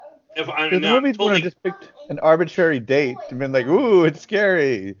If I The no, movies would have totally just picked an arbitrary date and been like, ooh, it's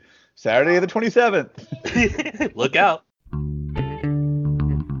scary. Saturday the 27th. look out.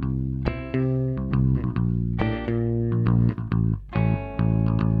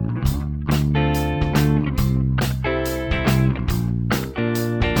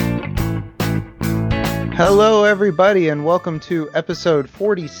 Hello, everybody, and welcome to episode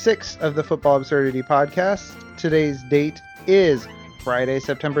 46 of the Football Absurdity Podcast. Today's date is Friday,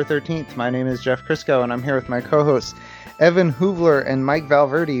 September 13th. My name is Jeff Crisco, and I'm here with my co-hosts Evan Hoovler and Mike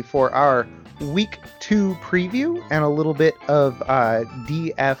Valverde for our Week 2 preview and a little bit of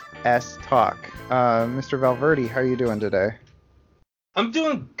DFS talk. Mr. Valverde, how are you doing today? I'm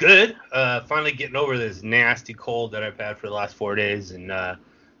doing good. Finally getting over this nasty cold that I've had for the last 4 days, and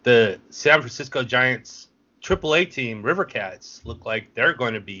the San Francisco Giants AAA team, River Cats, look like they're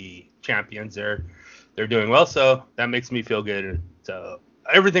going to be champions. They're doing well, so that makes me feel good. So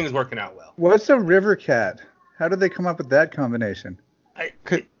everything is working out well. What's a river cat? How did they come up with that combination?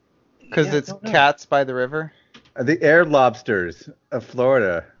 Because it's cats by the river? The air lobsters of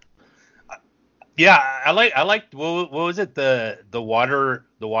Florida. Yeah, I like what was it, the water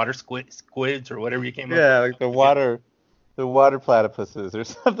squids or whatever you came up with? Yeah, like the water platypuses or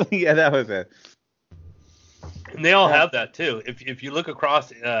something. Yeah, that was it. And they all have that too. If you look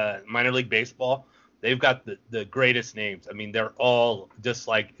across minor league baseball, they've got the greatest names. I mean, they're all just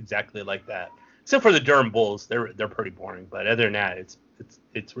exactly like that. Except for the Durham Bulls, they're pretty boring. But other than that,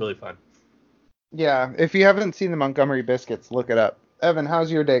 it's really fun. Yeah, if you haven't seen the Montgomery Biscuits, look it up. Evan,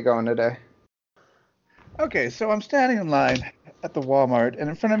 how's your day going today? Okay, so I'm standing in line at the Walmart, and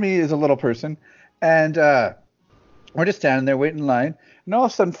in front of me is a little person, and we're just standing there waiting in line, and all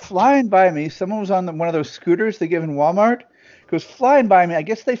of a sudden, flying by me, someone was on one of those scooters they give in Walmart. Goes flying by me. I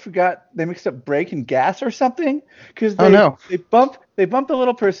guess they mixed up brake and gas or something, because they bump the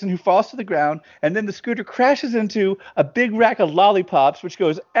little person who falls to the ground, and then the scooter crashes into a big rack of lollipops, which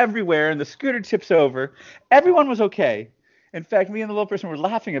goes everywhere, and the scooter tips over. Everyone was okay. In fact, me and the little person were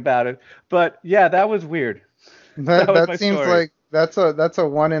laughing about it. But yeah, that was weird. That seems story. Like that's a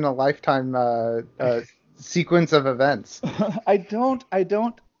one in a lifetime sequence of events. I don't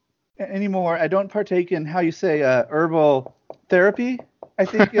anymore. I don't partake in how you say herbal therapy. I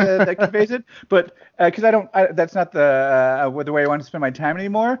think that conveys it, but because that's not the way I want to spend my time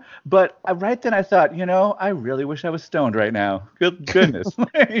anymore. But right then I thought, I really wish I was stoned right now. Goodness,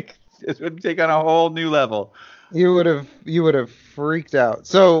 this would take on a whole new level. You would have freaked out.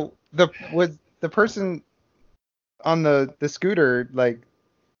 So was the person on the scooter,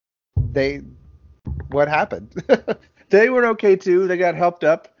 what happened? They were okay too. They got helped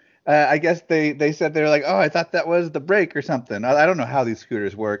up. I guess they said they were like, oh, I thought that was the brake or something. I don't know how these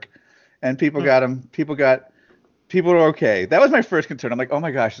scooters work. And people got them. People were okay. That was my first concern. I'm like, oh my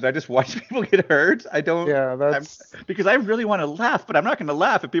gosh, should I just watch people get hurt? I don't. Yeah, because I really want to laugh, but I'm not going to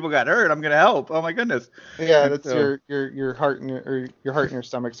laugh if people got hurt. I'm going to help. Oh my goodness. Yeah, that's your heart and your heart in your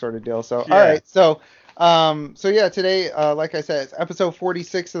stomach sort of deal. So yeah. All right, so yeah, today, like I said, it's episode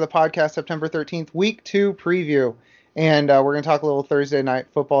 46 of the podcast, September 13th, week 2 preview. And we're going to talk a little Thursday night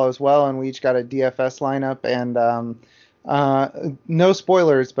football as well. And we each got a DFS lineup. And no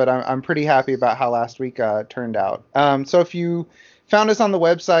spoilers, but I'm pretty happy about how last week turned out. So if you found us on the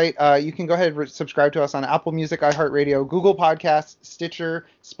website, you can go ahead and subscribe to us on Apple Music, iHeartRadio, Google Podcasts, Stitcher,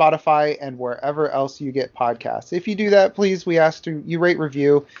 Spotify, and wherever else you get podcasts. If you do that, please, we ask you rate,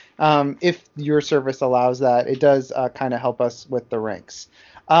 review. If your service allows that, it does kind of help us with the ranks.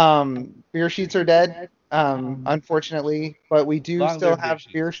 Beer sheets are dead. Unfortunately, but we do still have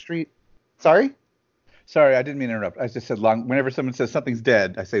Beer Street. Sorry, I didn't mean to interrupt. I just said long. Whenever someone says something's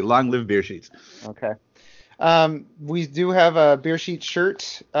dead, I say long live Beer Sheets. Okay. We do have a Beer Sheet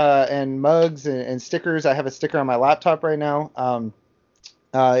shirt and mugs and stickers. I have a sticker on my laptop right now.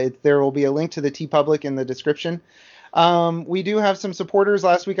 There will be a link to the TeePublic in the description. We do have some supporters.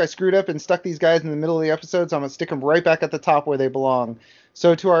 Last week I screwed up and stuck these guys in the middle of the episode, so I'm going to stick them right back at the top where they belong.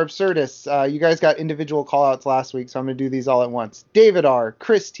 So to our absurdists, you guys got individual call-outs last week, so I'm going to do these all at once. David R.,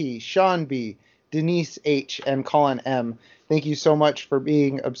 Chris T., Sean B., Denise H., and Colin M. Thank you so much for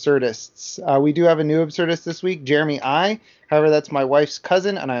being absurdists. We do have a new absurdist this week, Jeremy I. However, that's my wife's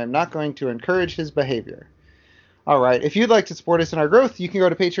cousin, and I am not going to encourage his behavior. All right. If you'd like to support us in our growth, you can go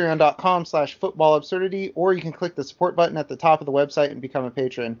to patreon.com/footballabsurdity, or you can click the support button at the top of the website and become a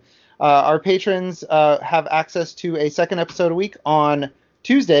patron. Our patrons have access to a second episode a week on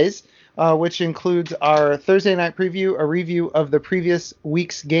Tuesdays, which includes our Thursday night preview, a review of the previous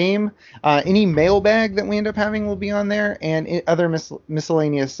week's game. Any mailbag that we end up having will be on there, and other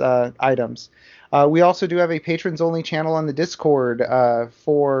miscellaneous items. We also do have a patrons-only channel on the Discord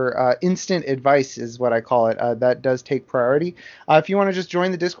for instant advice, is what I call it. That does take priority. If you want to just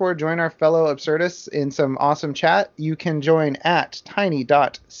join the Discord, join our fellow absurdists in some awesome chat, you can join at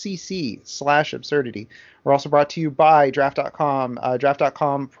tiny.cc/absurdity. We're also brought to you by Draft.com.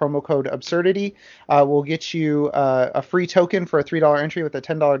 Draft.com promo code absurdity will get you a free token for a $3 entry with a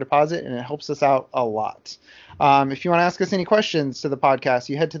 $10 deposit, and it helps us out a lot. If you want to ask us any questions to the podcast,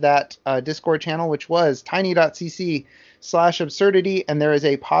 you head to that Discord channel, which was tiny.cc/absurdity, and there is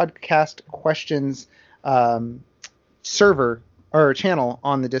a podcast questions server or channel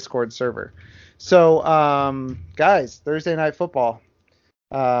on the Discord server. So, guys, Thursday Night Football.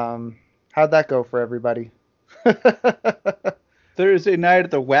 How'd that go for everybody? Thursday night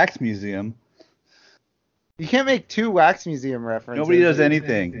at the Wax Museum. You can't make two Wax Museum references. Nobody does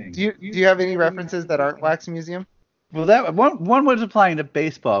anything. Do you have any references that aren't Wax Museum? Well, that one was applying to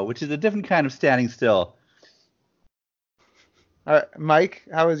baseball, which is a different kind of standing still. Mike,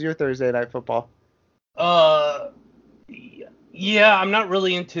 how was your Thursday Night Football? Yeah, I'm not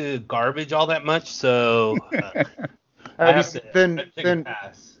really into garbage all that much, so then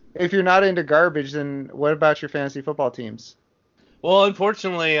if you're not into garbage, then what about your fantasy football teams? Well,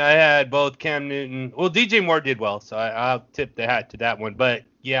 unfortunately, I had both Cam Newton. Well, DJ Moore did well, so I'll tip the hat to that one. But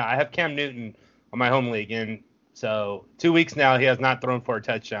yeah, I have Cam Newton on my home league, and so 2 weeks now he has not thrown for a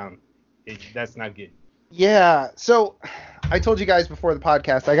touchdown. That's not good. Yeah, so I told you guys before the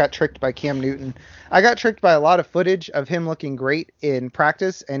podcast I got tricked by Cam Newton. I got tricked by a lot of footage of him looking great in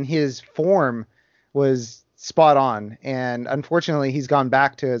practice, and his form was spot on. And unfortunately, he's gone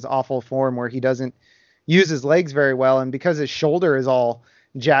back to his awful form where he doesn't use his legs very well, and because his shoulder is all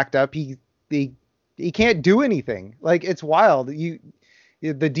jacked up, he can't do anything. Like, it's wild. The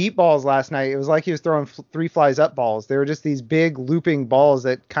deep balls last night, it was like he was throwing three flies up balls. They were just these big looping balls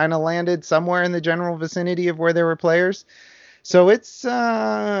that kind of landed somewhere in the general vicinity of where there were players. So it's,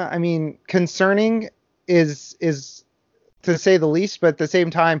 concerning is to say the least, but at the same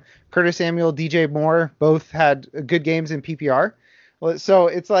time, Curtis Samuel, DJ Moore, both had good games in PPR. So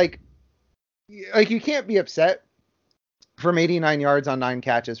it's like you can't be upset from 89 yards on 9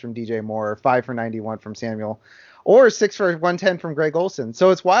 catches from DJ Moore, or 5 for 91 from Samuel, or 6 for 110 from Greg Olsen.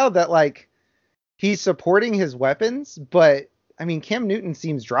 So it's wild that he's supporting his weapons, but Cam Newton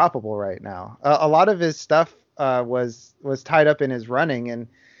seems droppable right now. A lot of his stuff was tied up in his running, and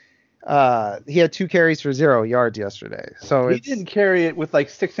he had 2 carries for 0 yards yesterday. So he didn't carry it with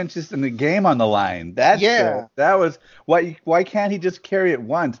 6 inches in the game on the line. That was why can't he just carry it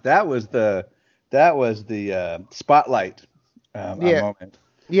once? That was the spotlight moment.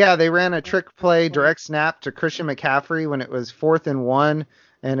 Yeah, they ran a trick play, direct snap to Christian McCaffrey when it was 4th and 1,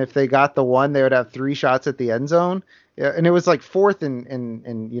 and if they got the 1, they would have 3 shots at the end zone. Yeah, and it was 4th and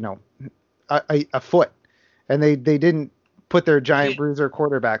a foot, and they didn't put their giant bruiser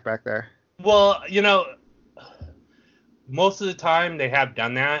quarterback back there. Well, most of the time they have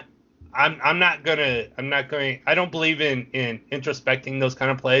done that. I don't believe in introspecting those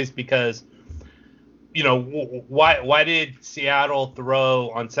kind of plays because why did Seattle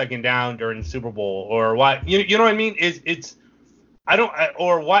throw on 2nd down during the Super Bowl, or why you know what I mean?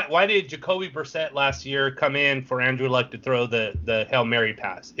 Why did Jacoby Brissett last year come in for Andrew Luck to throw the Hail Mary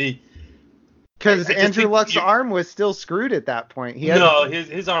pass? Because Andrew Luck's arm was still screwed at that point.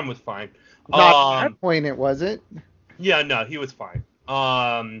 His arm was fine. Not at that point, it wasn't. Yeah, no, he was fine.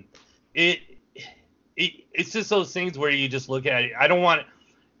 It's just those things where you just look at it. I don't want it.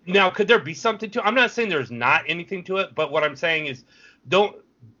 Now, could there be something to it? I'm not saying there's not anything to it, but what I'm saying is don't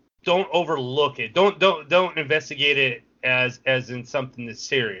overlook it. Don't investigate it as in something that's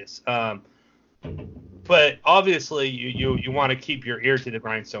serious. But obviously you want to keep your ear to the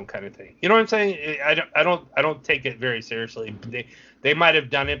grindstone kind of thing. You know what I'm saying? I don't take it very seriously. They might have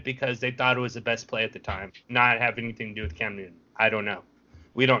done it because they thought it was the best play at the time, not have anything to do with Cam Newton. I don't know.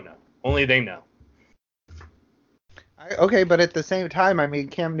 We don't know. Only they know. Okay, but at the same time,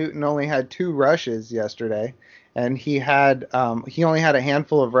 Cam Newton only had 2 rushes yesterday, and he only had a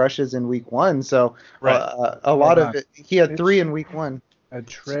handful of rushes in week 1. So right. A lot of it, he had 3 in week 1. A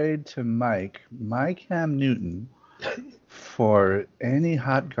trade to my Cam Newton for any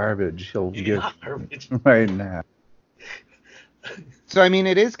hot garbage he'll give right now. So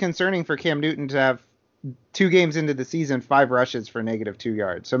it is concerning for Cam Newton to have 2 games into the season 5 rushes for -2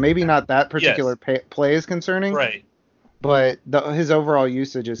 yards. So maybe not that particular play is concerning, right? But his overall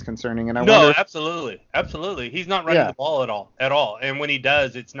usage is concerning. And absolutely, he's not running the ball at all, and when he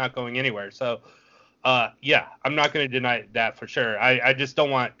does, it's not going anywhere. So. I'm not going to deny that for sure. I just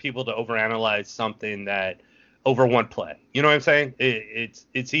don't want people to overanalyze something that over one play. You know what I'm saying?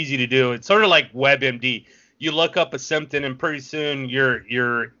 It's easy to do. It's sort of like WebMD. You look up a symptom, and pretty soon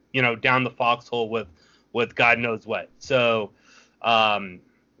you're down the foxhole with God knows what. So,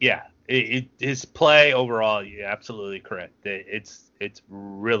 yeah, his play overall, you're absolutely correct. It's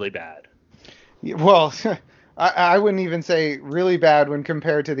really bad. Well, I wouldn't even say really bad when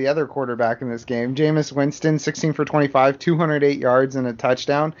compared to the other quarterback in this game. Jameis Winston, 16 for 25, 208 yards and a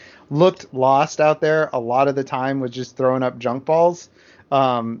touchdown. Looked lost out there a lot of the time, was just throwing up junk balls.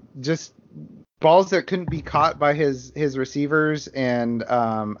 Just balls that couldn't be caught by his receivers. And,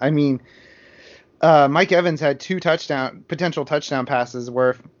 Mike Evans had two potential touchdown passes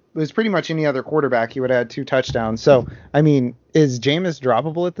where if it was pretty much any other quarterback, he would have had two touchdowns. So, is Jameis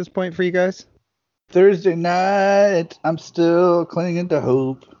droppable at this point for you guys? Thursday night, I'm still clinging to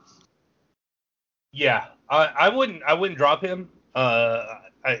hope. Yeah, I wouldn't drop him.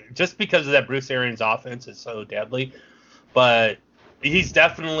 Just because of that Bruce Arians offense is so deadly, but he's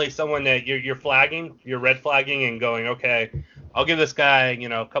definitely someone that you're flagging, you're red flagging, and going, okay, I'll give this guy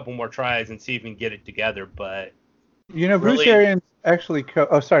a couple more tries and see if he can get it together. But Bruce Arians actually.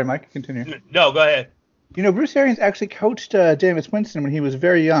 Sorry, Mike, continue. No, go ahead. Bruce Arians actually coached Jameis Winston when he was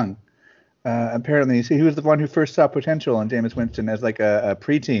very young. Apparently, he was the one who first saw potential in Jameis Winston as like a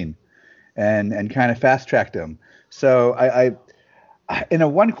preteen, and kind of fast tracked him. So I in a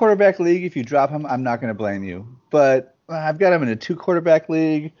one quarterback league, if you drop him, I'm not going to blame you. But I've got him in a 2-quarterback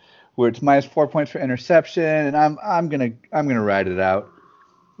league where it's minus 4 points for interception, and I'm gonna ride it out.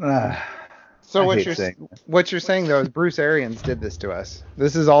 So what you're saying though is Bruce Arians did this to us.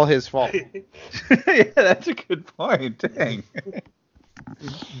 This is all his fault. Yeah, that's a good point. Dang.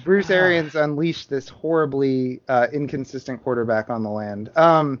 Bruce Arians unleashed this horribly inconsistent quarterback on the land.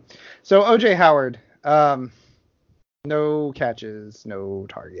 So OJ Howard, no catches, no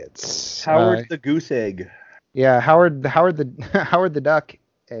targets. Howard the goose egg. Yeah, Howard the duck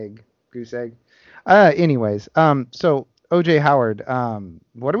egg, goose egg. Anyways, so OJ Howard,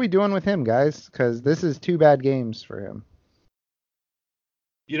 what are we doing with him, guys? Because this is 2 bad games for him.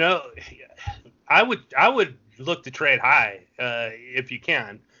 I would look to trade high if you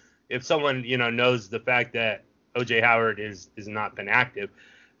can. If someone knows the fact that OJ Howard is not been active,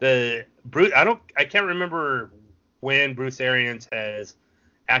 I can't remember when Bruce Arians has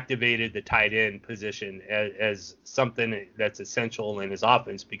activated the tight end position as something that's essential in his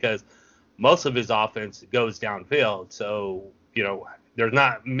offense, because most of his offense goes downfield. So there's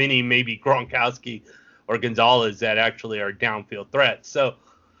not many, maybe Gronkowski or Gonzalez, that actually are downfield threats. So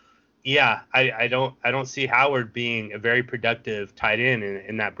yeah, I don't see Howard being a very productive tight end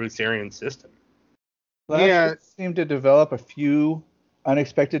in that Bruce Arians system. Last year seemed to develop a few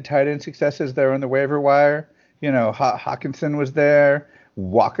unexpected tight end successes there on the waiver wire. Hawkinson was there.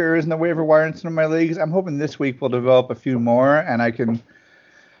 Walker is in the waiver wire in some of my leagues. I'm hoping this week we'll develop a few more, and I can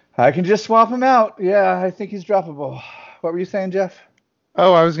just swap him out. Yeah, I think he's droppable. What were you saying, Jeff?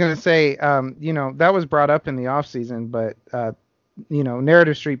 Oh, I was going to say, that was brought up in the offseason, but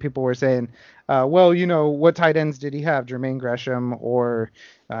Narrative Street people were saying, what tight ends did he have? Jermaine Gresham, or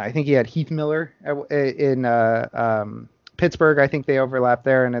I think he had Heath Miller in Pittsburgh. I think they overlap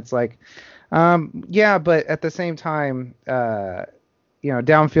there, and it's like, but at the same time,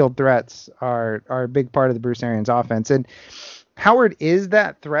 downfield threats are a big part of the Bruce Arians offense, and Howard is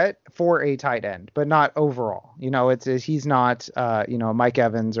that threat for a tight end, but not overall. He's not Mike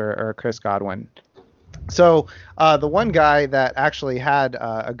Evans or Chris Godwin. So the one guy that actually had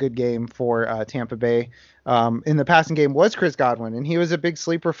a good game for Tampa Bay in the passing game was Chris Godwin, and he was a big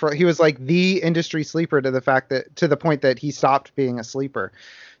sleeper he was like the industry sleeper to the point that he stopped being a sleeper.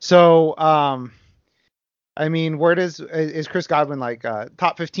 So is Chris Godwin like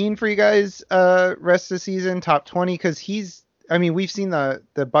top 15 for you guys rest of the season, top 20? Because we've seen the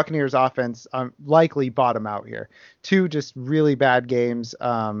Buccaneers offense likely bottom out here. 2 just really bad games.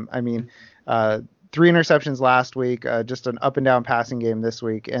 3 interceptions last week, just an up and down passing game this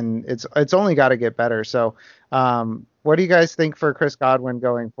week, and it's only got to get better. So, what do you guys think for Chris Godwin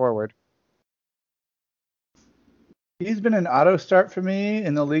going forward? He's been an auto start for me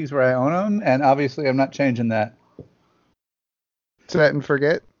in the leagues where I own him, and obviously I'm not changing that. Set and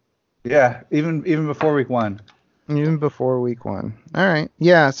forget? Yeah, even before week 1. Even before week 1. All right.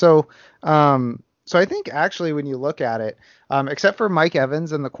 Yeah, so I think actually when you look at it, except for Mike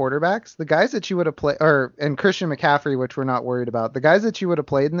Evans and the quarterbacks, the guys that you would have played, and Christian McCaffrey, which we're not worried about, the guys that you would have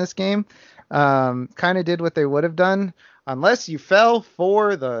played in this game kind of did what they would have done, unless you fell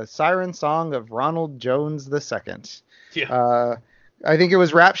for the siren song of Ronald Jones II. Yeah. I think it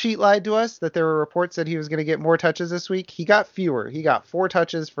was Rap Sheet lied to us that there were reports that he was going to get more touches this week. He got fewer. He got 4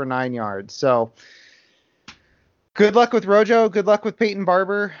 touches for 9 yards. So Good luck with Rojo. Good luck with Peyton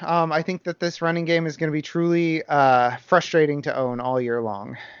Barber. I think that this running game is going to be truly frustrating to own all year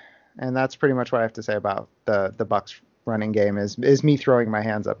long, and that's pretty much what I have to say about the Bucks running game. Is me throwing my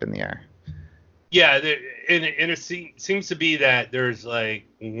hands up in the air. Yeah, and it seems to be that there's like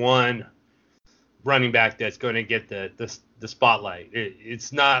one running back that's going to get the spotlight.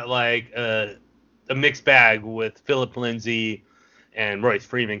 It's not like a mixed bag with Philip Lindsay and Royce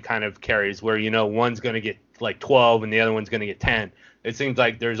Freeman kind of carries where one's going to get like 12 and the other one's going to get 10. It seems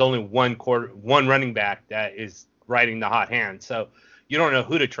like there's only one running back that is riding the hot hand. So you don't know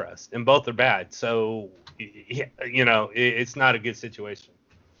who to trust, and both are bad. So it's not a good situation.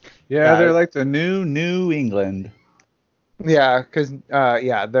 Yeah, they're like the New England. Yeah, because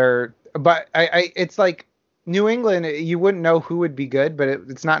they're. But it's like New England. You wouldn't know who would be good, but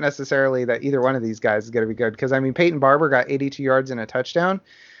it's not necessarily that either one of these guys is going to be good. Because I mean, Peyton Barber got 82 yards and a touchdown,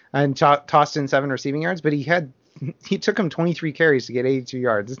 and tossed in 7 receiving yards, but he took him 23 carries to get 82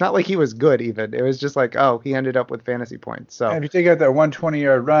 yards. It's not like he was good even. It was just like, he ended up with fantasy points. So and if you take out that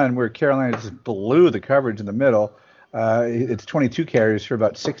 120-yard run where Carolina just blew the coverage in the middle. It's 22 carries for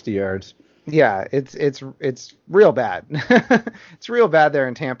about 60 yards. Yeah, it's real bad. It's real bad there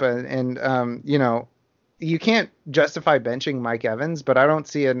in Tampa, and you can't justify benching Mike Evans, but I don't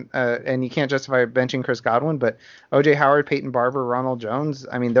see and you can't justify benching Chris Godwin, but OJ Howard, Peyton Barber, Ronald Jones,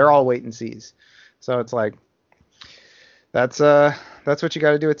 I mean, they're all wait and sees. So it's like that's what you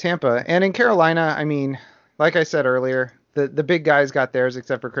got to do with Tampa. And in Carolina, I mean, like I said earlier, the big guys got theirs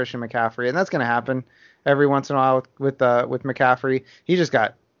except for Christian McCaffrey, and that's going to happen every once in a while with McCaffrey. He just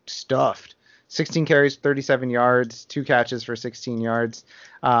got stuffed. 16 carries, 37 yards, 2 catches for 16 yards.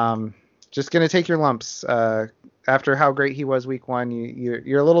 Just going to take your lumps. After how great he was week 1,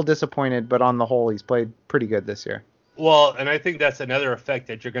 you're a little disappointed, but on the whole, he's played pretty good this year. Well, and I think that's another effect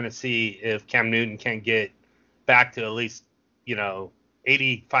that you're going to see if Cam Newton can't get back to at least,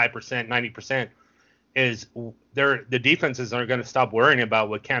 85%, 90%, is the defenses are going to stop worrying about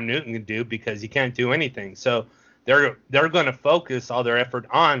what Cam Newton can do because he can't do anything. So they're going to focus all their effort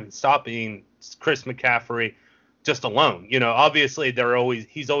on stopping Chris McCaffrey just alone. Obviously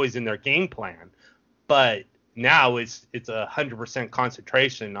he's always in their game plan, but now it's 100%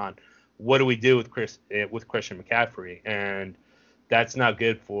 concentration on what do we do with Christian McCaffrey, and that's not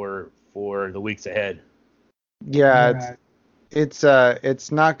good for the weeks ahead. Yeah.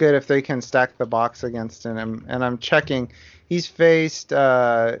 It's not good if they can stack the box against him. And I'm checking. He's faced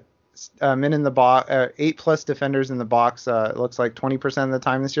men in the box, 8+ defenders in the box. It looks like 20% of the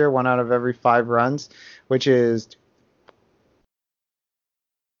time this year, 1 out of every 5 runs, which is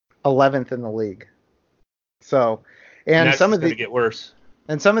 11th in the league. So, and some of the get worse.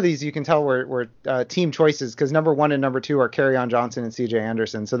 And some of these you can tell were team choices because number 1 and number 2 are Kerryon Johnson and C.J.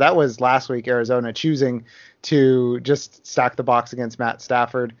 Anderson. So that was last week Arizona choosing to just stack the box against Matt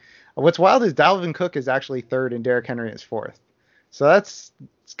Stafford. What's wild is Dalvin Cook is actually 3rd and Derrick Henry is 4th. So that's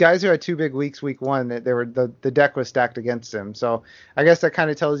guys who had 2 big weeks week 1 that the deck was stacked against him. So I guess that kind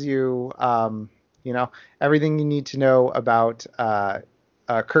of tells you everything you need to know about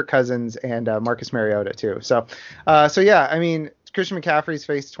Kirk Cousins and Marcus Mariota too. So yeah, I mean, Christian McCaffrey's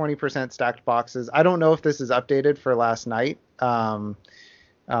faced 20% stacked boxes. I don't know if this is updated for last night on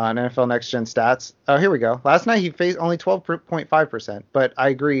NFL Next Gen Stats. Oh, here we go. Last night he faced only 12.5%, but I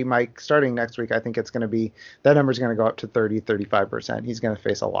agree, Mike, starting next week, I think it's going to be, that number's going to go up to 35%. He's going to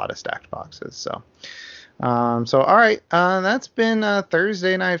face a lot of stacked boxes. So all right, that's been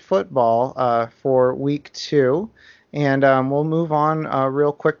Thursday Night Football for week 2. And we'll move on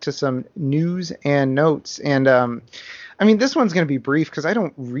real quick to some news and notes. And I mean, this one's going to be brief because I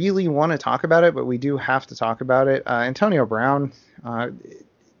don't really want to talk about it, but we do have to talk about it. Antonio Brown,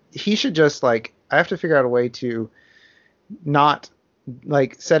 he should just I have to figure out a way to not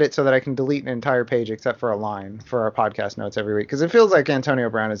set it so that I can delete an entire page except for a line for our podcast notes every week because it feels like Antonio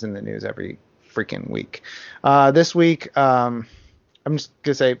Brown is in the news every freaking week. This week, I'm just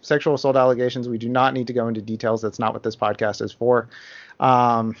going to say sexual assault allegations. We do not need to go into details. That's not what this podcast is for.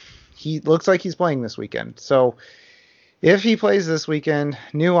 He looks like he's playing this weekend. So if he plays this weekend,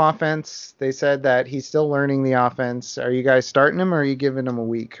 new offense, they said that he's still learning the offense. Are you guys starting him or are you giving him a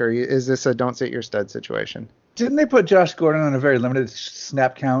week? Or is this a don't sit your stud situation? Didn't they put Josh Gordon on a very limited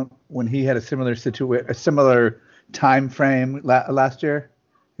snap count when he had a similar time frame last year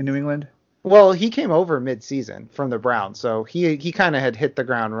in New England? Well, he came over mid-season from the Browns, so he kind of had hit the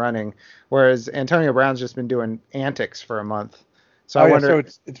ground running, whereas Antonio Brown's just been doing antics for a month. So I wonder. So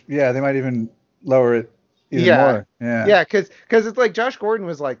it's they might even lower it even more. Yeah, because it's like Josh Gordon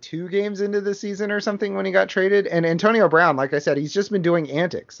was 2 games into the season or something when he got traded, and Antonio Brown, like I said, he's just been doing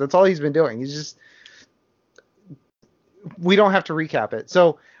antics. That's all he's been doing. He's just we don't have to recap it.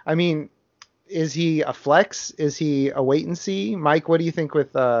 So, I mean, is he a flex? Is he a wait and see? Mike, what do you think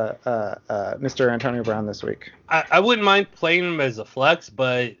with Mr. Antonio Brown this week? I wouldn't mind playing him as a flex,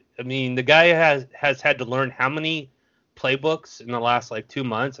 but I mean, the guy has had to learn how many playbooks in the last like 2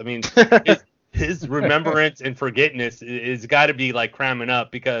 months. I mean, his remembrance and forgetfulness is got to be like cramming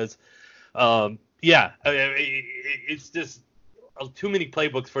up because, it's just too many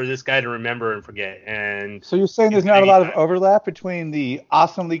playbooks for this guy to remember and forget. And so you're saying there's not a lot of overlap between the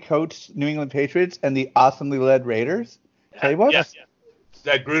awesomely coached New England Patriots and the awesomely led Raiders playbooks? Yes.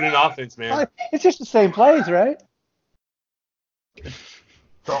 That Gruden offense, man. It's just the same plays, right?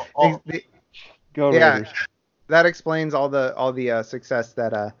 So, Go Raiders. That explains all the success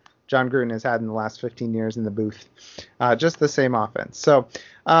that John Gruden has had in the last 15 years in the booth. Just the same offense. So,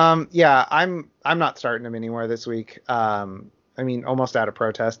 I'm not starting him anywhere this week. I mean, almost out of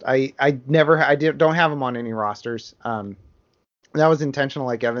protest. I don't have him on any rosters. That was intentional,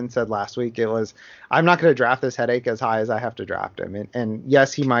 like Evan said last week. It was, I'm not going to draft this headache as high as I have to draft him. And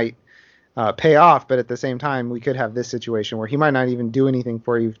yes, he might pay off, but at the same time, we could have this situation where he might not even do anything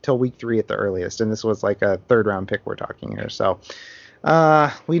for you till week 3 at the earliest. And this was like a 3rd round pick we're talking here. So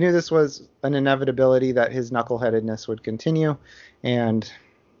we knew this was an inevitability that his knuckleheadedness would continue. And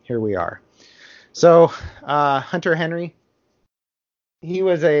here we are. So Hunter Henry, he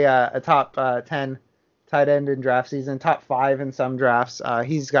was a top 10 tight end in draft season, top 5 in some drafts.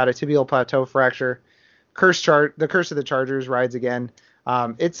 He's got a tibial plateau fracture. The curse of the Chargers rides again.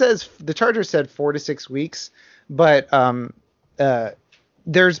 It says the Chargers said 4 to 6 weeks, but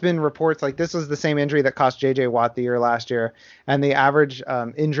there's been reports like this was the same injury that cost J.J. Watt the year last year, and the average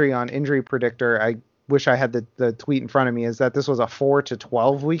injury on Injury Predictor, I wish I had the tweet in front of me, is that this was a 4 to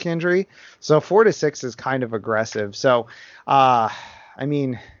 12 week injury. So 4 to 6 is kind of aggressive. So, I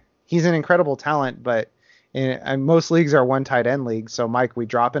mean, he's an incredible talent, but most leagues are one tight end leagues. So, Mike, we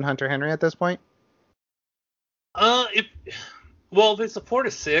drop in Hunter Henry at this point? If it's a 4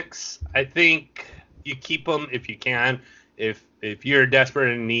 to 6, I think you keep him if you can. If you're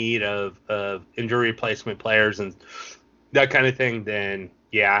desperate in need of injury replacement players and that kind of thing, then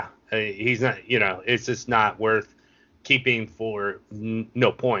yeah, he's not. It's just not worth keeping for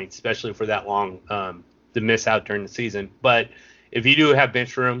no points, especially for that long to miss out during the season. But if you do have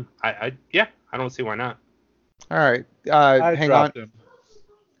bench room, I don't see why not. All right, hang on. Him.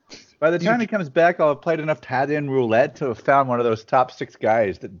 By the time he comes back, I'll have played enough tight-end roulette to have found one of those top 6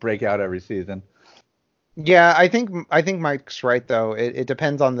 guys that break out every season. Yeah, I think Mike's right though. It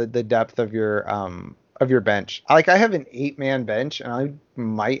depends on the depth of your bench. Like I have an 8-man bench, and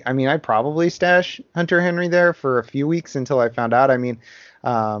I'd probably stash Hunter Henry there for a few weeks until I found out. I mean,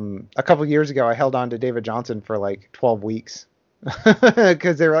 a couple years ago, I held on to David Johnson for like 12 weeks.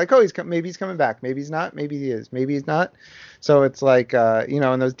 Because they were like, oh, maybe he's coming back, maybe he's not, maybe he is, maybe he's not. So it's like,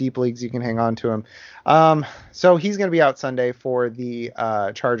 in those deep leagues, you can hang on to him. So he's going to be out Sunday for the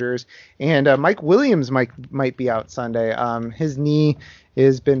Chargers, and Mike Williams might be out Sunday. His knee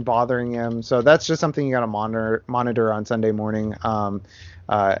has been bothering him, so that's just something you got to monitor on Sunday morning.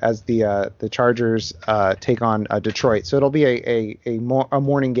 As the Chargers take on Detroit. So it'll be a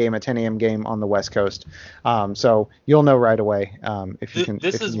morning game, a 10 a.m. game on the West Coast. So you'll know right away if you can.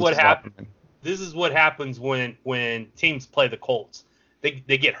 This is what happens. This is what happens when teams play the Colts. They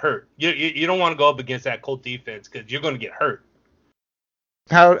get hurt. You don't want to go up against that Colt defense because you're going to get hurt.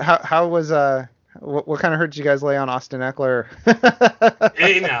 How was what kind of hurt did you guys lay on Austin Eckler?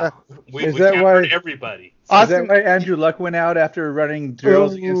 Hey, now we can't hurt everybody. Is that why Andrew Luck went out after running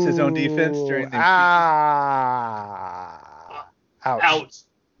drills against his own defense during the ouch. Ow,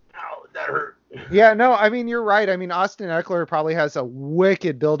 that hurt. Yeah, no, I mean, you're right. I mean, Austin Eckler probably has a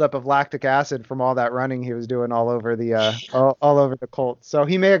wicked buildup of lactic acid from all that running he was doing all over the all over the Colts. So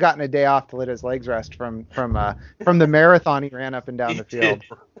he may have gotten a day off to let his legs rest from the marathon he ran up and down the field.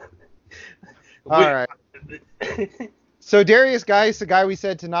 All right. So Darius Geis, the guy we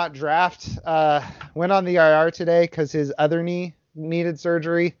said to not draft, went on the IR today because his other knee needed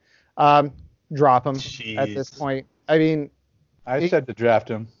surgery. Drop him at this point. I mean, I said to draft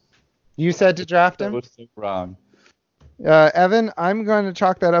him. You said to draft him? That was so wrong. Evan, I'm going to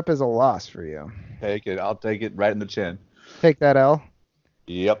chalk that up as a loss for you. Take it. I'll take it right in the chin. Take that L?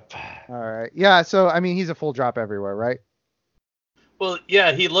 Yep. All right. Yeah, so, I mean, he's a full drop everywhere, right? Well,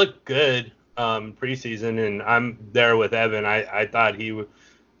 yeah, he looked good preseason, and I'm there with Evan. I thought he would.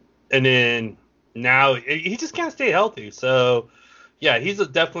 And then now he just can't stay healthy. So, yeah, he's a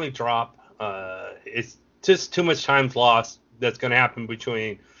definitely drop. It's just too much time lost that's going to happen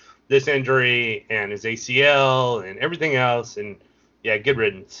between this injury and his ACL and everything else. And, yeah, good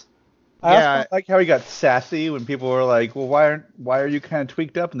riddance. I also don't like how he got sassy when people were like, "Well, why are you kind of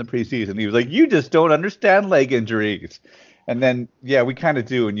tweaked up in the preseason?" He was like, "You just don't understand leg injuries." And then, yeah, we kind of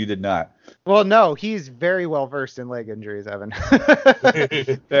do, and you did not. Well, no, he's very well versed in leg injuries, Evan.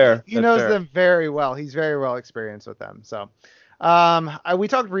 He knows them very well. He's very well experienced with them. So, we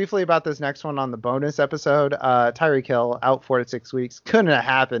talked briefly about this next one on the bonus episode. Tyreek Hill out 4 to 6 weeks. Couldn't have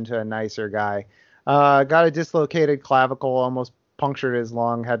happened to a nicer guy. Got a dislocated clavicle, almost punctured his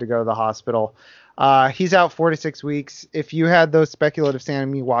lung, had to go to the hospital. He's out 4 to 6 weeks. If you had those speculative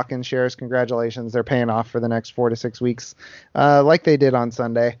Sammy Watkins shares, congratulations. They're paying off for the next 4 to 6 weeks, like they did on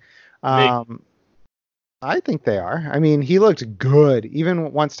Sunday. I think they are. I mean, he looked good.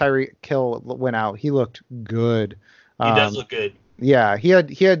 Even once Tyreek Hill went out, he looked good. He does look good. Yeah, he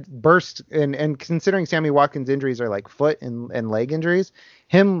had burst, and considering Sammy Watkins' injuries are like foot and leg injuries,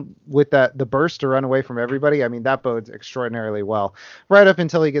 him with the burst to run away from everybody, I mean, that bodes extraordinarily well. Right up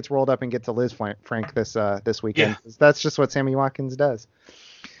until he gets rolled up and gets a Liz Frank this weekend. Yeah. That's just what Sammy Watkins does.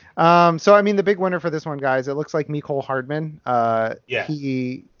 So I mean, the big winner for this one, guys, it looks like Mecole Hardman. Yeah.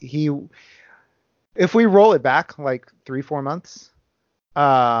 He if we roll it back like 3-4 months,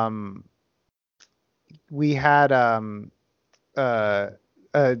 we had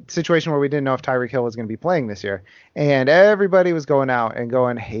a situation where we didn't know if Tyreek Hill was going to be playing this year, and everybody was going out and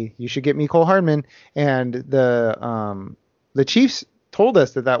going, "Hey, you should get Mecole Hardman." And the Chiefs told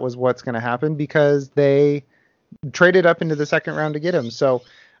us that was what's going to happen because they traded up into the second round to get him. So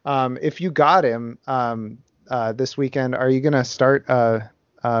if you got him this weekend, are you going to start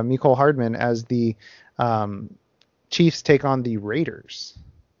Mecole Hardman as the Chiefs take on the Raiders?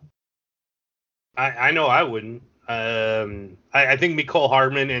 I know I wouldn't. I think Mecole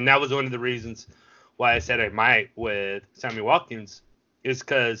Hardman, and that was one of the reasons why I said I might with Sammy Watkins, is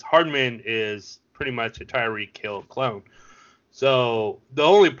because Hardman is pretty much a Tyreek Hill clone. So the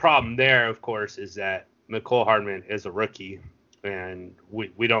only problem there, of course, is that Mecole Hardman is a rookie, and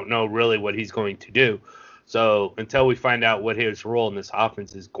we don't know really what he's going to do. So until we find out what his role in this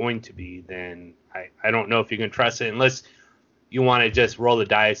offense is going to be, then I don't know if you can trust it unless you want to just roll the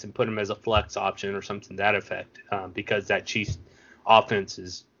dice and put him as a flex option or something to that effect, because that Chiefs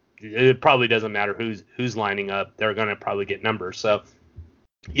offense it probably doesn't matter who's lining up. They're going to probably get numbers. So,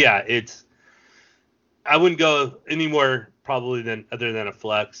 yeah, I wouldn't go anywhere probably other than a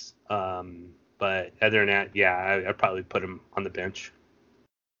flex. But other than that, yeah, I'd probably put him on the bench.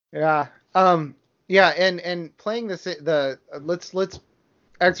 Yeah. And playing let's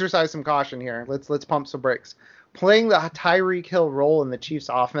exercise some caution here. Let's pump some brakes. Playing the Tyreek Hill role in the Chiefs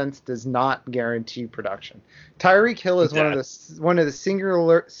offense does not guarantee production. Tyreek Hill is one of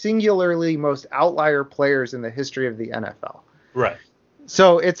the singularly most outlier players in the history of the NFL. Right.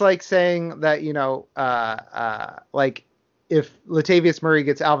 So it's like saying that, like if Latavius Murray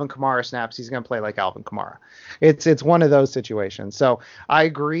gets Alvin Kamara snaps, he's going to play like Alvin Kamara. It's one of those situations. So I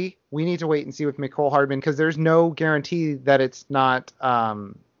agree. We need to wait and see with Mecole Hardman because there's no guarantee that it's not.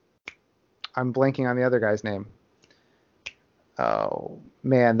 I'm blanking on the other guy's name. Oh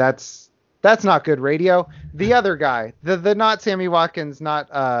man, that's not good radio. The other guy, the not Sammy Watkins,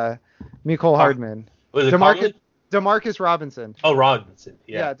 not Mecole Hardman. Was it Demarcus Robinson. Oh, Robinson.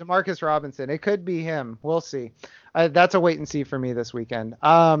 Yeah, Demarcus Robinson. It could be him. We'll see. That's a wait and see for me this weekend.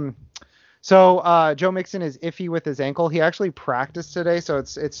 So Joe Mixon is iffy with his ankle. He actually practiced today, so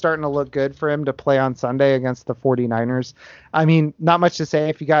it's starting to look good for him to play on Sunday against the 49ers. I mean, not much to say.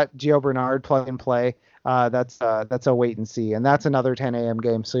 If you got Gio Bernard plug and play, that's a wait and see, and that's another 10 a.m.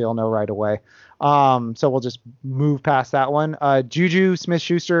 game, so you'll know right away. So we'll just move past that one. Juju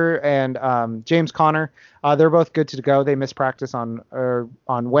Smith-Schuster and James Conner, they're both good to go. They missed practice on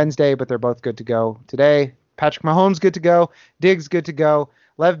Wednesday, but they're both good to go today. Patrick Mahomes good to go. Diggs good to go.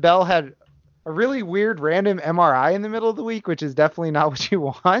 Lev Bell had a really weird random MRI in the middle of the week, which is definitely not what you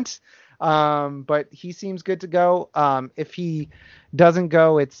want. But he seems good to go. If he doesn't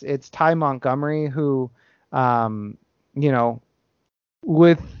go, it's Ty Montgomery who,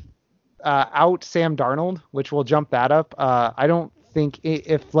 with out Sam Darnold, which will jump that up. I don't think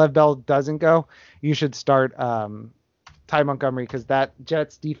if Lev Bell doesn't go, you should start Ty Montgomery because that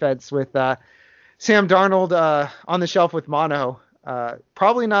Jets defense with Sam Darnold on the shelf with Mono.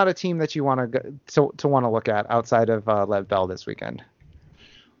 Probably not a team that you want to want to look at outside of Lev Bell this weekend.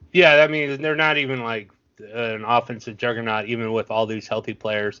 Yeah, I mean, they're not even like an offensive juggernaut, even with all these healthy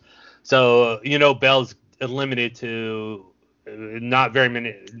players. So, Bell's limited to not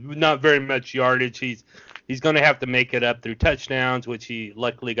very much yardage. He's going to have to make it up through touchdowns, which he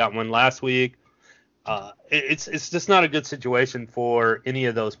luckily got one last week. It's just not a good situation for any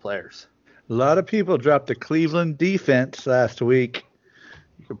of those players. A lot of people dropped the Cleveland defense last week.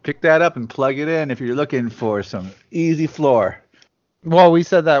 You can pick that up and plug it in if you're looking for some easy floor. Well, we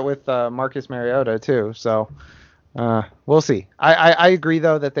said that with Marcus Mariota too, so we'll see. I agree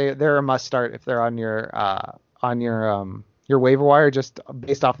though that they're a must start if they're on your waiver wire just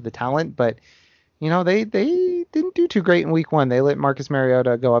based off of the talent. But they didn't do too great in week 1. They let Marcus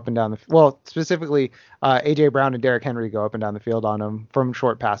Mariota go up and down specifically AJ Brown and Derrick Henry go up and down the field on him from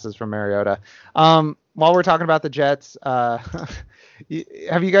short passes from Mariota. While we're talking about the Jets, have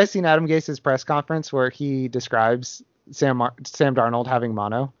you guys seen Adam Gase's press conference where he describes Sam Darnold having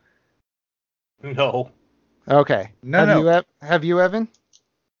mono? No. Okay. No. Have you, Evan?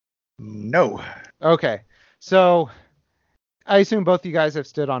 No. Okay. So I assume both you guys have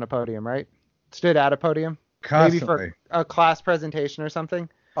stood on a podium, right? Stood at a podium? Constantly. Maybe for a class presentation or something?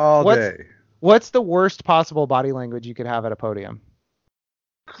 All day. What's the worst possible body language you could have at a podium?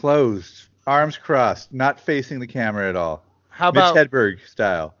 Closed. Arms crossed. Not facing the camera at all. How about Mitch Hedberg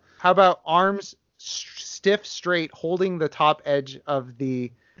style. How about arms stiff straight, holding the top edge of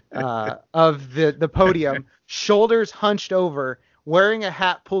the podium, shoulders hunched over, wearing a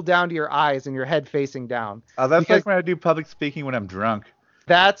hat pulled down to your eyes and your head facing down? That's like when I do public speaking when I'm drunk.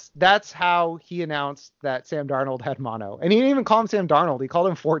 That's how he announced that Sam Darnold had mono. And he didn't even call him Sam Darnold. He called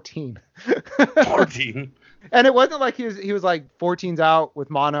him 14. 14. And it wasn't like he was like 14's out with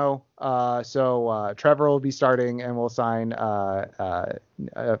mono. So Trevor will be starting and we'll sign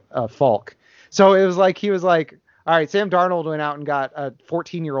Falk. So it was like he was like, all right, Sam Darnold went out and got a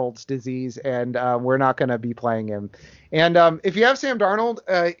 14-year-old's disease, and we're not going to be playing him. And if you have Sam Darnold,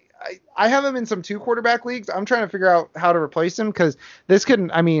 I have him in some 2-quarterback leagues. I'm trying to figure out how to replace him because this could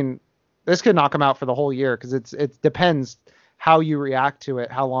knock him out for the whole year because it depends how you react to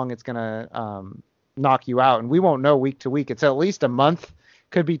it, how long it's going to knock you out. And we won't know week to week. It's at least a month.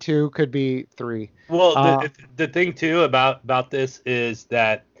 Could be 2, could be 3. Well, the thing too about this is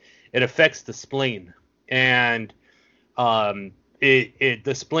that it affects the spleen, and the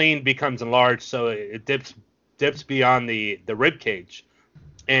spleen becomes enlarged, so it dips beyond the rib cage,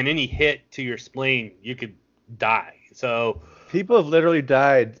 and any hit to your spleen, you could die. So people have literally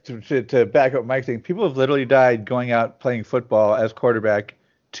died. To back up Mike's thing, people have literally died going out playing football as quarterback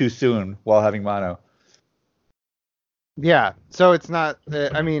too soon while having mono. Yeah, so it's not.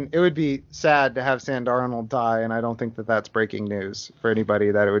 It would be sad to have Sam Darnold die, and I don't think that that's breaking news for anybody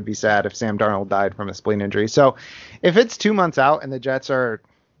that it would be sad if Sam Darnold died from a spleen injury. So, if it's 2 months out and the Jets are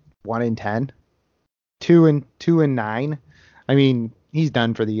 1-10, 2-9, he's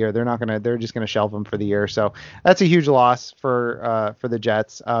done for the year. They're just gonna shelve him for the year. So that's a huge loss for the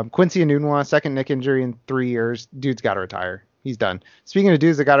Jets. Quincy Enunwa, second neck injury in 3 years. Dude's got to retire. He's done. Speaking of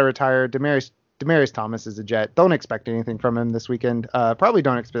dudes that got to retire, Demaryius Thomas is a Jet. Don't expect anything from him this weekend. Probably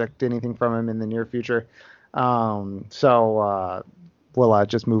don't expect anything from him in the near future. So we'll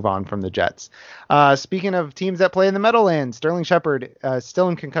just move on from the Jets. Speaking of teams that play in the Meadowlands, Sterling Shepard still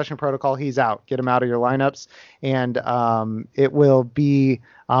in concussion protocol. He's out. Get him out of your lineups. And it will be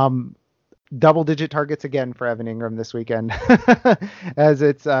double-digit targets again for Evan Ingram this weekend, as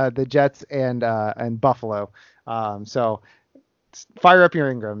it's the Jets and Buffalo. So fire up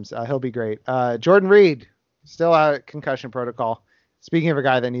your Ingrams. He'll be great. Jordan Reed, still out at concussion protocol. Speaking of a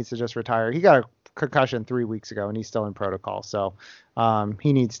guy that needs to just retire, he got a concussion 3 weeks ago, and he's still in protocol. So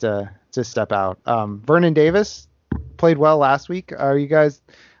he needs to step out. Vernon Davis played well last week. Are you guys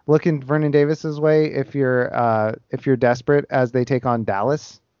looking Vernon Davis's way if you're desperate as they take on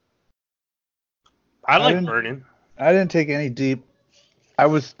Dallas? I like Vernon. I didn't take any deep. I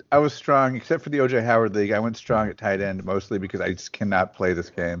was strong, except for the O.J. Howard League. I went strong at tight end mostly because I just cannot play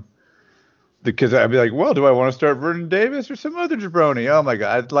this game. Because I'd be like, well, do I want to start Vernon Davis or some other jabroni? Oh, my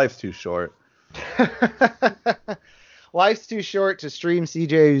God. Life's too short. Life's too short to stream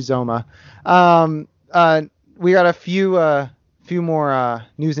CJ Uzoma. We got a few more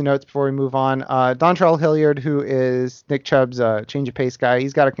news and notes before we move on. Dontrell Hilliard, who is Nick Chubb's change of pace guy,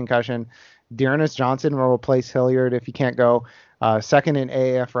 he's got a concussion. Dearness Johnson will replace Hilliard if he can't go. Second in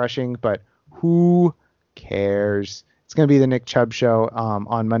AAF rushing, but who cares? It's going to be the Nick Chubb show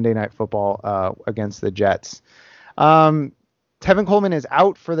on Monday Night Football against the Jets. Tevin Coleman is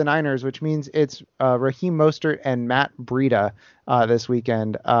out for the Niners, which means it's Raheem Mostert and Matt Breida this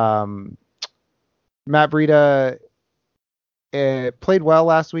weekend. Matt Breida played well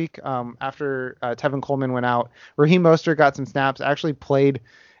last week after Tevin Coleman went out. Raheem Mostert got some snaps, actually played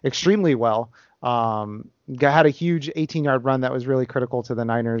extremely well. Had a huge 18-yard run that was really critical to the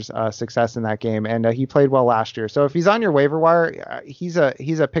Niners' success in that game, and he played well last year. So if he's on your waiver wire, he's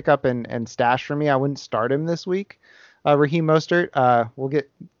a pickup and stash for me. I wouldn't start him this week. Raheem Mostert, we'll get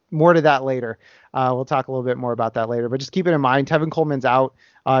more to that later. We'll talk a little bit more about that later, but just keep it in mind. Tevin Coleman's out.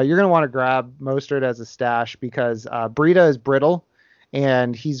 You're going to want to grab Mostert as a stash because Breida is brittle,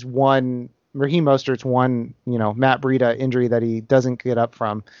 and Raheem Mostert's one, Matt Breida injury that he doesn't get up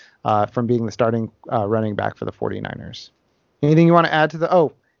from being the starting running back for the 49ers. Anything you want to add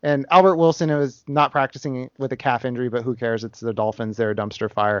to and Albert Wilson is not practicing with a calf injury, but who cares? It's the Dolphins. They're a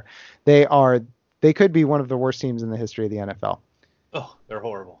dumpster fire. They could be one of the worst teams in the history of the NFL. Oh, they're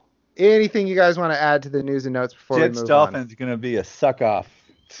horrible. Anything you guys want to add to the news and notes before we move on? Jets Dolphins going to be a suck-off.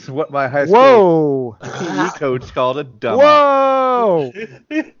 It's what my high school PE coach called a dumb. Whoa!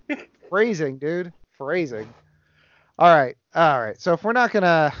 Phrasing, dude. Phrasing. All right. So if we're not going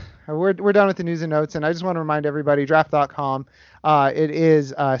to... We're done with the news and notes, and I just want to remind everybody, draft.com. It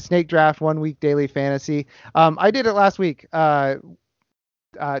is Snake Draft 1 week daily fantasy. I did it last week.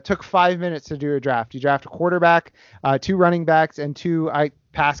 Took 5 minutes to do a draft. You draft a quarterback, 2 running backs, and 2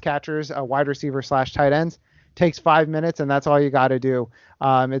 pass catchers, a wide receiver / tight ends. Takes 5 minutes, and that's all you got to do.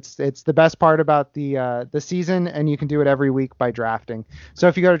 It's the best part about the season, and you can do it every week by drafting. So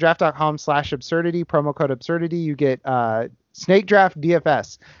if you go to draft.com/absurdity, promo code absurdity, you get Snake Draft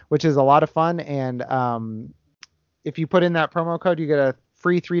DFS, which is a lot of fun. And if you put in that promo code, you get a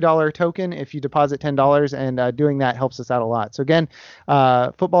free $3 token if you deposit $10, and doing that helps us out a lot. So again,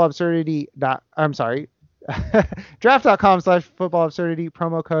 draft.com/footballabsurdity,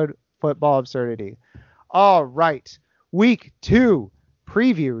 promo code footballabsurdity. All right, week 2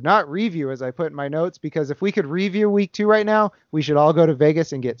 preview, not review as I put in my notes, because if we could review week 2 right now, we should all go to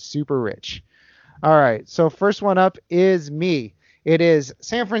Vegas and get super rich. All right, so first one up is me. It is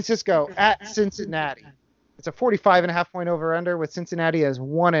San Francisco at Cincinnati. It's a 45.5 point over-under with Cincinnati as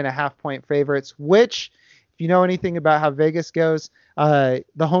 1.5 point favorites, which, if you know anything about how Vegas goes, the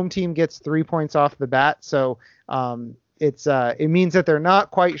home team gets 3 points off the bat. So it means that they're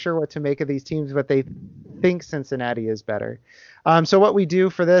not quite sure what to make of these teams, but they think Cincinnati is better. So what we do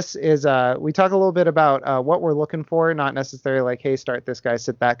for this is we talk a little bit about what we're looking for, not necessarily like, hey, start this guy,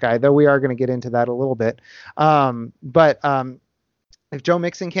 sit that guy, though we are going to get into that a little bit. But if Joe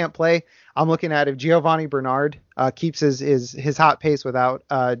Mixon can't play, I'm looking at if Giovanni Bernard keeps his hot pace without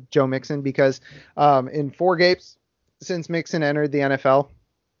Joe Mixon, because in 4 games since Mixon entered the NFL,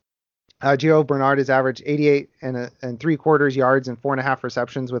 Gio Bernard has averaged 88 and 3/4 yards and 4.5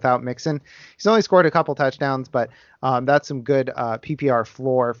 receptions without Mixon. He's only scored a couple touchdowns, but that's some good PPR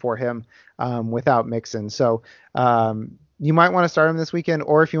floor for him without Mixon. So you might want to start him this weekend,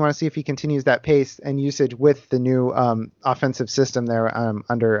 or if you want to see if he continues that pace and usage with the new offensive system there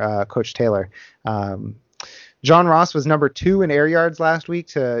under Coach Taylor. John Ross was number 2 in air yards last week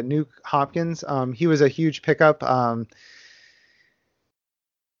to Nuke Hopkins. He was a huge pickup.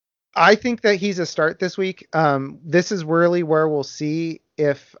 I think that he's a start this week. This is really where we'll see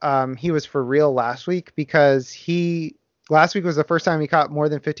if he was for real last week, because last week was the first time he caught more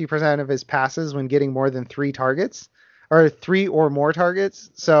than 50% of his passes when getting more than 3 targets, or 3 or more targets.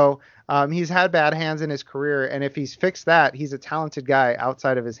 So he's had bad hands in his career, and if he's fixed that, he's a talented guy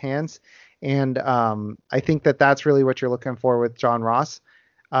outside of his hands. And I think that that's really what you're looking for with John Ross.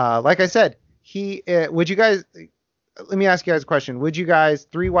 Like I said, let me ask you guys a question. Would you guys,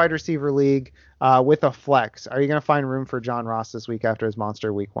 3 wide receiver league with a flex, are you going to find room for John Ross this week after his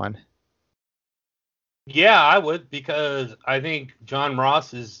monster week 1? Yeah, I would, because I think John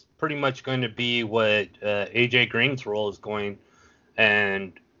Ross is pretty much going to be what AJ Green's role is going.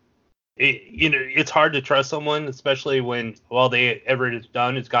 And, it's hard to trust someone, especially when Everett is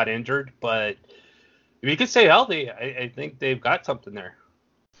done, has got injured. But if he could stay healthy, I think they've got something there.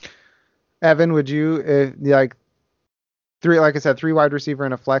 Evan, would you, like I said, 3 wide receiver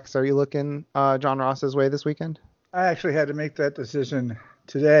and a flex, are you looking John Ross's way this weekend? I actually had to make that decision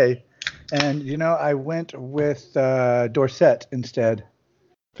today, and I went with Dorsett instead.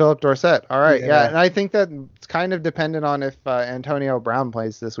 Philip Dorsett. All right. Yeah. And I think that it's kind of dependent on if Antonio Brown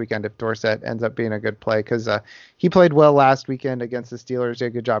plays this weekend, if Dorsett ends up being a good play, because he played well last weekend against the Steelers, did a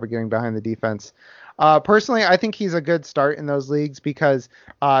good job of getting behind the defense. Personally, I think he's a good start in those leagues, because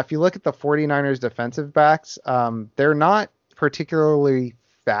if you look at the 49ers defensive backs, they're not particularly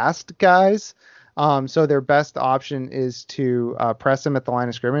fast guys. So their best option is to press him at the line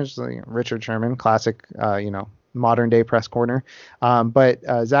of scrimmage. Like Richard Sherman, classic, modern day press corner. But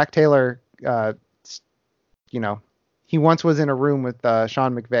Zach Taylor, he once was in a room with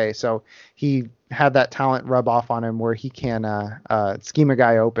Sean McVay, so he had that talent rub off on him where he can scheme a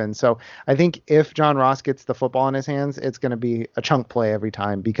guy open. So I think if John Ross gets the football in his hands, it's going to be a chunk play every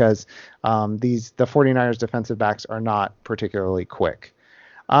time, because the 49ers defensive backs are not particularly quick.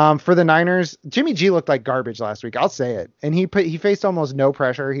 For the Niners, Jimmy G looked like garbage last week. I'll say it. And he faced almost no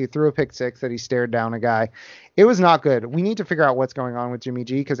pressure. He threw a pick six that he stared down a guy. It was not good. We need to figure out what's going on with Jimmy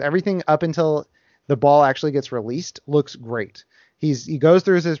G because everything up until the ball actually gets released looks great. He goes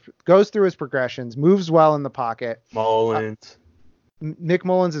through his progressions, moves well in the pocket. Mullins. Nick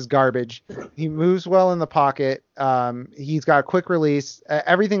Mullins is garbage. He moves well in the pocket. He's got a quick release.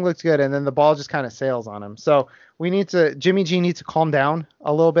 Everything looks good, and then the ball just kind of sails on him. So Jimmy G needs to calm down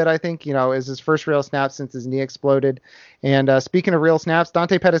a little bit, I think. Is his first real snap since his knee exploded. And speaking of real snaps,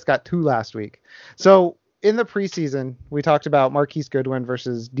 Dante Pettis got 2 last week. So in the preseason, we talked about Marquise Goodwin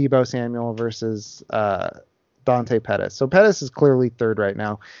versus Deebo Samuel versus Dante Pettis. So Pettis is clearly third right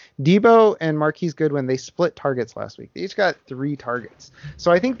now. Deebo and Marquise Goodwin, they split targets last week. They each got 3 targets.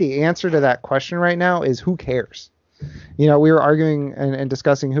 So I think the answer to that question right now is who cares? We were arguing and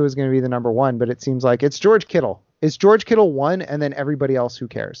discussing who is going to be the number 1, but it seems like it's George Kittle. It's George Kittle 1, and then everybody else who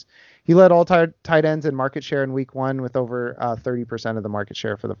cares. He led all tight ends in market share in week 1 with over 30% of the market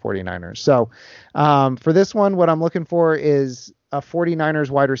share for the 49ers. So for this one, what I'm looking for is a 49ers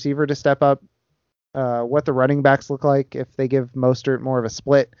wide receiver to step up. What the running backs look like if they give Mostert more of a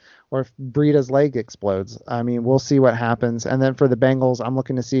split or if Breida's leg explodes. I mean, we'll see what happens. And then for the Bengals, I'm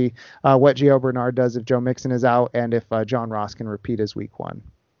looking to see what Gio Bernard does if Joe Mixon is out and if John Ross can repeat his week 1.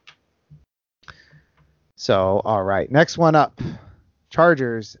 So, all right. Next one up.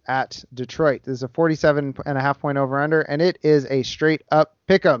 Chargers at Detroit. This is a 47.5 point over-under, and it is a straight-up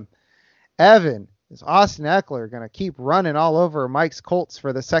pick-em. Evan, is Austin Eckler going to keep running all over Mike's Colts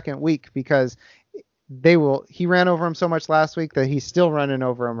for the second week because he ran over him so much last week that he's still running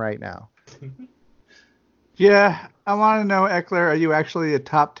over him right now. Yeah, I want to know, Eckler, are you actually a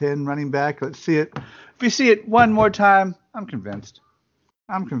top 10 running back? Let's see it. If you see it one more time, I'm convinced.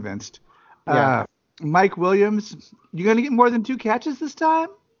 Yeah. Mike Williams, you going to get more than 2 catches this time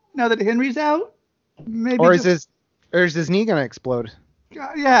now that Henry's out? Maybe. Or is his knee going to explode?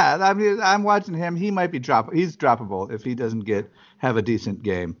 Yeah, I mean, I'm watching him. He might be He's droppable if he doesn't have a decent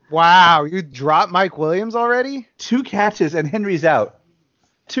game. Wow, you dropped Mike Williams already? 2 catches and Henry's out.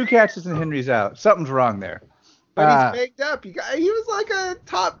 2 catches and Henry's out. Something's wrong there. But he's baked up. He was like a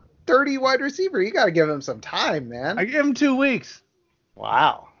top 30 wide receiver. You got to give him some time, man. I give him 2 weeks.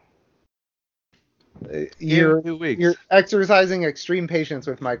 Wow. You're 2 weeks. You're exercising extreme patience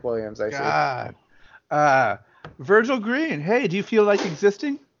with Mike Williams, I see. God. Virgil Green, hey, do you feel like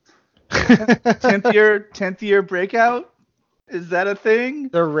existing? 10th year breakout? Is that a thing?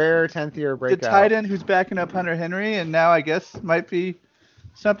 The rare 10th year breakout. The tight end who's backing up Hunter Henry and now I guess might be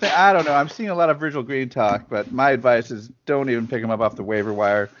something. I don't know. I'm seeing a lot of Virgil Green talk, but my advice is don't even pick him up off the waiver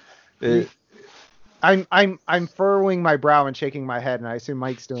wire. I'm furrowing my brow and shaking my head, and I assume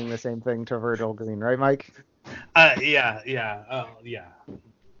Mike's doing the same thing to Virgil Green, right, Mike? Yeah.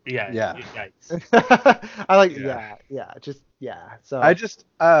 Yikes. I like So I just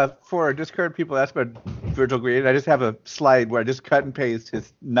for Discord people ask about Virgil Green. I just have a slide where I just cut and paste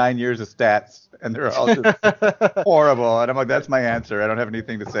his 9 years of stats, and they're all just horrible. And I'm like, that's my answer. I don't have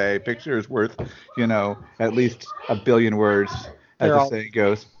anything to say. Picture is worth, at least a billion words, as the saying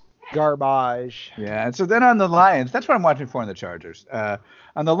goes. Garbage. Yeah, and so then on the Lions, that's what I'm watching for in the Chargers. On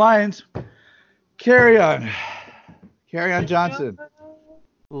the Lions, carry on Johnson.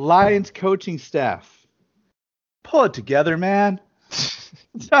 Lions coaching staff, pull it together, man.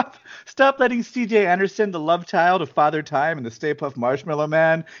 Stop letting C.J. Anderson, the love child of Father Time and the Stay Puft Marshmallow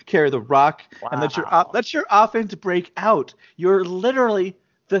Man, carry the rock. Wow. And let your offense break out. You're literally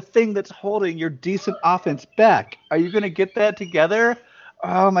the thing that's holding your decent offense back. Are you going to get that together?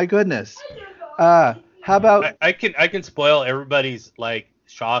 Oh my goodness. How about I can spoil everybody's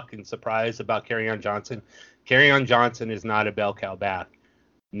shock and surprise about Kerryon Johnson. Kerryon Johnson is not a bell cow back.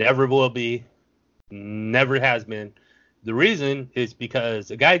 Never will be. Never has been. The reason is because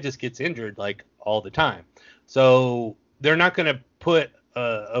the guy just gets injured all the time. So they're not going to put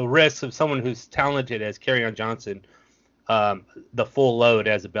a risk of someone who's talented as Kerryon Johnson the full load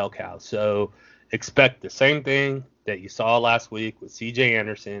as a bell cow. So expect the same thing that you saw last week with C.J.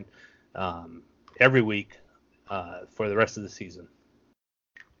 Anderson every week for the rest of the season.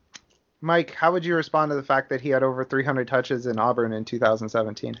 Mike, how would you respond to the fact that he had over 300 touches in Auburn in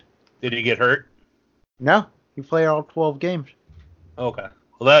 2017? Did he get hurt? No, he played all 12 games. Okay.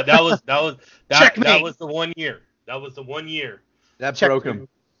 Well, that was the 1 year. That was the 1 year. That broke him.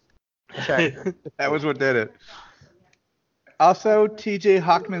 That was what did it. Also, T.J.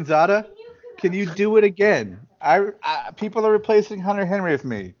 Hawkmanzada, can you do it again? People are replacing Hunter Henry with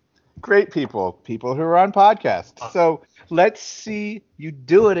me. Great people who are on podcasts. So let's see you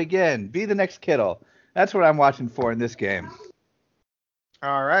do it again. Be the next Kittle. That's what I'm watching for in this game.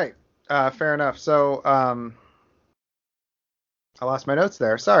 All right. Fair enough. So I lost my notes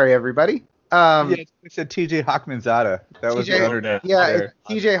there. Sorry, everybody. Yeah, it said TJ Hawkmanzada. That was the TJ, other name yeah, there.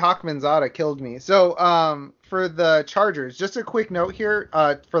 TJ Hawkmanzada killed me. So, for the Chargers, just a quick note here,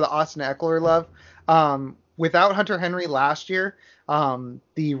 for the Austin Eckler love. Without Hunter Henry last year,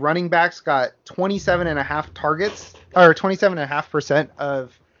 the running backs got 27.5 targets, or 27.5%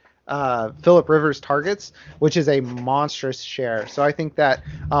 of Phillip Rivers' targets, which is a monstrous share. So I think that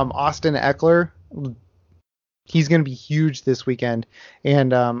Austin Eckler, he's going to be huge this weekend,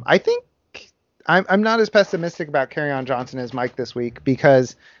 and I think I'm not as pessimistic about Kerryon Johnson as Mike this week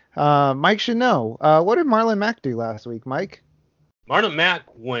because Mike should know. What did Marlon Mack do last week, Mike? Marlon Mack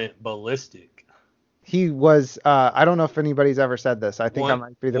went ballistic. He was. I don't know if anybody's ever said this. I think I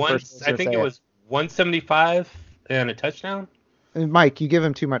might be the first person I think it was 175 and a touchdown. Mike, you give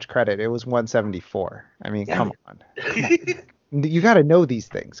him too much credit. It was 174. I mean, come on. You got to know these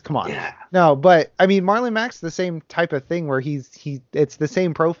things. Come on. Yeah. No, but I mean, Marlon Mack's the same type of thing where it's the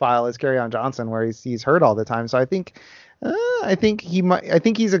same profile as Kerryon Johnson, where he's hurt all the time. So I think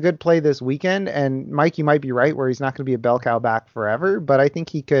he's a good play this weekend. And Mike, you might be right where he's not going to be a bell cow back forever, but I think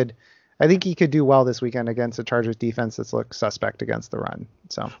he could do well this weekend against the Chargers defense that's looked suspect against the run.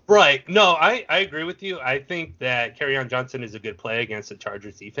 So right. No, I agree with you. I think that Kerryon Johnson is a good play against the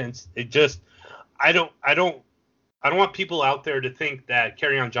Chargers defense. It just I don't want people out there to think that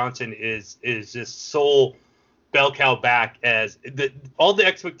Kerryon Johnson is just sole bell cow back as all the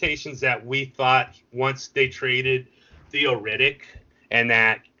expectations that we thought once they traded Theo Riddick and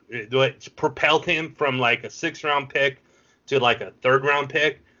that what propelled him from like a 6th round pick to like a 3rd round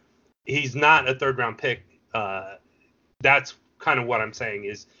pick. He's not a 3rd round pick. That's kind of what I'm saying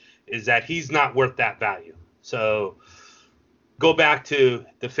is that he's not worth that value. So go back to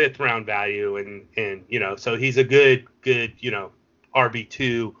the 5th round value and so he's a good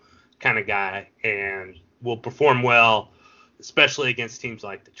RB2 kind of guy and will perform well, especially against teams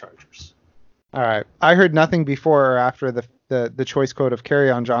like the Chargers. All right. I heard nothing before or after the choice quote of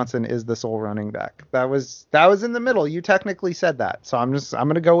Kerryon Johnson is the sole running back. That was in the middle. You technically said that. So I'm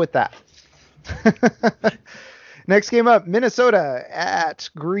going to go with that. Next game up, Minnesota at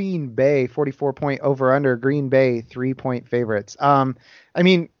Green Bay, 44-point over-under. Green Bay, 3-point favorites. I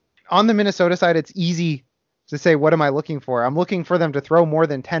mean, on the Minnesota side, it's easy to say, what am I looking for? I'm looking for them to throw more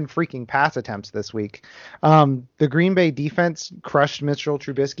than 10 freaking pass attempts this week. The Green Bay defense crushed Mitchell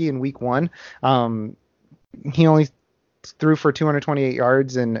Trubisky in week 1. He only threw for 228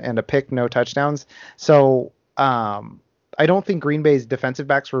 yards and a pick, no touchdowns. So I don't think Green Bay's defensive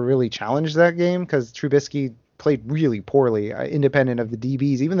backs were really challenged that game because Trubisky played really poorly, independent of the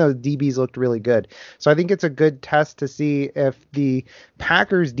DBs, even though the DBs looked really good. So I think it's a good test to see if the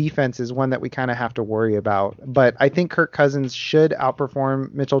Packers defense is one that we kind of have to worry about. But I think Kirk Cousins should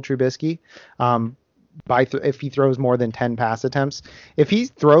outperform Mitchell Trubisky if he throws more than 10 pass attempts. If he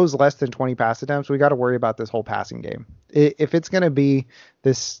throws less than 20 pass attempts, we got to worry about this whole passing game. If it's going to be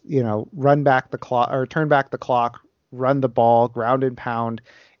this, run back the clock or turn back the clock, run the ball, ground and pound,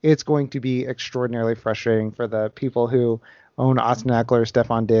 it's going to be extraordinarily frustrating for the people who own Austin Eckler,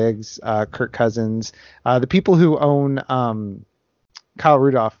 Stephon Diggs, Kirk Cousins. The people who own Kyle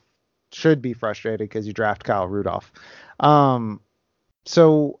Rudolph should be frustrated because you draft Kyle Rudolph.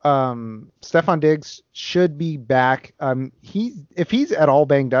 So Stephon Diggs should be back. If he's at all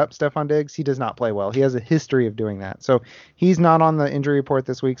banged up, Stephon Diggs, he does not play well. He has a history of doing that. So he's not on the injury report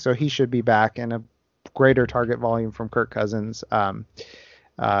this week, so he should be back, and a greater target volume from Kirk Cousins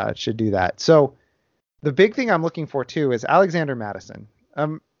should do that. So the big thing I'm looking for too is Alexander Mattison.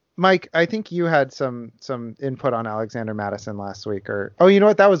 Mike, I think you had some input on Alexander Mattison last week, you know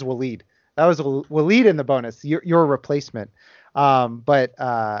what? That was Waleed. That was Waleed in the bonus. Your replacement. But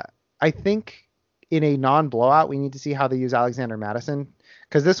I think in a non-blowout, we need to see how they use Alexander Mattison,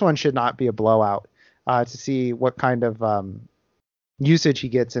 because this one should not be a blowout, to see what kind of usage he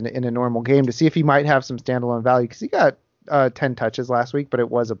gets in a normal game, to see if he might have some standalone value, because he got 10 touches last week, but it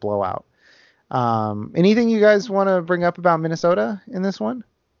was a blowout. Anything you guys want to bring up about Minnesota in this one?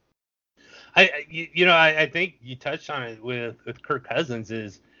 I think you touched on it with Kirk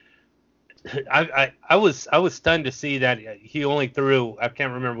Cousins. I was stunned to see that he only threw, I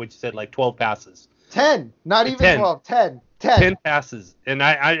can't remember what you said, like 12 passes. 10, not even 10. 12, 10. 10 passes. And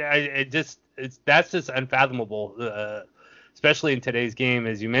that's just unfathomable, especially in today's game,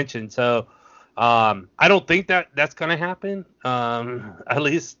 as you mentioned. So I don't think that's going to happen. At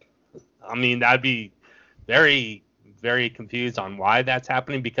least, I mean, I'd be very, very confused on why that's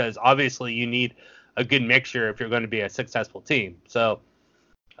happening, because obviously you need a good mixture if you're going to be a successful team. So,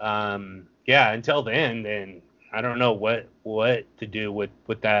 until then, I don't know what to do with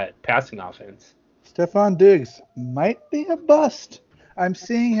that passing offense. Stephon Diggs might be a bust. I'm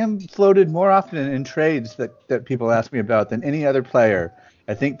seeing him floated more often in trades that people ask me about than any other player.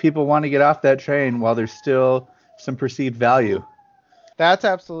 I think people want to get off that train while there's still some perceived value. That's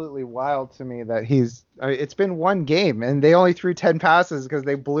absolutely wild to me that it's been one game and they only threw 10 passes because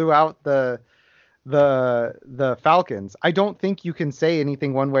they blew out the Falcons. I don't think you can say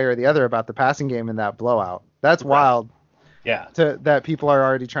anything one way or the other about the passing game in that blowout. That's wild. Yeah. That people are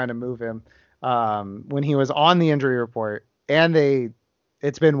already trying to move him when he was on the injury report, and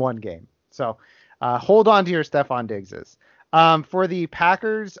it's been one game. So hold on to your Stephon Diggses. For the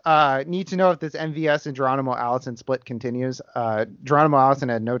Packers, need to know if this MVS and Geronimo Allison split continues. Geronimo Allison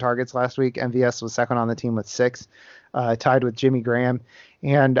had no targets last week. MVS was second on the team with 6, tied with Jimmy Graham.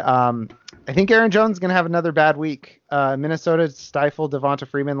 And I think Aaron Jones is going to have another bad week. Minnesota stifled Devonta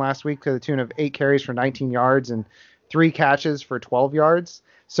Freeman last week to the tune of 8 carries for 19 yards and 3 catches for 12 yards.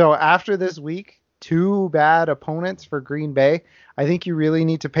 So after this week, 2 bad opponents for Green Bay. I think you really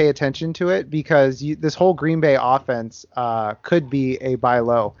need to pay attention to it because this whole Green Bay offense could be a buy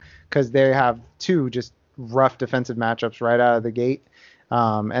low because they have 2 just rough defensive matchups right out of the gate.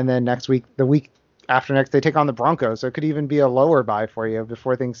 And then next week, the week after next, they take on the Broncos. So it could even be a lower buy for you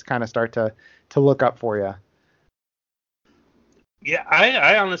before things kind of start to look up for you. Yeah,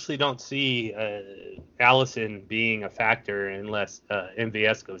 I honestly don't see Allison being a factor unless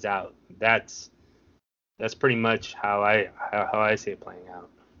MVS goes out. That's pretty much how I see it playing out.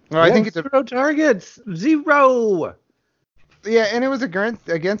 Well, I think it's 0 targets, 0. Yeah, and it was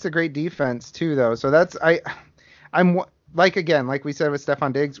against a great defense too, though. So I'm like we said with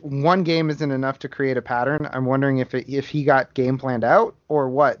Stephon Diggs, one game isn't enough to create a pattern. I'm wondering if he got game planned out or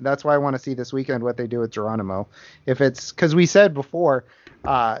what. That's why I want to see this weekend what they do with Geronimo. If it's because we said before,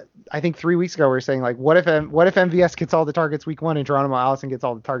 I think 3 weeks ago we were saying like, what if MVS gets all the targets week 1 and Geronimo Allison gets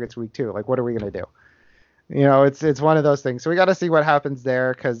all the targets week 2? Like, what are we gonna do? You know, it's one of those things. So we got to see what happens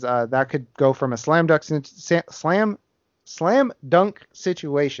there because that could go from a slam dunk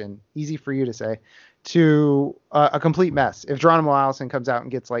situation, easy for you to say, to a complete mess if Geronimo Allison comes out and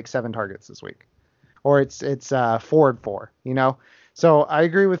gets like 7 targets this week, or it's 4-4, you know. So I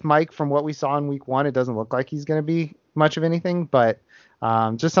agree with Mike. From what we saw in week 1, it doesn't look like he's going to be much of anything, but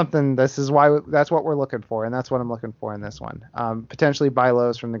just something. That's what we're looking for, and that's what I'm looking for in this one. Potentially buy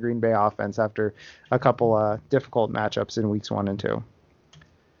lows from the Green Bay offense after a couple difficult matchups in weeks 1 and 2.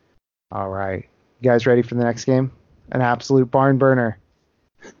 All right, you guys ready for the next game? An absolute barn burner.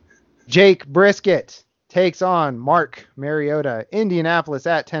 Jake Brisket takes on Mark Mariota. Indianapolis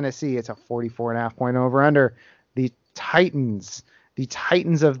at Tennessee. It's a 44.5 point over under. The Titans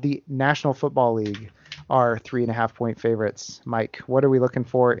of the National Football League are 3.5 point favorites. Mike, what are we looking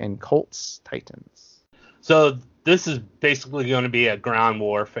for in Colts Titans? So this is basically going to be a ground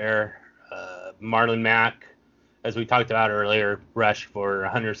warfare. Marlon Mack, as we talked about earlier, rushed for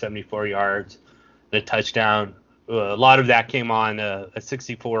 174 yards, the touchdown. A lot of that came on a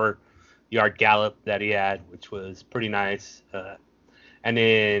 64-yard gallop that he had, which was pretty nice. And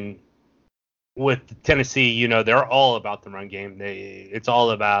then with Tennessee, you know, they're all about the run game. It's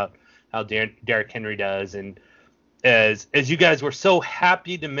all about how Derrick Henry does. And as you guys were so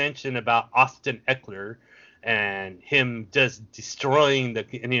happy to mention about Austin Eckler and him just destroying the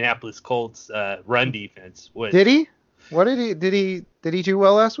Indianapolis Colts run defense. Did he? What did he do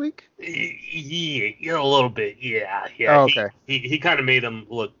well last week? Yeah, a little bit. Yeah. Oh, okay. He kind of made him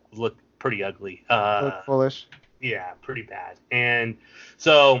look pretty ugly. Look foolish. Yeah, pretty bad. And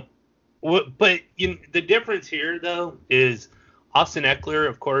so, but the difference here though is Austin Eckler,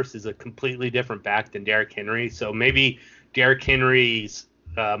 of course, is a completely different back than Derrick Henry. So maybe Derrick Henry's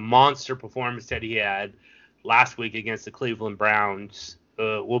monster performance that he had last week against the Cleveland Browns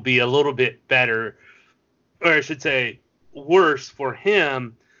will be a little bit better, or I should say worse for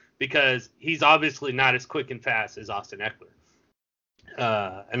him, because he's obviously not as quick and fast as Austin Eckler.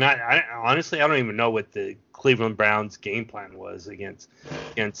 And I honestly, I don't even know what the Cleveland Browns game plan was against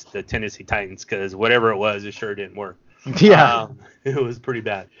the Tennessee Titans, because whatever it was, it sure didn't work. Yeah. It was pretty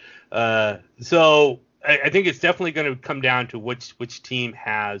bad. So I think it's definitely going to come down to which team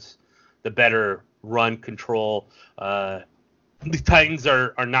has the better run control. The Titans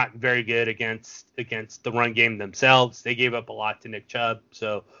are not very good against the run game themselves. They gave up a lot to Nick Chubb.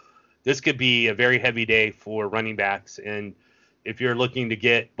 So this could be a very heavy day for running backs. And if you're looking to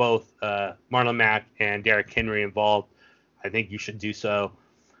get both Marlon Mack and Derrick Henry involved, I think you should do so.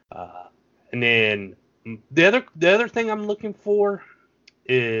 And then the other thing I'm looking for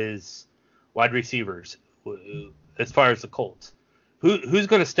is wide receivers as far as the Colts. who's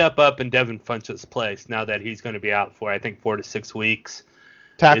going to step up in Devin Funchess' place now that he's going to be out for, I think, 4 to 6 weeks?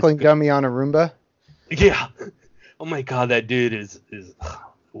 Tackling dummy on a Roomba. Yeah. Oh my God, that dude is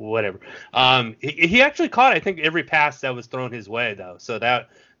whatever. He actually caught, I think, every pass that was thrown his way though, so that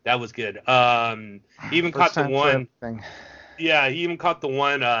was good. He even caught the one. Yeah, he even caught the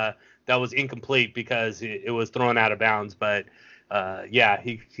one that was incomplete because it was thrown out of bounds. But yeah,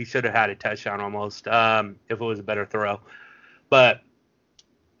 he should have had a touchdown almost if it was a better throw. But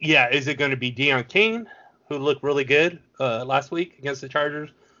yeah, is it going to be Deion King, who looked really good last week against the Chargers,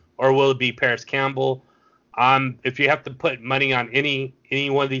 or will it be Paris Campbell? If you have to put money on any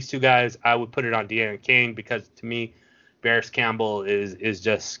one of these two guys, I would put it on Deion King, because to me, Paris Campbell is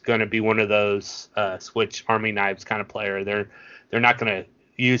just going to be one of those switch army knives kind of player. They're not going to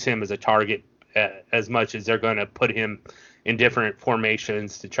use him as a target as much as they're going to put him in different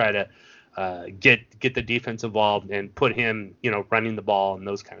formations to try to get the defense involved and put him, running the ball and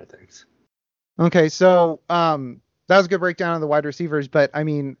those kind of things. Okay, so that was a good breakdown of the wide receivers, but I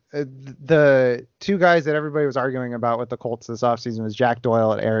mean, the two guys that everybody was arguing about with the Colts this offseason was Jack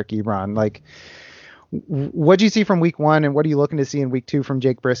Doyle and Eric Ebron. Like, what do you see from week 1, and what are you looking to see in week 2 from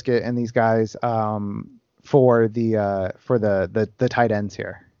Jake Brisket and these guys for the tight ends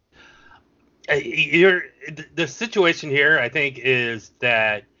here? The situation here, I think, is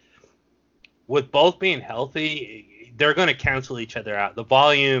that with both being healthy, they're going to cancel each other out. The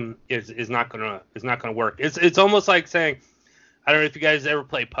volume is not going to work. It's almost like saying, I don't know if you guys ever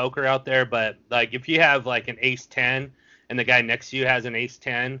play poker out there, but like if you have like an ace 10 and the guy next to you has an ace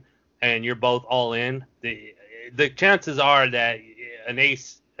 10 and you're both all in, the chances are that an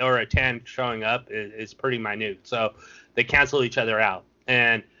ace or a 10 showing up is pretty minute. So they cancel each other out.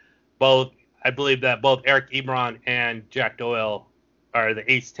 And I believe that both Eric Ebron and Jack Doyle are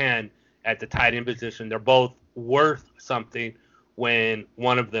the ace 10 at the tight end position. They're both worth something when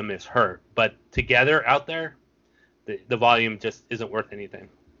one of them is hurt. But together out there, the volume just isn't worth anything.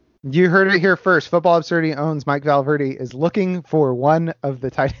 You heard it here first. Football Absurdity owns Mike Valverde is looking for one of the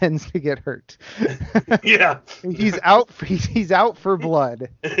tight ends to get hurt. Yeah. He's out for blood.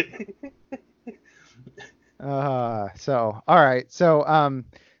 So all right. So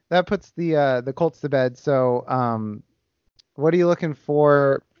that puts the Colts to bed. So what are you looking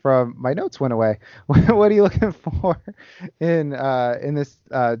for from my notes went away? What are you looking for in this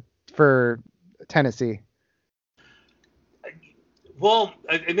for Tennessee? Well,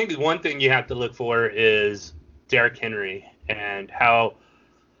 I think one thing you have to look for is Derrick Henry and how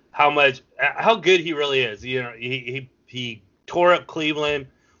good he really is. He tore up Cleveland.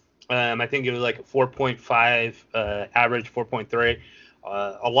 I think it was like a 4.5 average, 4.3.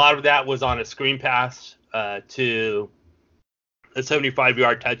 A lot of that was on a screen pass to a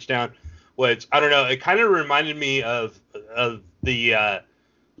 75-yard touchdown, which I don't know. It kind of reminded me of the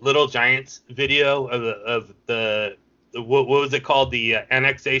Little Giants video of the what was it called? The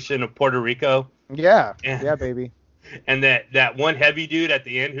annexation of Puerto Rico. Yeah, yeah, baby. And that one heavy dude at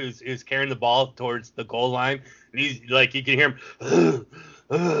the end who's carrying the ball towards the goal line, and he's like, you can hear him.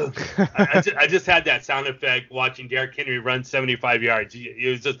 I just had that sound effect watching Derrick Henry run 75 yards. It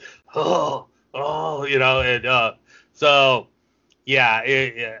was just and so yeah,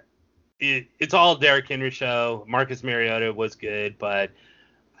 it's all Derrick Henry show. Marcus Mariota was good, but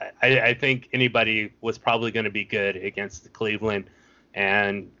I think anybody was probably going to be good against Cleveland,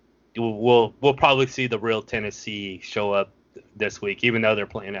 and we'll probably see the real Tennessee show up this week, even though they're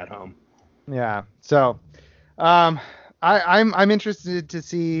playing at home. Yeah. So, I'm interested to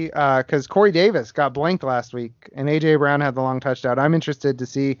see because Corey Davis got blanked last week and AJ Brown had the long touchdown. I'm interested to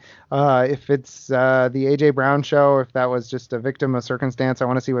see if it's the AJ Brown show, if that was just a victim of circumstance. I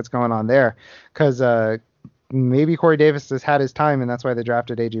want to see what's going on there because maybe Corey Davis has had his time and that's why they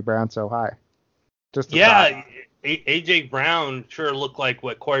drafted AJ Brown so high. AJ Brown sure looked like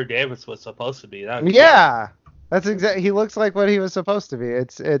what Corey Davis was supposed to be. That's exactly. He looks like what he was supposed to be.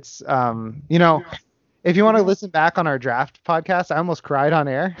 It's if you want to listen back on our draft podcast, I almost cried on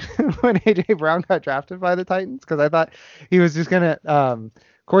air when AJ Brown got drafted by the Titans because I thought he was just gonna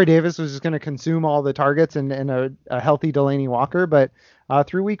Corey Davis was just gonna consume all the targets and a healthy Delaney Walker, but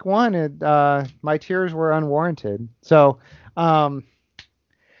through week 1, my tears were unwarranted. So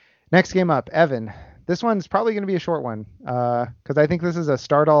next game up, Evan. This one's probably going to be a short one because I think this is a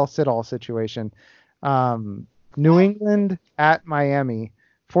start-all, sit-all situation. New England at Miami,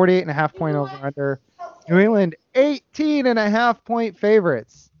 48.5 point over-under. New England 18.5 point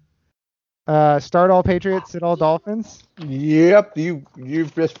favorites. Start all Patriots, sit all Dolphins. Yep,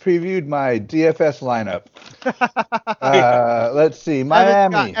 you've just previewed my DFS lineup. Let's see,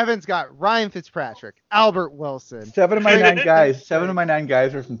 Miami. Evan's got Ryan Fitzpatrick, Albert Wilson. Seven of my nine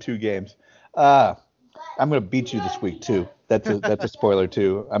guys are from 2 games. I'm gonna beat you this week too. That's a spoiler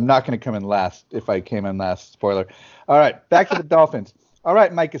too. I'm not gonna come in last if I came in last. Spoiler. All right, back to the Dolphins. All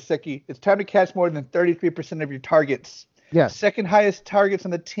right, Mike Gesicki, it's time to catch more than 33% of your targets. Yes. Second highest targets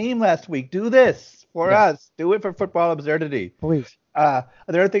on the team last week. Do this for us. Do it for football absurdity. Please. The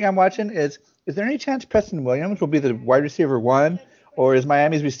other thing I'm watching is there any chance Preston Williams will be the wide receiver 1, or is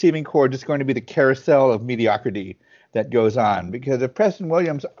Miami's receiving core just going to be the carousel of mediocrity that goes on? Because if Preston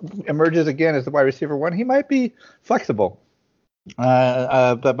Williams emerges again as the wide receiver 1, he might be flexible.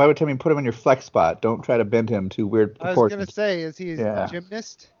 But by the time you put him in your flex spot, don't try to bend him to weird proportions. I was going to say, is he a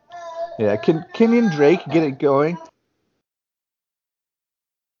gymnast? Yeah. Can Kenyon Drake get it going?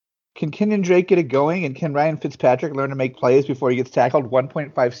 Can Kenyon Drake get it going, and can Ryan Fitzpatrick learn to make plays before he gets tackled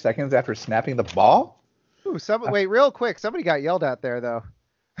 1.5 seconds after snapping the ball? Ooh, wait, real quick. Somebody got yelled at there, though.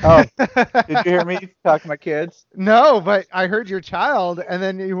 Oh, did you hear me talking to my kids? No, but I heard your child, and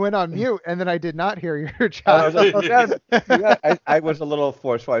then you went on mute, and then I did not hear your child. I was a little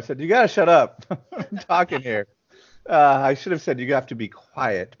forceful. I said, you got to shut up. I'm talking here. I should have said you have to be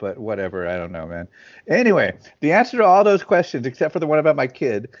quiet, but whatever. I don't know, man. Anyway, the answer to all those questions, except for the one about my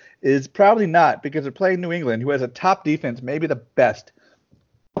kid, is probably not, because they're playing New England, who has a top defense, maybe the best.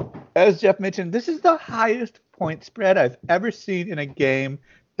 As Jeff mentioned, this is the highest point spread I've ever seen in a game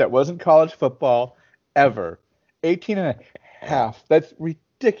that wasn't college football ever. 18.5. That's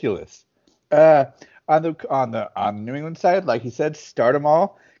ridiculous. On the New England side, like he said, start them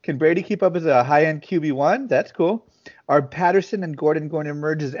all. Can Brady keep up as a high-end QB1? That's cool. Are Patterson and Gordon going to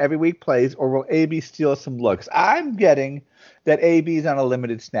emerge as every week plays, or will AB steal some looks? I'm getting that AB is on a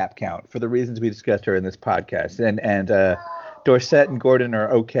limited snap count for the reasons we discussed earlier in this podcast. And Dorsett and Gordon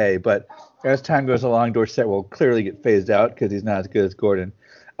are okay, but as time goes along, Dorsett will clearly get phased out because he's not as good as Gordon.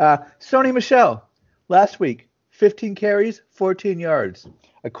 Sony Michel, last week, 15 carries, 14 yards.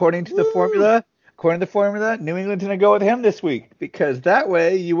 According to the formula, New England's going to go with him this week, because that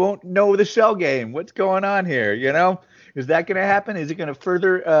way you won't know the shell game. What's going on here, you know? Is that going to happen? Is it going to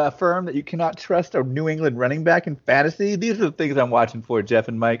further affirm that you cannot trust a New England running back in fantasy? These are the things I'm watching for, Jeff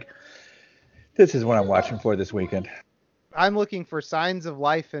and Mike. This is what I'm watching for this weekend. I'm looking for signs of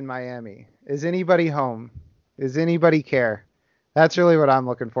life in Miami. Is anybody home? Does anybody care? That's really what I'm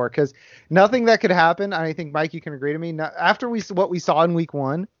looking for, because nothing that could happen, I think, Mike, you can agree to me, after what we saw in week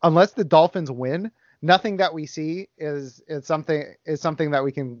 1, unless the Dolphins win, nothing that we see is something that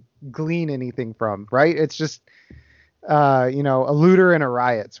we can glean anything from, right? It's just, a looter and a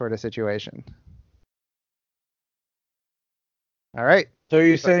riot sort of situation. All right. So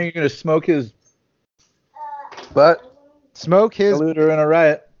you're saying you're going to smoke his butt? Smoke his... A looter and a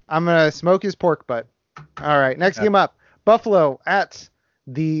riot. I'm going to smoke his pork butt. All right, next game up. Buffalo at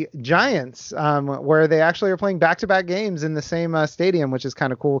the Giants, where they actually are playing back-to-back games in the same stadium, which is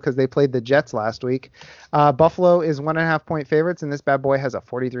kind of cool because they played the Jets last week. Buffalo is 1.5 point favorites, and this bad boy has a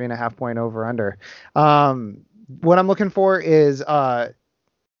 43.5 point over-under. What I'm looking for is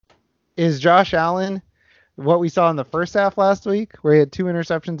Josh Allen what we saw in the first half last week, where he had 2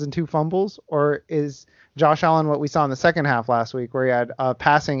 interceptions and 2 fumbles, or is Josh Allen what we saw in the second half last week, where he had a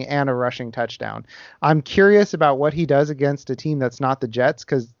passing and a rushing touchdown? I'm curious about what he does against a team that's not the Jets,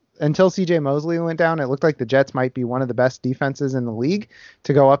 because until C.J. Mosley went down, it looked like the Jets might be one of the best defenses in the league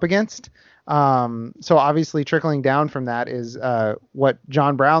to go up against. So obviously trickling down from that is what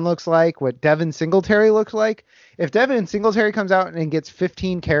John Brown looks like, what Devin Singletary looks like. If Devin Singletary comes out and gets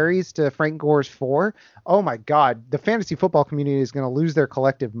 15 carries to Frank Gore's 4, oh my God, the fantasy football community is going to lose their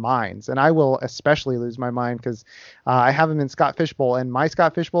collective minds. And I will especially lose my mind because I have him in Scott Fishbowl, and my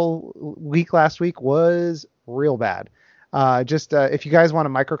Scott Fishbowl week last week was real bad. If you guys want a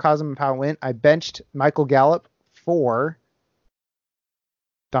microcosm of how it went, I benched Michael Gallup for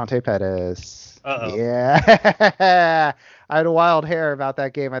Dante Pettis. Uh-oh. Yeah. I had a wild hair about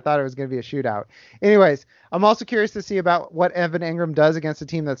that game. I thought it was going to be a shootout. Anyways, I'm also curious to see about what Evan Engram does against a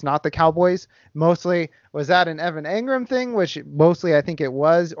team that's not the Cowboys. Mostly, was that an Evan Engram thing, which mostly I think it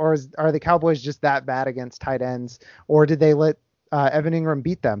was, or are the Cowboys just that bad against tight ends, or did they let Evan Engram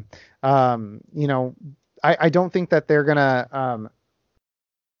beat them? I don't think that they're going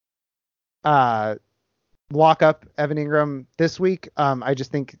to lock up Evan Engram this week. I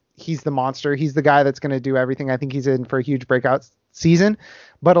just think he's the monster. He's the guy that's going to do everything. I think he's in for a huge breakout season,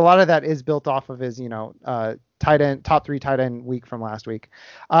 but a lot of that is built off of his, top 3 tight end week from last week.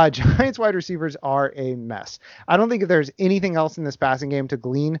 Giants wide receivers are a mess. I don't think there's anything else in this passing game to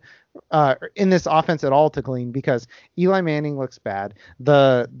glean, in this offense at all to glean, because Eli Manning looks bad.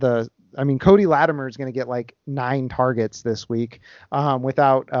 Cody Latimer is going to get like 9 targets this week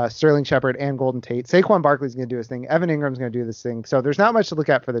without Sterling Shepard and Golden Tate. Saquon Barkley's going to do his thing. Evan Ingram's going to do this thing. So there's not much to look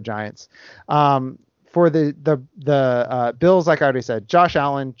at for the Giants. For the Bills, like I already said, Josh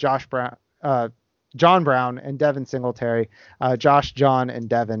Allen, John Brown, and Devin Singletary. Josh, John, and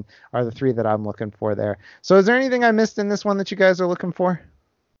Devin are the 3 that I'm looking for there. So is there anything I missed in this one that you guys are looking for?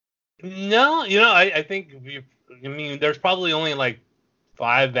 No, I think there's probably only like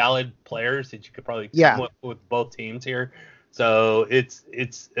 5 valid players that you could probably come up with both teams here. So it's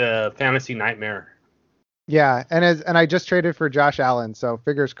a fantasy nightmare. Yeah, and I just traded for Josh Allen, so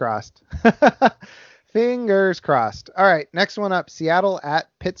fingers crossed. Fingers crossed. All right, next one up, Seattle at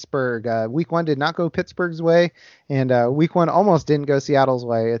Pittsburgh. Week 1 did not go Pittsburgh's way, and week 1 almost didn't go Seattle's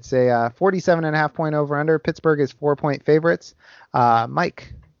way. It's a 47.5 point over under. Pittsburgh is 4-point favorites.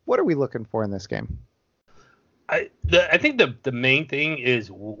 Mike, what are we looking for in this game? I think the main thing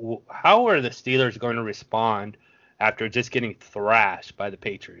is how are the Steelers going to respond after just getting thrashed by the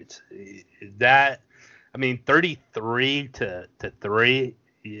Patriots? 33-3.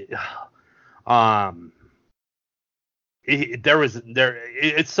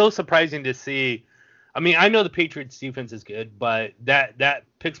 It's so surprising to see. I know the Patriots defense is good, but that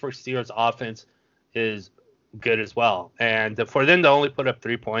Pittsburgh Steelers offense is good as well. And for them to only put up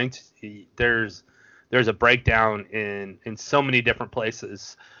 3 points, there's a breakdown in so many different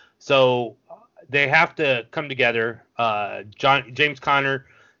places. So they have to come together. James Conner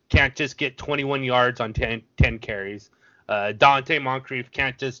can't just get 21 yards on 10 carries. Dante Moncrief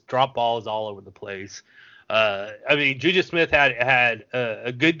can't just drop balls all over the place. Juju Smith had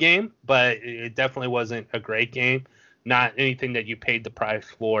a good game, but it definitely wasn't a great game. Not anything that you paid the price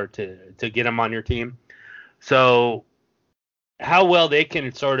for to get him on your team. So how well they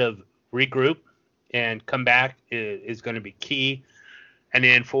can sort of regroup and come back is going to be key. And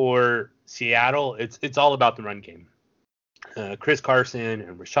then for Seattle, it's all about the run game. Chris Carson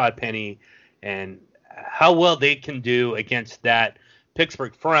and Rashad Penny, and how well they can do against that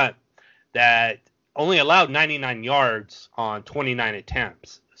Pittsburgh front that only allowed 99 yards on 29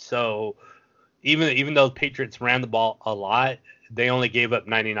 attempts. So even though the Patriots ran the ball a lot, they only gave up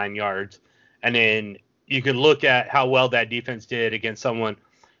 99 yards. And then you can look at how well that defense did against someone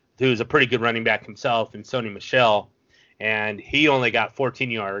who's a pretty good running back himself, and Sony Michel, and he only got 14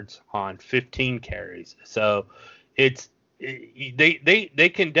 yards on 15 carries. So they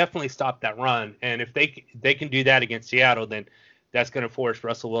can definitely stop that run, and if they can do that against Seattle, then that's going to force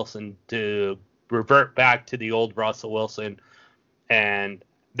Russell Wilson to revert back to the old Russell Wilson, and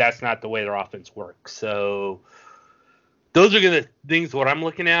that's not the way their offense works. So those are the things what I'm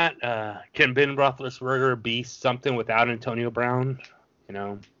looking at. Can Ben Roethlisberger be something without Antonio Brown?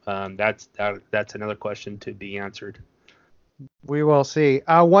 That's another question to be answered. We will see.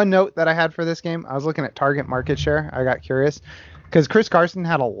 One note that I had for this game, I was looking at target market share. I got curious because Chris Carson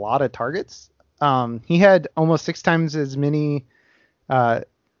had a lot of targets. He had almost 6 times as many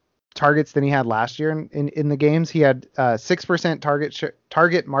targets than he had last year in the games. He had 6%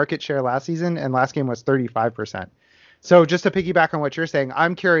 target market share last season, and last game was 35%. So just to piggyback on what you're saying,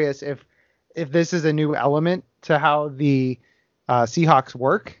 I'm curious if this is a new element to how the Seahawks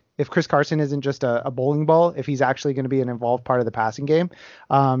work. If Chris Carson isn't just a bowling ball, if he's actually going to be an involved part of the passing game,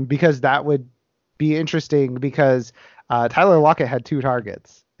 because that would be interesting because Tyler Lockett had 2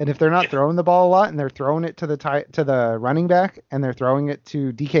 targets. And if they're not throwing the ball a lot and they're throwing it to the running back and they're throwing it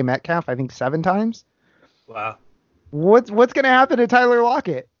to DK Metcalf, I think 7 times. Wow. What's going to happen to Tyler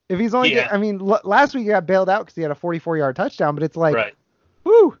Lockett? If he's only last week he got bailed out because he had a 44-yard touchdown, but it's like, right.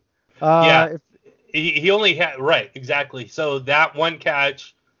 Whoo. He only had, right, exactly. So that one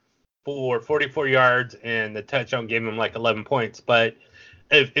catch for 44 yards and the touchdown gave him like 11 points. But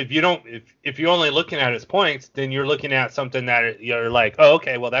if you're only looking at his points, then you're looking at something that you're like, oh,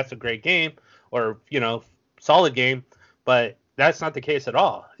 okay, well, that's a great game or, solid game. But that's not the case at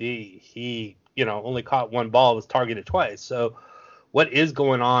all. He only caught 1 ball, was targeted twice. So what is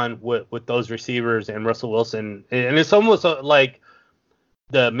going on with those receivers and Russell Wilson? And it's almost like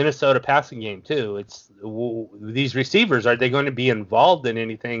the Minnesota passing game too. It's these receivers, are they going to be involved in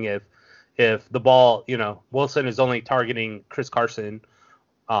anything if the ball, Wilson is only targeting Chris Carson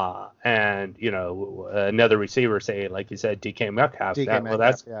and another receiver, say like you said, DK Metcalf.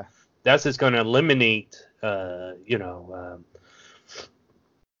 That's just going to eliminate Tyler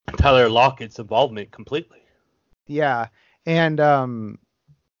Lockett's involvement completely. Yeah. And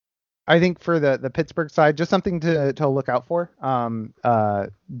I think for the Pittsburgh side, just something to look out for.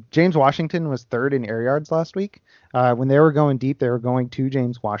 James Washington was third in air yards last week. When they were going deep, they were going to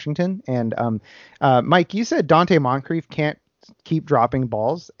James Washington. And Mike, you said Dante Moncrief can't keep dropping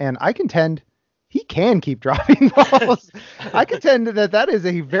balls, and I contend he can keep dropping balls. I contend that is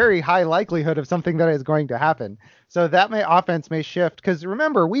a very high likelihood of something that is going to happen. So that offense may shift, because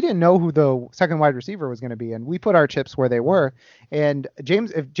remember, we didn't know who the second wide receiver was going to be, and we put our chips where they were. And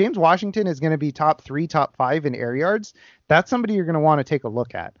if James Washington is going to be top 3, top 5 in air yards, that's somebody you're going to want to take a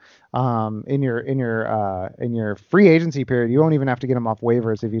look at. In your free agency period, you won't even have to get him off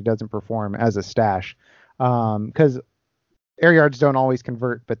waivers if he doesn't perform as a stash, because air yards don't always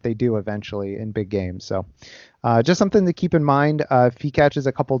convert, but they do eventually in big games. So just something to keep in mind. If he catches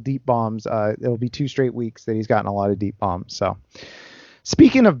a couple deep bombs, it'll be 2 straight weeks that he's gotten a lot of deep bombs. So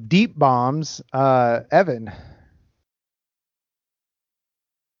speaking of deep bombs, Evan,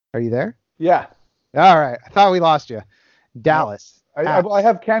 are you there? Yeah. All right. I thought we lost you. Dallas. I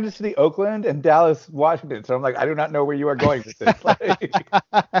have Kansas City, Oakland, and Dallas, Washington. So I'm like, I do not know where you are going with this.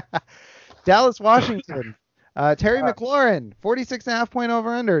 Dallas, Washington. Terry McLaurin, 46.5 point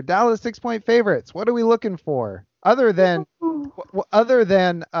over under. Dallas 6-point favorites. What are we looking for other than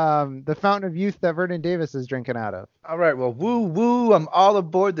the fountain of youth that Vernon Davis is drinking out of? All right, well, woo, I'm all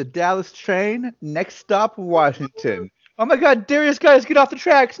aboard the Dallas train. Next stop, Washington. Oh my God, Darius, guys, get off the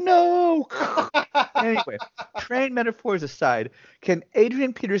tracks. No. Anyway, train metaphors aside, can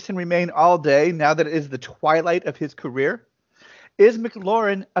Adrian Peterson remain all day now that it is the twilight of his career? Is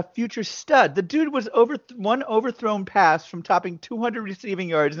McLaurin a future stud? The dude was one overthrown pass from topping 200 receiving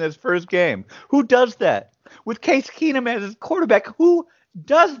yards in his first game. Who does that? With Case Keenum as his quarterback, who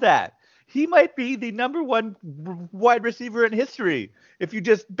does that? He might be the number 1 wide receiver in history if you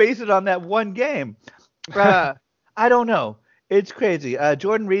just base it on that one game. I don't know. It's crazy.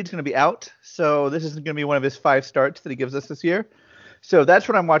 Jordan Reed's going to be out, so this isn't going to be one of his 5 starts that he gives us this year. So that's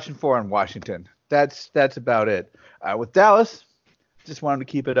what I'm watching for on Washington. That's about it. With Dallas, just want him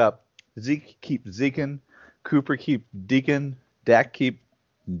to keep it up. Zeke keep Zeking. Cooper keep Deacon. Dak keep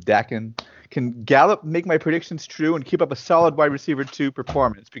Dakin. Can Gallup make my predictions true and keep up a solid wide receiver 2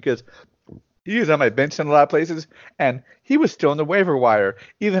 performance? Because he was on my bench in a lot of places, and he was still in the waiver wire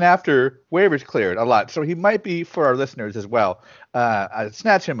even after waivers cleared a lot. So he might be for our listeners as well.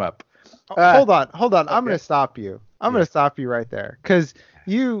 Snatch him up. Hold on. Okay. I'm going to stop you. I'm going to stop you right there, because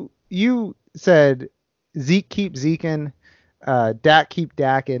you said Zeke keep Zeking. Dak keep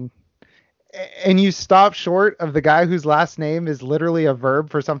Dakin, and you stop short of the guy whose last name is literally a verb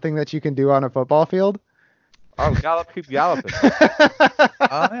for something that you can do on a football field. Oh, Gallup keep galloping.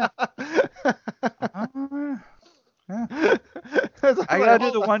 Yeah. I gotta do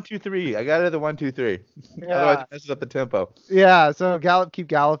the 1, 2, 3. I gotta do the 1, 2, 3. Yeah. Otherwise it messes up the tempo. Yeah, so Gallup keep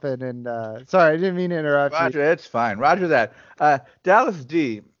galloping, and sorry, I didn't mean to interrupt you. Roger, it's fine. Roger that. Dallas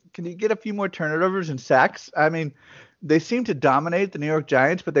D, can you get a few more turnovers and sacks? I mean, they seem to dominate the New York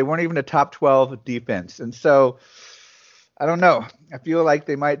Giants, but they weren't even a top 12 defense. And so, I don't know. I feel like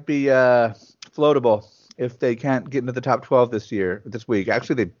they might be floatable if they can't get into the top 12 this week.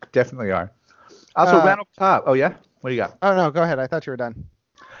 Actually, they definitely are. Also, Randall Cobb. Oh, yeah? What do you got? Oh, no, go ahead. I thought you were done.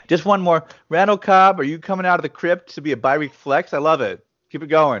 Just one more. Randall Cobb, are you coming out of the crypt to be a bye-week flex? I love it. Keep it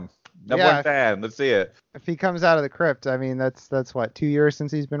going. Number 1 fan. Let's see it. If he comes out of the crypt, I mean, that's what, 2 years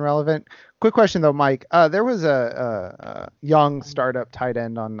since he's been relevant? Quick question, though, Mike. There was a young startup tight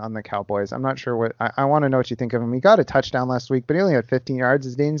end on the Cowboys. I'm not sure what – I want to know what you think of him. He got a touchdown last week, but he only had 15 yards.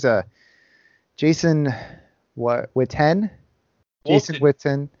 His name's Jason Witten? Jason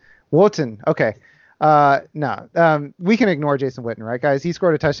Witten. Witten. Okay. No. We can ignore Jason Witten, right, guys? He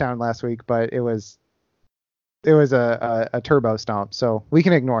scored a touchdown last week, but it was a turbo stomp, so we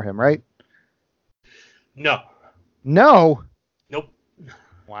can ignore him, right? No. Nope.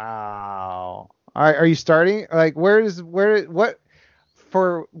 Wow. All right, are you starting? Like, what does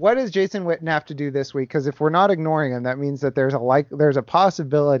Jason Witten have to do this week? Because if we're not ignoring him, that means that there's a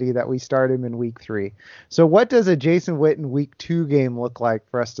possibility that we start him in week 3. So what does a Jason Witten week 2 game look like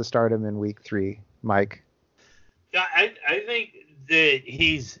for us to start him in week 3, Mike? Yeah, I think that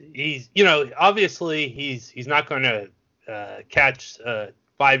he's obviously he's not going to catch a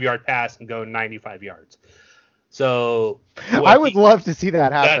 5-yard pass and go 95 yards. So I would love to see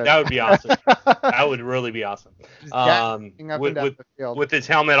that happen. That would be awesome. That would really be awesome. With his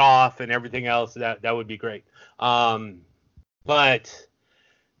helmet off and everything else, that would be great. But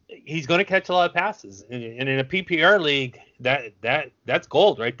he's going to catch a lot of passes, and in a PPR league, that's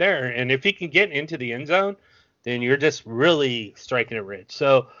gold right there. And if he can get into the end zone, then you're just really striking it rich.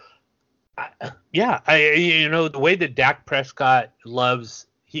 So The way that Dak Prescott loves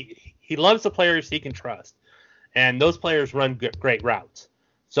he loves the players he can trust, and those players run great routes.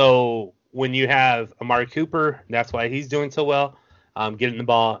 So when you have Amari Cooper, that's why he's doing so well, getting the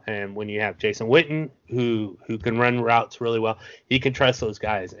ball, and when you have Jason Witten, who can run routes really well, he can trust those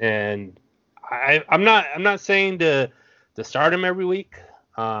guys. And I'm not saying to start him every week,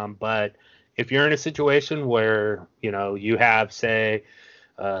 but if you're in a situation where you have, say,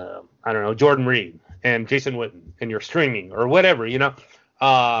 I don't know, Jordan Reed and Jason Witten, and you're streaming or whatever,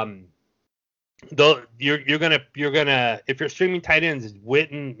 though you're gonna if you're streaming tight ends,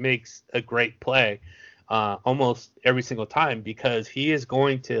 Witten makes a great play almost every single time because he is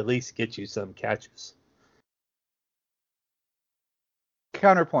going to at least get you some catches.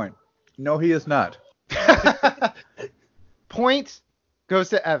 Counterpoint. No, he is not. Point goes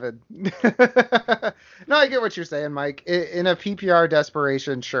to Evan. No, I get what you're saying, Mike. In a PPR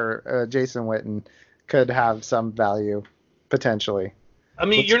desperation, sure, Jason Witten could have some value potentially. I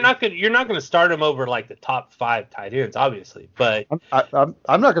mean, you're not gonna start him over like the top 5 tight ends, obviously, but I'm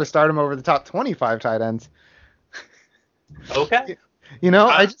not gonna start him over the top 25 tight ends. Okay.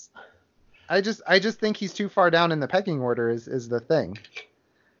 I just think he's too far down in the pecking order is the thing.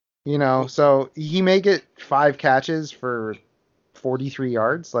 So he may get 5 catches for 43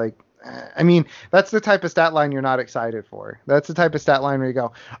 yards. Like, I mean, that's the type of stat line you're not excited for. That's the type of stat line where you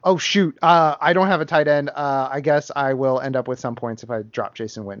go, oh, shoot, I don't have a tight end. I guess I will end up with some points if I drop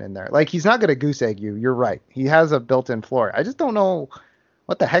Jason Witten in there. Like, he's not going to goose egg you. You're right. He has a built-in floor. I just don't know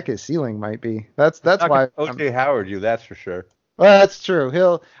what the heck his ceiling might be. That's why. O.J. Howard, that's for sure. Well, that's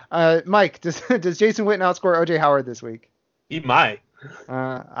true. Mike, does Jason Witten outscore O.J. Howard this week? He might.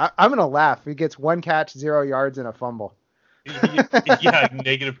 I'm going to laugh. He gets 1 catch, 0 yards, and a fumble. Yeah,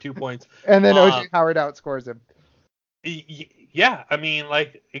 -2 points. And then O.J. Howard outscores him. Yeah, I mean,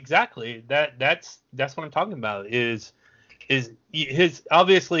 like, exactly. That's what I'm talking about. Is his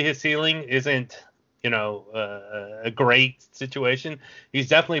obviously his ceiling isn't a great situation. He's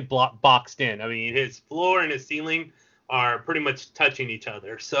definitely boxed in. I mean, his floor and his ceiling are pretty much touching each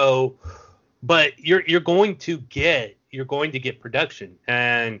other. So, but you're going to get production,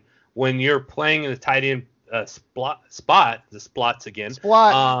 and when you're playing in the tight end spot, the splots again.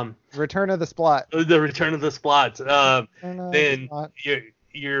 Splot. Return of the splot. The return of the splots. Then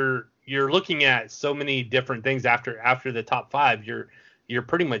you're looking at so many different things after the top 5. You're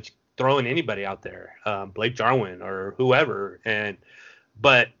pretty much throwing anybody out there, Blake Jarwin or whoever.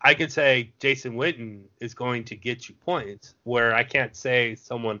 But I can say Jason Witten is going to get you points where I can't say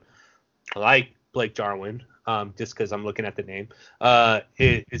someone like Blake Jarwin, just because I'm looking at the name,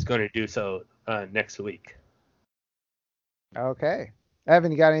 is going to do so next week. Okay.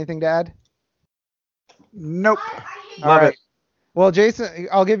 Evan, you got anything to add? Nope. All right. Well, Jason,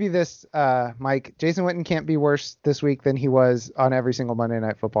 I'll give you this, Mike. Jason Witten can't be worse this week than he was on every single Monday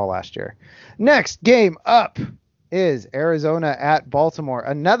Night Football last year. Next game up is Arizona at Baltimore.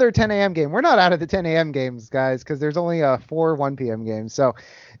 Another 10 a.m. game. We're not out of the 10 a.m. games, guys, because there's only 4 1 p.m. games. So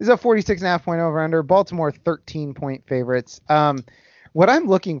this is a 46.5 point over-under. Baltimore 13-point favorites. What I'm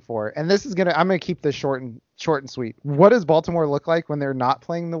looking for, and I'm gonna keep this short and sweet. What does Baltimore look like when they're not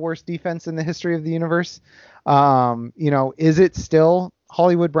playing the worst defense in the history of the universe? Is it still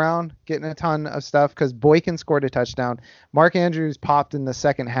Hollywood Brown getting a ton of stuff? Because Boykin scored a touchdown. Mark Andrews popped in the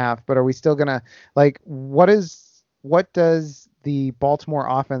second half, but are we still gonna what does the Baltimore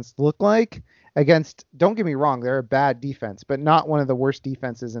offense look like against, don't get me wrong, they're a bad defense, but not one of the worst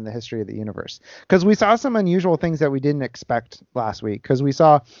defenses in the history of the universe. Because we saw some unusual things that we didn't expect last week. Because we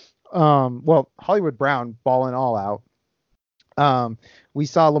saw, Hollywood Brown balling all out. We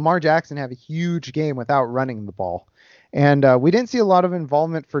saw Lamar Jackson have a huge game without running the ball. And we didn't see a lot of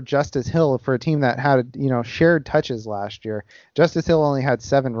involvement for Justice Hill for a team that had, shared touches last year. Justice Hill only had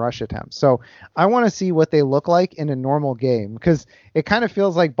 7 rush attempts. So I want to see what they look like in a normal game, because it kind of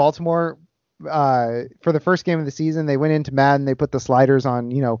feels like Baltimore, for the first game of the season, they went into Madden, they put the sliders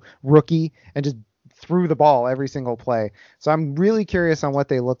on, rookie, and just threw the ball every single play. So I'm really curious on what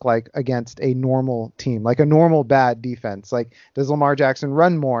they look like against a normal team, like a normal bad defense. Like, does Lamar Jackson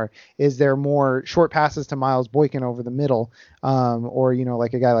run more? Is there more short passes to Miles Boykin over the middle? Or,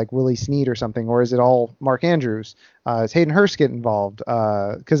 like a guy like Willie Snead or something? Or is it all Mark Andrews? Is Hayden Hurst get involved?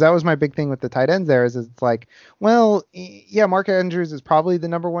 Because that was my big thing with the tight ends there, is it's like, well, yeah, Mark Andrews is probably the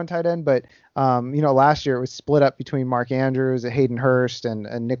number 1 tight end, but last year it was split up between Mark Andrews, Hayden Hurst,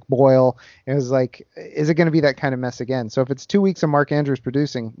 and Nick Boyle. It was like, is it going to be that kind of mess again? So if it's 2 weeks of Mark Andrews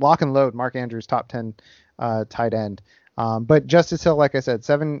producing, lock and load Mark Andrews top 10 tight end. But Justice Hill, like I said,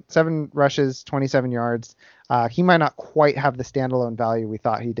 seven rushes, 27 yards. he might not quite have the standalone value we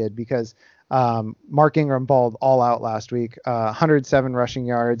thought he did because Mark Ingram balled all out last week, 107 rushing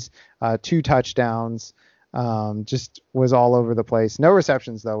yards, 2 touchdowns, just was all over the place. No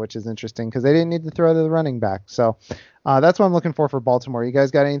receptions though, which is interesting because they didn't need to throw to the running back. So that's what I'm looking for Baltimore. You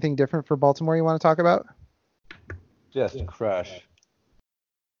guys got anything different for Baltimore you want to talk about? Just crush.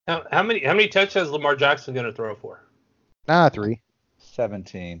 How many touchdowns is Lamar Jackson going to throw for? 3.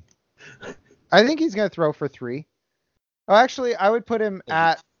 17. I think he's going to throw for 3. Oh, actually, I would put him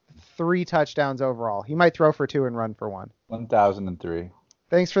at 3 touchdowns overall. He might throw for 2 and run for 1. 1,003.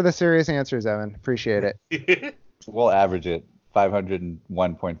 Thanks for the serious answers, Evan. Appreciate it. We'll average it.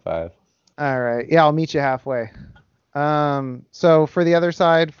 501.5. All right. Yeah, I'll meet you halfway. So for the other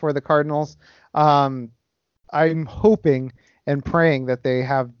side, for the Cardinals, I'm hoping and praying that they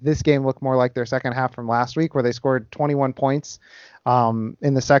have this game look more like their second half from last week, where they scored 21 points in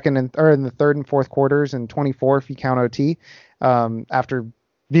the second in the third and fourth quarters, and 24 if you count OT. After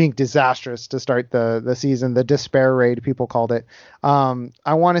being disastrous to start the season, the despair raid people called it.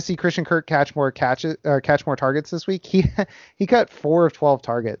 I want to see Christian Kirk catch more targets this week. He cut 4 of 12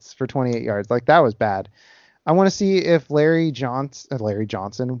 targets for 28 yards. Like, that was bad. I want to see if Larry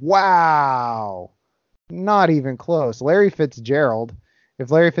Johnson. Wow. Not even close. Larry Fitzgerald.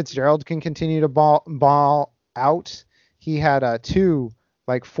 If Larry Fitzgerald can continue to ball out, he had 2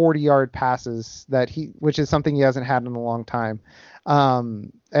 like 40-yard passes which is something he hasn't had in a long time.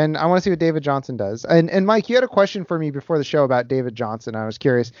 And I want to see what David Johnson does. And Mike, you had a question for me before the show about David Johnson. I was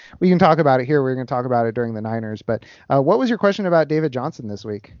curious. We can talk about it here. We're going to talk about it during the Niners. But what was your question about David Johnson this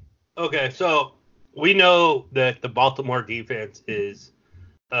week? Okay, so we know that the Baltimore defense is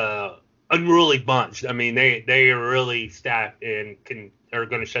unruly bunch. I mean, they are really stacked and are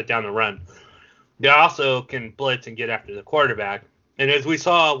going to shut down the run. They also can blitz and get after the quarterback. And as we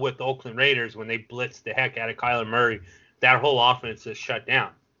saw with the Oakland Raiders, when they blitzed the heck out of Kyler Murray, that whole offense is shut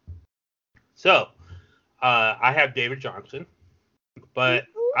down. So I have David Johnson, but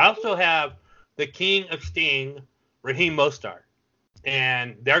I also have the king of sting, Raheem Mostert.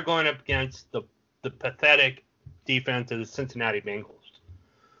 And they're going up against the pathetic defense of the Cincinnati Bengals.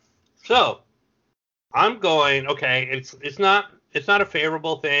 So I'm going, okay, it's not a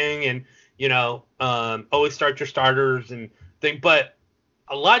favorable thing, and always start your starters and thing, but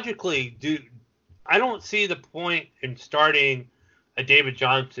logically, I don't see the point in starting a David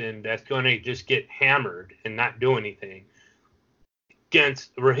Johnson that's going to just get hammered and not do anything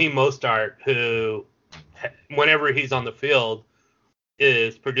against Raheem Mostert, who, whenever he's on the field,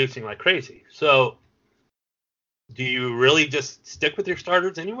 is producing like crazy. So do you really just stick with your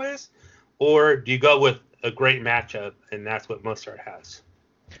starters anyways, or do you go with a great matchup, and that's what Mostert has?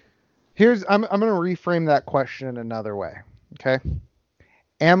 I'm going to reframe that question another way. Okay.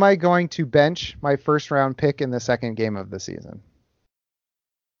 Am I going to bench my first round pick in the second game of the season?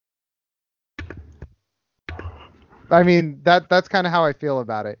 I mean, that's kind of how I feel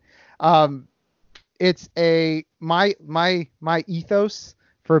about it. It's my ethos,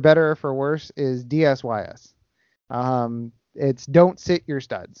 for better or for worse, is DSYS. It's don't sit your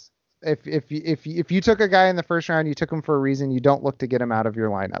studs. If you took a guy in the first round, you took him for a reason. You don't look to get him out of your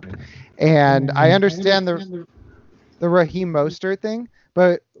lineup. And I understand the Raheem Mostert thing,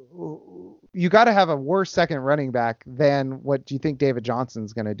 but you got to have a worse second running back than what do you think David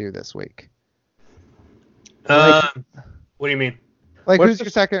Johnson's going to do this week? What do you mean? Like, who's your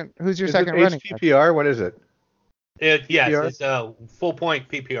second running back? PPR? What is it? Yes, it's a full point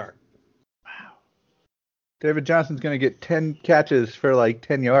PPR. Wow. David Johnson's going to get 10 catches for like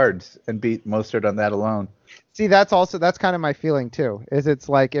 10 yards and beat Mostert on that alone. See, that's kind of my feeling too. Is it's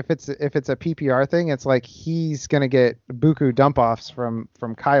like if it's a PPR thing, it's like he's going to get buku dump offs from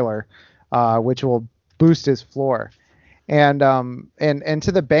Kyler, which will boost his floor. And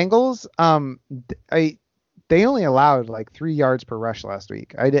to the Bengals, they only allowed like 3 yards per rush last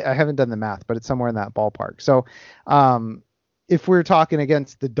week. I haven't done the math, but it's somewhere in that ballpark. So if we're talking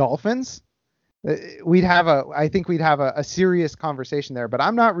against the Dolphins, I think we'd have a serious conversation there. But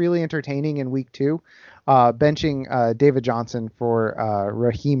I'm not really entertaining in week 2 benching David Johnson for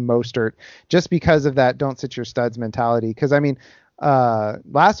Raheem Mostert just because of that don't sit your studs mentality. Because I mean,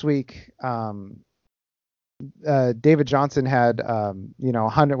 last week David Johnson had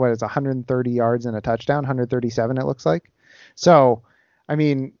 130 yards and a touchdown, 137 it looks like. So I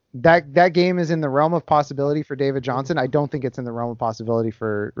mean, that game is in the realm of possibility for David Johnson. I don't think it's in the realm of possibility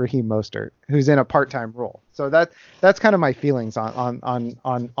for Raheem Mostert, who's in a part-time role. So that's kind of my feelings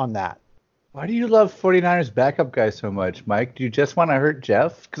on that. Why do you love 49ers backup guys so much, Mike? Do you just want to hurt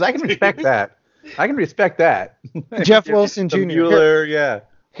Jeff? Because I can respect that. I can respect that. Jeff Wilson Jr. Mueller, yeah.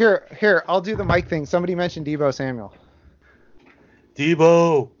 Here, I'll do the mic thing. Somebody mentioned Deebo Samuel.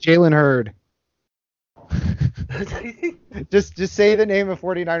 Debo. Jalen Hurd. just say the name of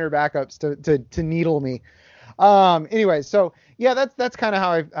 49er backups to needle me. Anyway, so yeah, that's kind of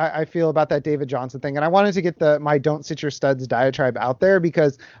how I feel about that David Johnson thing. And I wanted to get my don't sit your studs diatribe out there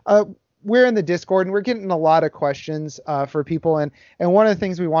because we're in the Discord and we're getting a lot of questions for people. And one of the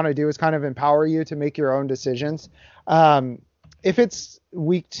things we want to do is kind of empower you to make your own decisions. If it's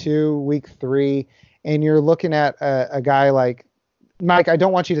week 2, week 3, and you're looking at a guy like Mike, I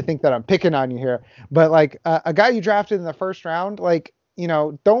don't want you to think that I'm picking on you here, but like a guy you drafted in the first round, like, you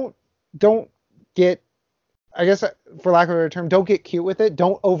know, don't get, I guess for lack of a better term, don't get cute with it.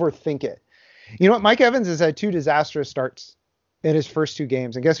 Don't overthink it. You know what? Mike Evans has had 2 disastrous starts in his first 2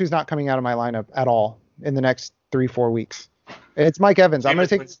 games. And guess who's not coming out of my lineup at all in the next 3-4 weeks? It's Mike Evans. I'm going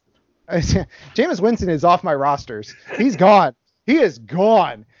to take Jameis Winston is off my rosters. He's gone. He is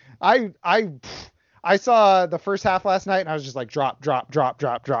gone. I saw the first half last night and I was just like, drop. Dropped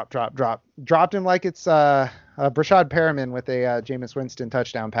him like it's Brashad Perriman with a Jameis Winston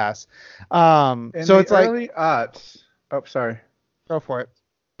touchdown pass. So it's early aughts. Oh, sorry. Go for it.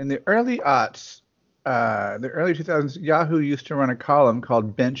 In the early aughts, the early 2000s, Yahoo used to run a column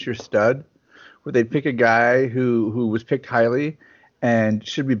called Bench Your Stud, where they'd pick a guy who was picked highly and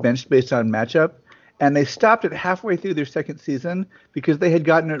should be benched based on matchup. And they stopped it halfway through their second season because they had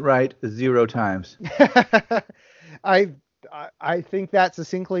gotten it right 0 times. I think that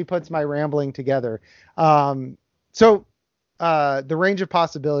succinctly puts my rambling together. So the range of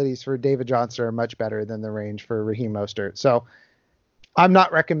possibilities for David Johnson are much better than the range for Raheem Mostert. So I'm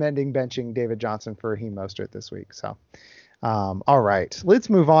not recommending benching David Johnson for Raheem Mostert this week. So, all right, let's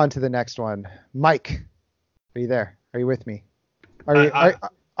move on to the next one. Mike, are you there? Are you with me?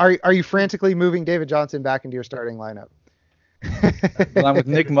 Are you frantically moving David Johnson back into your starting lineup? Along with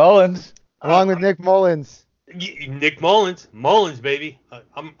Nick Mullins. Nick Mullins, baby.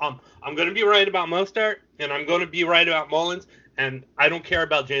 I'm going to be right about Mostert, and I'm going to be right about Mullins, and I don't care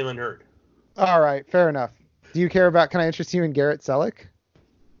about Jalen Hurd. All right, fair enough. Do you care about? Can I interest you in Garrett Selleck?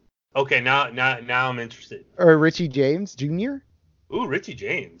 Okay, now I'm interested. Or Richie James Jr. Ooh, Richie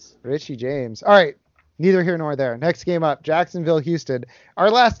James. All right. Neither here nor there. Next game up, Jacksonville, Houston. Our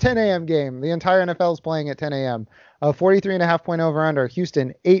last 10 a.m. game. The entire NFL is playing at 10 a.m. 43.5 point over under.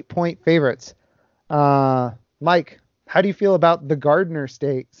 Houston, 8-point favorites. Mike, how do you feel about the Gardner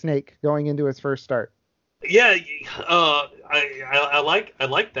snake going into his first start? Yeah, I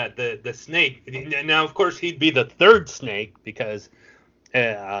like that the snake. Now, of course, he'd be the third snake because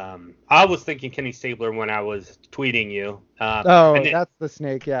I was thinking Kenny Stabler when I was tweeting you. That's the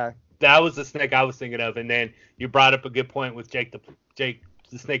snake, yeah. That was the snake I was thinking of, and then you brought up a good point with Jake the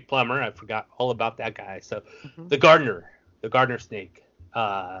Snake Plumber. I forgot all about that guy. So the Gardner snake.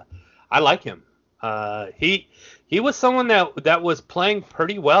 I like him. He was someone that was playing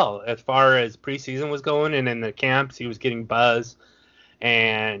pretty well as far as preseason was going, and in the camps he was getting buzz.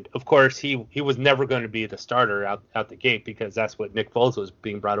 And of course he was never going to be the starter out the gate because that's what Nick Foles was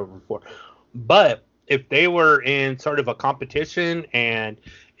being brought over for. But if they were in sort of a competition, and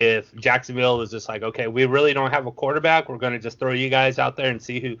if Jacksonville was just like, okay, we really don't have a quarterback, we're going to just throw you guys out there and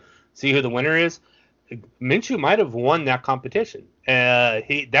see who the winner is, Minshew might have won that competition.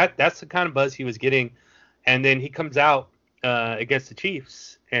 That's the kind of buzz he was getting, and then he comes out against the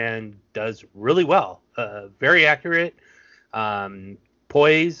Chiefs and does really well. Very accurate,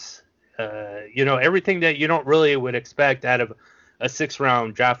 poise, everything that you don't really would expect out of a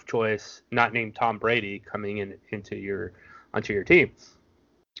 6th-round draft choice not named Tom Brady coming onto your team.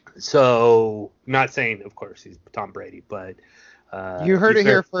 So, not saying, of course, he's Tom Brady, but you heard it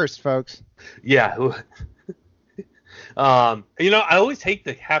here first, folks. Yeah. I always hate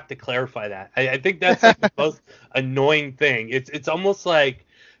to have to clarify that. I think that's like the most annoying thing. It's almost like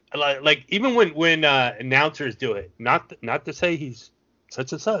even when announcers do it, not to say he's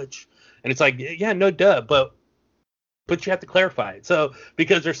such and such, and it's like, yeah, no duh, but you have to clarify it. So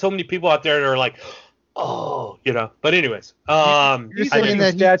because there's so many people out there that are like, oh, But anyways, you're saying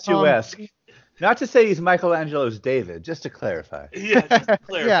that statuesque. Not to say he's Michelangelo's David, just to clarify. Yeah, just to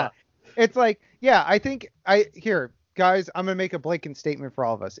clarify. Yeah, it's like, yeah, I think guys, I'm gonna make a blanket statement for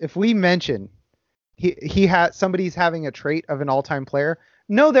all of us. If we mention somebody's having a trait of an all-time player,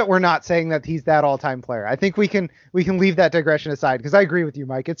 know that we're not saying that he's that all-time player. I think we can leave that digression aside because I agree with you,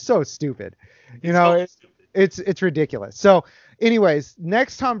 Mike. It's so stupid. It's ridiculous. So, anyways,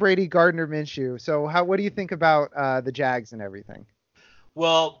 next Tom Brady, Gardner Minshew. So, what do you think about the Jags and everything?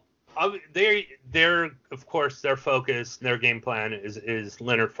 Well, they're of course their focus, their game plan is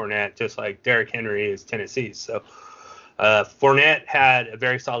Leonard Fournette, just like Derrick Henry is Tennessee. So Fournette had a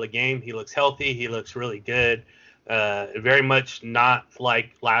very solid game. He looks healthy. He looks really good. Very much not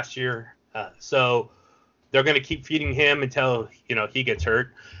like last year. So they're going to keep feeding him until he gets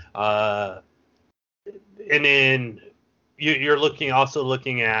hurt. And then you're also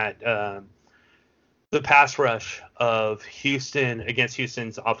looking at the pass rush of Houston against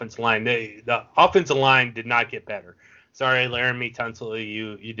Houston's offensive line. The offensive line did not get better. Sorry, Laramie Tunsil,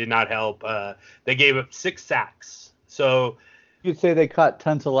 you did not help. They gave up 6 sacks. So you'd say they caught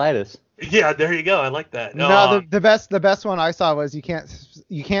tonsillitis. Yeah, there you go. I like that. No, the best one I saw was you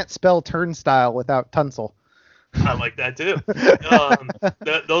can't spell turnstile without tonsil. I like that too.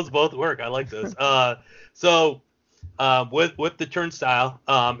 Those both work. I like those. With the turnstile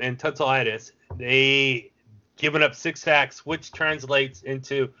and tonsillitis, they given up 6 sacks, which translates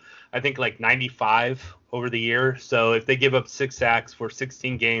into I think like 95 over the year. So if they give up 6 sacks for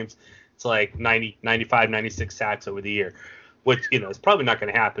 16 games, it's like 90, 95, 96 sacks over the year, which is probably not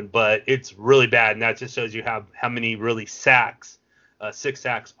going to happen, but it's really bad, and that just shows you how many really sacks 6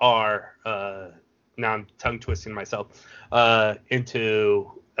 sacks are. Now I'm tongue twisting myself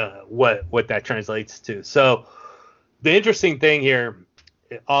into what that translates to. So the interesting thing here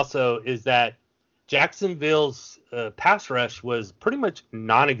also is that Jacksonville's pass rush was pretty much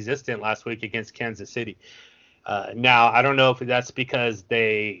non-existent last week against Kansas City. Now, I don't know if that's because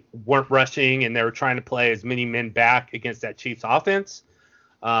they weren't rushing and they were trying to play as many men back against that Chiefs offense,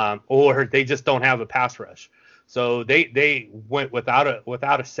 or they just don't have a pass rush. So they went without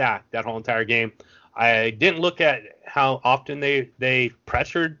a sack that whole entire game. I didn't look at how often they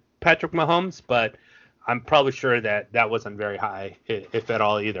pressured Patrick Mahomes, but I'm probably sure that wasn't very high, if at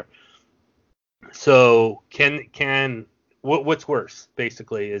all, either. So what's worse,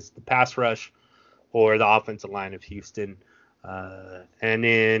 basically, is the pass rush or the offensive line of Houston. And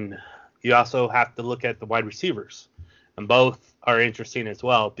then you also have to look at the wide receivers. And both are interesting as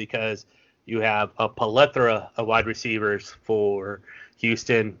well because you have a plethora of wide receivers for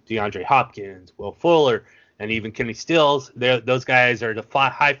Houston, DeAndre Hopkins, Will Fuller, and even Kenny Stills. Those guys are the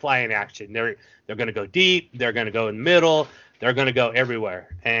high flying action. They're going to go deep. They're going to go in the middle. They're going to go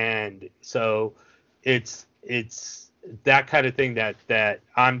everywhere. And so it's that kind of thing that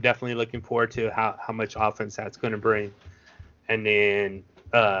I'm definitely looking forward to how much offense that's going to bring. And then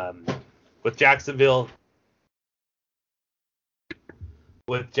with Jacksonville,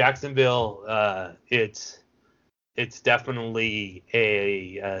 it's definitely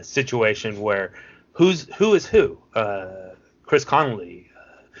a situation where who is who. Chris Conley.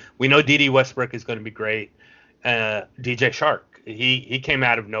 We know D.D. Westbrook is going to be great. DJ Shark. He came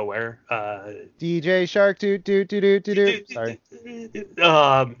out of nowhere. DJ Shark, Sorry.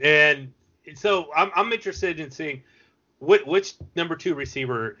 And so I'm interested in seeing which number 2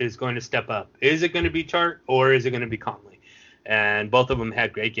 receiver is going to step up. Is it going to be Chark or is it going to be Conley? And both of them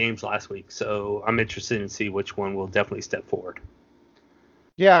had great games last week, so I'm interested in see which one will definitely step forward.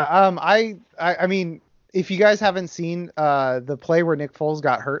 Yeah, I mean, if you guys haven't seen the play where Nick Foles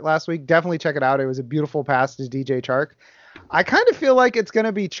got hurt last week, definitely check it out. It was a beautiful pass to DJ Chark. I kind of feel like it's going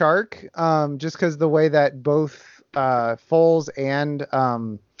to be Chark, just because the way that both Foles and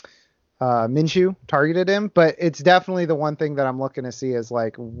Minshew targeted him. But it's definitely the one thing that I'm looking to see is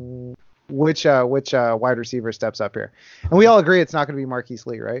like which wide receiver steps up here. And we all agree it's not going to be Marquise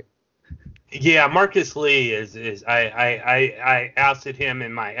Lee, right? Yeah, Marcus Lee is I ousted him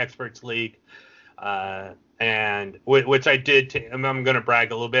in my experts league, and which I did. I'm going to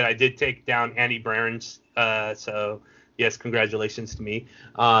brag a little bit. I did take down Andy Behrens, so yes, congratulations to me.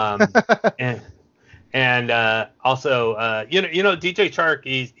 And also, DJ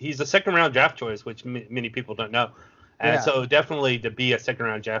Chark, he's a second round draft choice, which many people don't know. And so definitely to be a second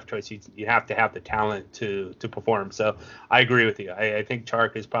round draft choice, you have to have the talent to perform. So I agree with you. I think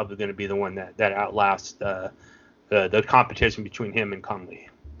Chark is probably going to be the one that outlasts the competition between him and Conley.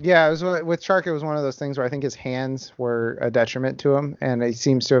 Yeah, it was with Chark. It was one of those things where I think his hands were a detriment to him, and he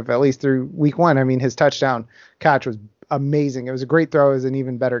seems to have, at least through week 1. I mean, his touchdown catch was amazing. It was a great throw. It was an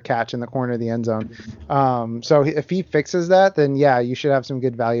even better catch in the corner of the end zone. So if he fixes that, then yeah, you should have some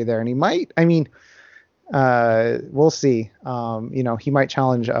good value there. And he might. I mean, we'll see. He might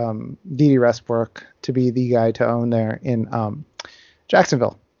challenge D.D. Westbrook to be the guy to own there in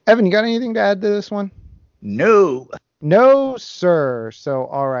Jacksonville. Evan, you got anything to add to this one? No, sir. So,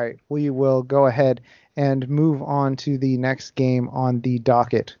 all right, we will go ahead and move on to the next game on the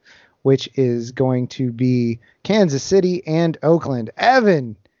docket, which is going to be Kansas City and Oakland.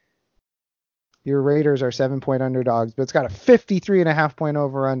 Evan, your Raiders are 7-point underdogs, but it's got a 53.5 point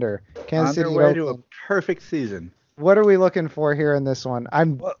over under. Kansas City, way to a perfect season. What are we looking for here in this one?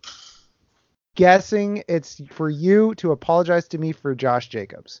 guessing it's for you to apologize to me for Josh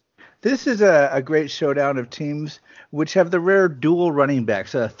Jacobs. This is a great showdown of teams which have the rare dual running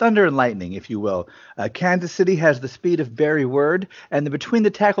backs, thunder and lightning, if you will. Kansas City has the speed of Barry Word and the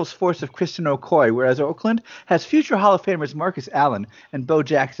between-the-tackles force of Christian Okoye, whereas Oakland has future Hall of Famers Marcus Allen and Bo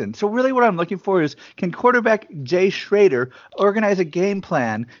Jackson. So really what I'm looking for is, can quarterback Jay Schrader organize a game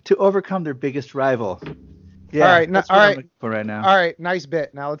plan to overcome their biggest rival? Yeah, all right, that's what I'm looking for right now. All right, nice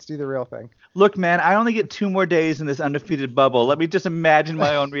bit. Now let's do the real thing. Look, man, I only get 2 more days in this undefeated bubble. Let me just imagine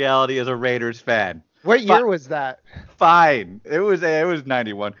my own reality as a Raiders fan. What year was that? Fine. It was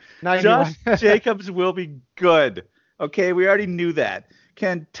 91. 91. Josh Jacobs will be good. Okay, we already knew that.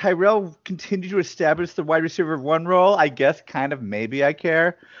 Can Tyrell continue to establish the wide receiver 1 role? I guess kind of, maybe I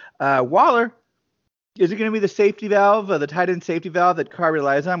care. Waller, is it going to be the safety valve, the tight end safety valve that Carr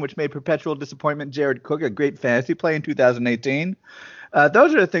relies on, which made perpetual disappointment Jared Cook a great fantasy play in 2018?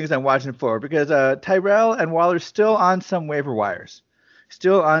 Those are the things I'm watching for, because Tyrell and Waller still on some waiver wires.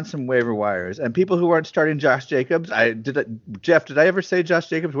 And people who aren't starting Josh Jacobs, Jeff, did I ever say Josh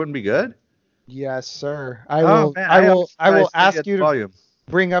Jacobs wouldn't be good? Yes, sir. I will ask you to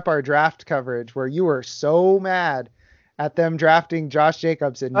bring up our draft coverage where you were so mad at them drafting Josh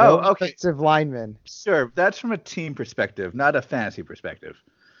Jacobs and no offensive lineman. Sure, that's from a team perspective, not a fantasy perspective.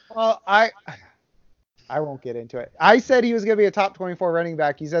 Well, I won't get into it. I said he was going to be a top 24 running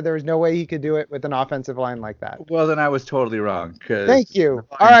back. He said there was no way he could do it with an offensive line like that. Well, then I was totally wrong. Thank you.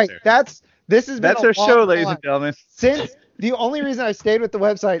 All right, that's our show, ladies and gentlemen. Since the only reason I stayed with the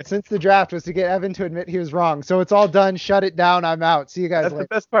website since the draft was to get Evan to admit he was wrong. So it's all done. Shut it down. I'm out. See you guys later. That's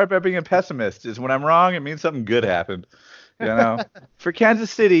the best part about being a pessimist is when I'm wrong, it means something good happened. You know, for Kansas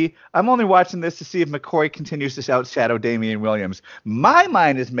City, I'm only watching this to see if McCoy continues to outshadow Damian Williams. My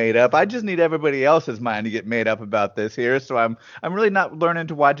mind is made up. I just need everybody else's mind to get made up about this here. So I'm really not learning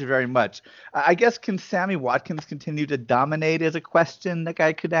to watch it very much. I guess, can Sammy Watkins continue to dominate is a question that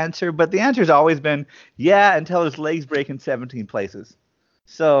I could answer. But the answer has always been, yeah, until his legs break in 17 places.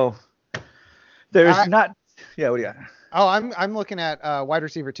 So there's not. Yeah, what do you got? Oh, I'm looking at wide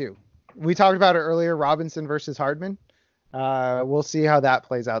receiver 2. We talked about it earlier, Robinson versus Hardman. We'll see how that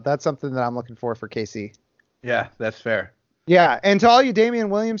plays out. That's something that I'm looking for KC. Yeah, that's fair. Yeah, and to all you Damian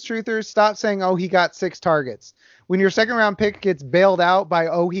Williams truthers, stop saying, he got 6 targets. When your second round pick gets bailed out by,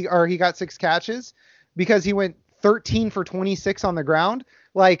 he got 6 catches because he went 13 for 26 on the ground,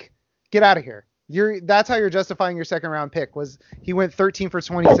 like, get out of here. That's how you're justifying your second round pick, was he went 13 for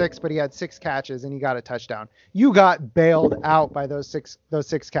 26, but he had 6 catches and he got a touchdown. You got bailed out by those six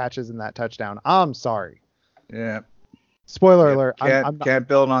catches in that touchdown. I'm sorry. Yeah. Spoiler alert. Can't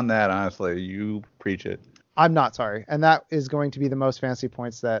build on that, honestly. You preach it. I'm not sorry. And that is going to be the most fantasy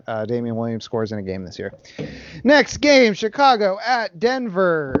points that Damian Williams scores in a game this year. Next game, Chicago at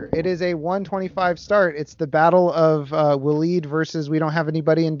Denver. It is a 125 start. It's the battle of Waleed versus we don't have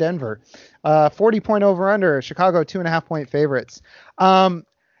anybody in Denver. 40-point over-under. Chicago 2.5-point favorites.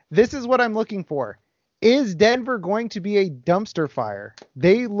 This is what I'm looking for. Is Denver going to be a dumpster fire?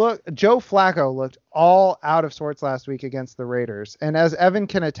 Joe Flacco looked all out of sorts last week against the Raiders. And as Evan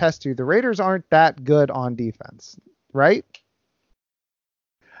can attest to, the Raiders aren't that good on defense, right?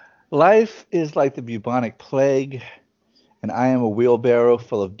 Life is like the bubonic plague, and I am a wheelbarrow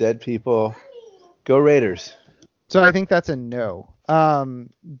full of dead people. Go Raiders. So I think that's a no.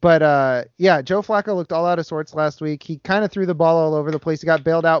 But Joe Flacco looked all out of sorts last week. He kind of threw the ball all over the place. He got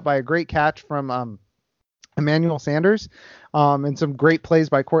bailed out by a great catch from Emmanuel Sanders, and some great plays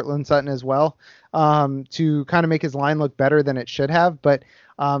by Courtland Sutton as well, to kind of make his line look better than it should have. But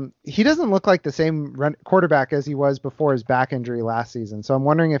he doesn't look like the same quarterback as he was before his back injury last season. So I'm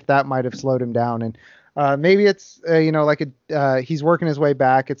wondering if that might have slowed him down. And maybe it's, he's working his way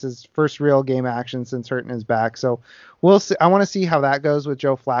back. It's his first real game action since hurting his back. So we'll see. I want to see how that goes with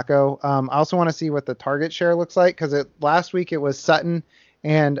Joe Flacco. I also want to see what the target share looks like, because last week it was Sutton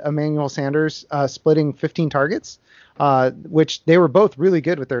and Emmanuel Sanders splitting 15 targets, which they were both really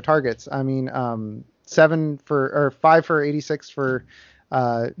good with their targets. I mean, 5 for 86 for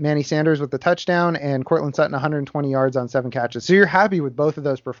Manny Sanders with the touchdown, and Courtland Sutton 120 yards on 7 catches. So you're happy with both of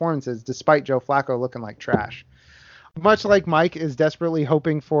those performances, despite Joe Flacco looking like trash. Much like Mike is desperately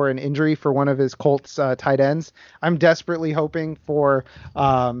hoping for an injury for one of his Colts tight ends, I'm desperately hoping for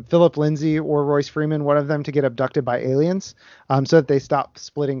Phillip Lindsay or Royce Freeman, one of them, to get abducted by aliens, so that they stop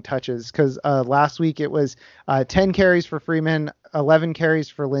splitting touches. Because last week it was 10 carries for Freeman, 11 carries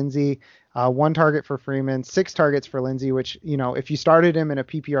for Lindsay, 1 target for Freeman, 6 targets for Lindsay, which, if you started him in a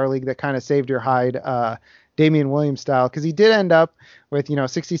PPR league, that kind of saved your hide, Damian Williams style, because he did end up with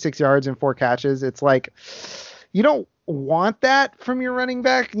 66 yards and 4 catches. It's like, you don't want that from your running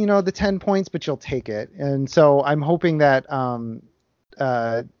back, the 10 points, but you'll take it. And so I'm hoping that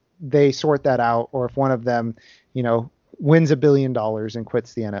they sort that out, or if one of them, wins $1 billion and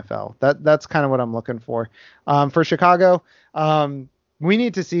quits the NFL. That's kind of what I'm looking for. For Chicago, we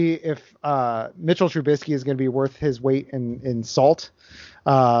need to see if Mitchell Trubisky is going to be worth his weight in salt.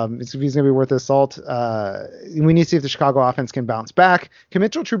 If he's going to be worth his salt. We need to see if the Chicago offense can bounce back. Can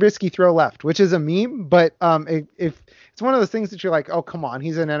Mitchell Trubisky throw left, which is a meme, but if it's one of those things that you're like, oh, come on,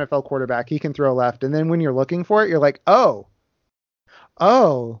 he's an NFL quarterback, he can throw left. And then when you're looking for it, you're like, oh,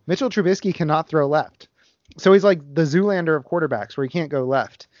 Mitchell Trubisky cannot throw left. So he's like the Zoolander of quarterbacks where he can't go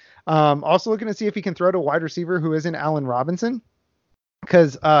left. Also looking to see if he can throw to a wide receiver who isn't Allen Robinson.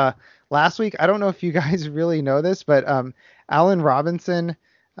 Because last week, I don't know if you guys really know this, but Allen Robinson,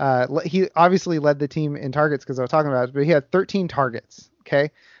 he obviously led the team in targets because I was talking about it, but he had 13 targets.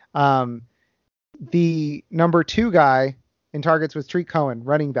 Okay. The number 2 guy in targets was Tariq Cohen,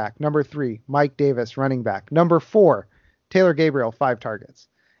 running back. Number 3, Mike Davis, running back. Number 4, Taylor Gabriel, 5 targets.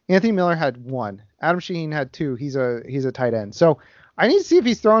 Anthony Miller had 1. Adam Shaheen had 2. He's a tight end. So I need to see if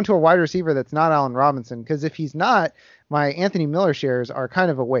he's thrown to a wide receiver that's not Allen Robinson, because if he's not, my Anthony Miller shares are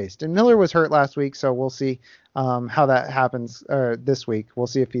kind of a waste. And Miller was hurt last week, so we'll see how that happens this week. We'll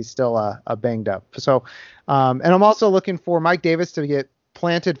see if he's still banged up. So, and I'm also looking for Mike Davis to get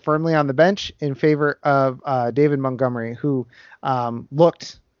planted firmly on the bench in favor of David Montgomery, who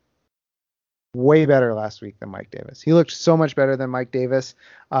looked way better last week than Mike Davis. He looked so much better than Mike Davis.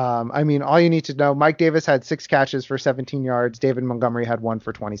 I mean, all you need to know, Mike Davis had 6 catches for 17 yards. David Montgomery had 1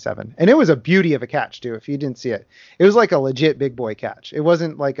 for 27. And it was a beauty of a catch, too, if you didn't see it. It was like a legit big boy catch. It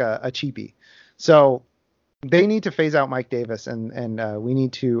wasn't like a cheapie. So they need to phase out Mike Davis, and we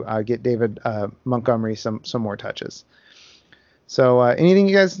need to get David Montgomery some more touches. So anything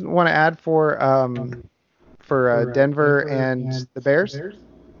you guys want to add for Denver and the Bears?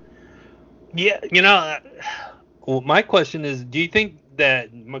 Yeah, well, my question is, do you think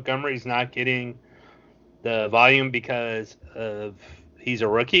that Montgomery's not getting the volume because of he's a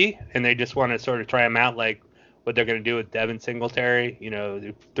rookie and they just want to sort of try him out like what they're going to do with Devin Singletary,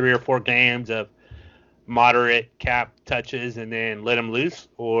 3 or 4 games of moderate cap touches and then let him loose?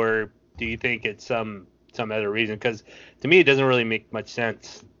 Or do you think it's some other reason? Because to me, it doesn't really make much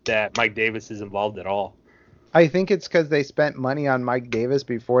sense that Mike Davis is involved at all. I think it's because they spent money on Mike Davis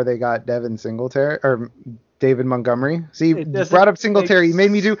before they got Devin Singletary or David Montgomery. See, you brought up Singletary. You made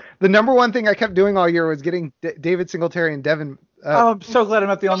me do the number one thing I kept doing all year was getting David Singletary and Devin. I'm so glad I'm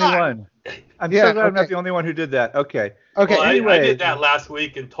not the only one. I'm so glad I'm not the only one who did that. Okay. Okay. Well, anyway, I did that last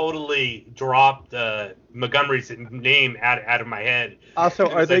week and totally dropped Montgomery's name out of my head. Also,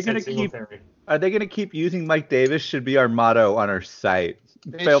 are they going to keep using Mike Davis? Should be our motto on our site.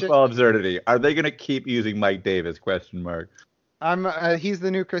 Fail absurdity. Are they going to keep using Mike Davis? ? He's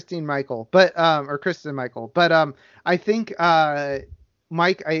the new Christine Michael, or Kristen Michael. But I think they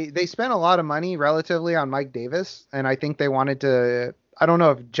spent a lot of money relatively on Mike Davis, and I think they wanted to, I don't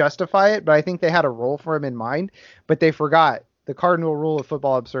know if justify it, but I think they had a role for him in mind, but they forgot the cardinal rule of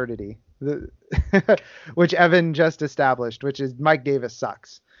football absurdity, which Evan just established, which is Mike Davis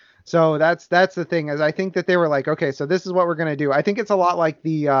sucks. So that's the thing, is I think that they were like, okay, so this is what we're going to do. I think it's a lot like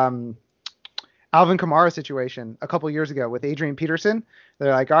the Alvin Kamara situation a couple years ago with Adrian Peterson.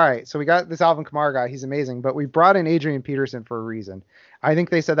 They're like, all right, so we got this Alvin Kamara guy. He's amazing, but we brought in Adrian Peterson for a reason. I think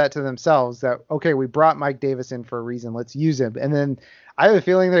they said that to themselves, that, okay, we brought Mike Davis in for a reason. Let's use him. And then I have a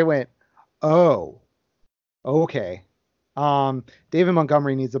feeling they went, oh, okay. David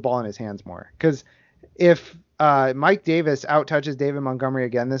Montgomery needs the ball in his hands more. Because if Mike Davis out-touches David Montgomery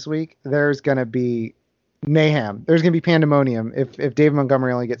again this week, there's going to be mayhem. There's going to be pandemonium if David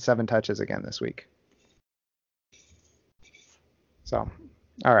Montgomery only gets 7 touches again this week. So,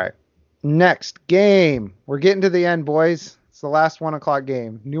 all right. Next game. We're getting to the end, boys. It's the last 1:00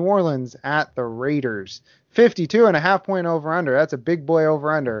 game. New Orleans at the Raiders. 52.5 point over-under. That's a big boy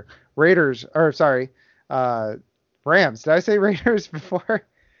over-under. Rams. Did I say Raiders before?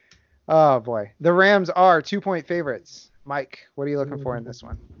 Oh, boy. The Rams are 2-point favorites. Mike, what are you looking for in this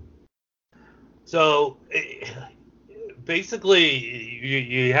one? So, basically,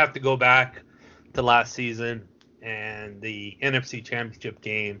 you have to go back to last season and the NFC Championship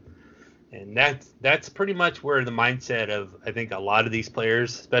game. And that's pretty much where the mindset of, I think, a lot of these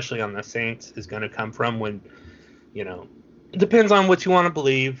players, especially on the Saints, is going to come from when, it depends on what you want to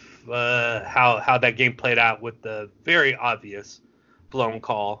believe, how that game played out with the very obvious blown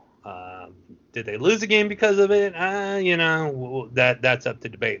call. Did they lose the game because of it? That's up to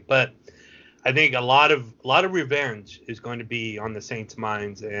debate. But I think a lot of revenge is going to be on the Saints'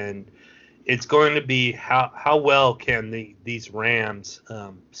 minds, and it's going to be how well can these Rams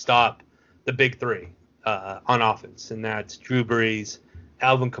stop the big three on offense, and that's Drew Brees,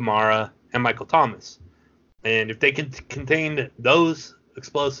 Alvin Kamara, and Michael Thomas. And if they can contain those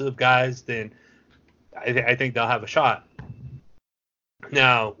explosive guys, then I think they'll have a shot.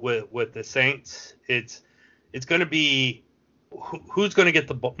 Now with the Saints, it's going to be who's going to get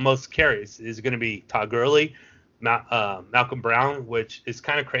the most carries. Is it going to be Todd Gurley, Malcolm Brown, which is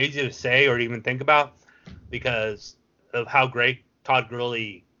kind of crazy to say or even think about because of how great Todd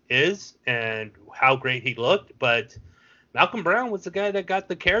Gurley is and how great he looked. But Malcolm Brown was the guy that got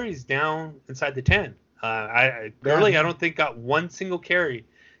the carries down inside the 10. Gurley, I don't think got one single carry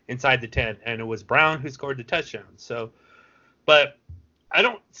inside the 10, and it was Brown who scored the touchdown. So, but I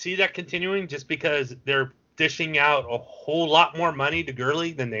don't see that continuing just because they're dishing out a whole lot more money to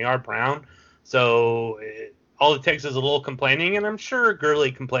Gurley than they are Brown. So all it takes is a little complaining, and I'm sure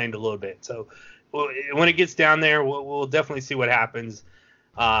Gurley complained a little bit. So when it gets down there, we'll definitely see what happens.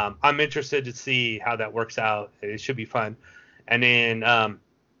 I'm interested to see how that works out. It should be fun. And then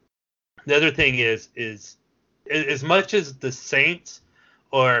the other thing is as much as the Saints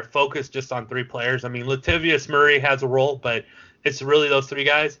are focused just on three players, I mean, Latavius Murray has a role, but it's really those three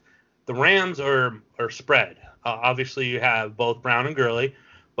guys. The Rams are spread. Obviously, you have both Brown and Gurley,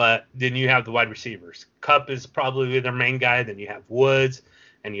 but then you have the wide receivers. Kupp is probably their main guy. Then you have Woods,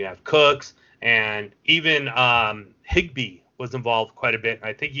 and you have Cooks, and even Higbee was involved quite a bit.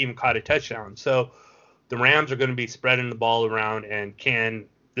 I think he even caught a touchdown. So the Rams are going to be spreading the ball around, and can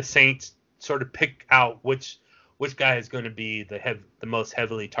the Saints sort of pick out which guy is going to be the most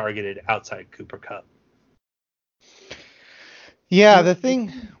heavily targeted outside Cooper Kupp? Yeah, the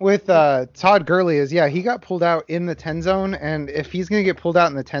thing with Todd Gurley is, he got pulled out in the 10 zone, and if he's going to get pulled out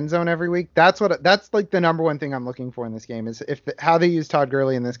in the 10 zone every week, that's like the number one thing I'm looking for in this game is how they use Todd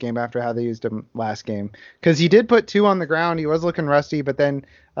Gurley in this game after how they used him last game. Because he did put 2 on the ground, he was looking rusty, but then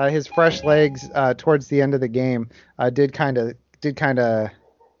his fresh legs towards the end of the game did kind of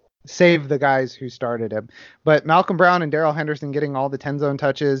save the guys who started him. But Malcolm Brown and Darrell Henderson getting all the 10 zone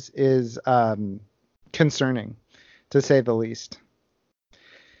touches is concerning, to say the least.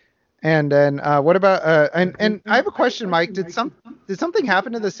 And then what about and I have a question, Mike. Did something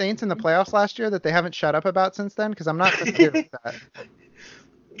happen to the Saints in the playoffs last year that they haven't shut up about since then? Because I'm not familiar with that.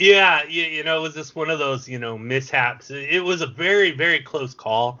 Yeah, it was just one of those, mishaps. It was a very, very close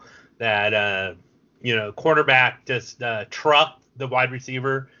call that quarterback just trucked the wide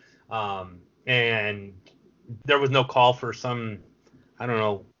receiver, and there was no call for some, I don't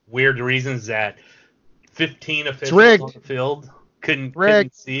know, weird reasons that 15 officials on the field couldn't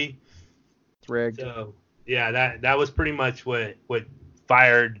see. It's rigged. So yeah, that was pretty much what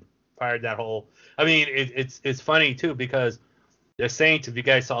fired that whole. I mean, it's funny too because the Saints, if you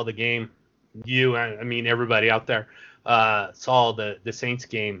guys saw the game, I mean everybody out there saw the Saints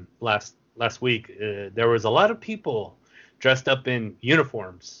game last week. There was a lot of people dressed up in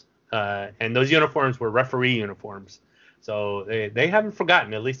uniforms, and those uniforms were referee uniforms. So they haven't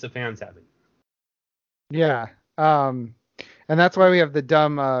forgotten. At least the fans haven't. Yeah. And that's why we have the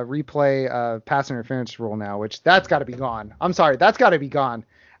dumb replay pass interference rule now, which that's got to be gone. I'm sorry, that's got to be gone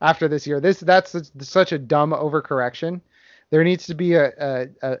after this year. That's such a dumb overcorrection. There needs to be a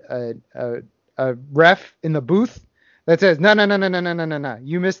ref in the booth that says no.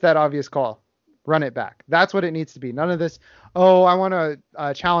 You missed that obvious call. Run it back. That's what it needs to be. None of this. Oh, I want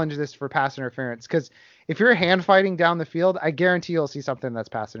to challenge this for pass interference, because if you're hand fighting down the field, I guarantee you'll see something that's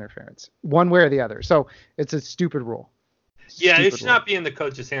pass interference, one way or the other. So it's a stupid rule. Yeah, it should not be in the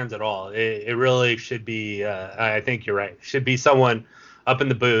coach's hands at all. It really should be. I think you're right. It should be someone up in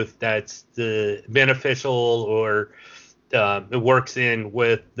the booth that's the beneficial or it works in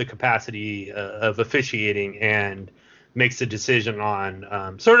with the capacity of officiating and makes a decision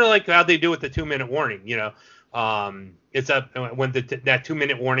on sort of like how they do with the 2-minute warning. It's up when that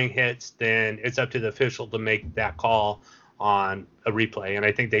 2-minute warning hits, then it's up to the official to make that call on a replay, and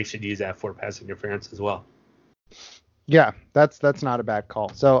I think they should use that for pass interference as well. Yeah, that's not a bad call.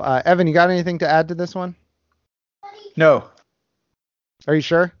 So, Evan, you got anything to add to this one? No. Are you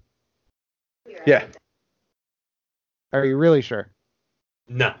sure? Yeah. Are you really sure?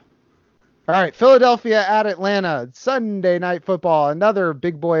 No. All right, Philadelphia at Atlanta, Sunday Night Football. Another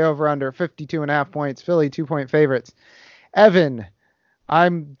big boy over under 52.5 points. Philly 2-point favorites. Evan,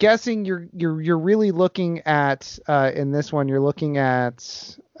 I'm guessing you're really looking at in this one. You're looking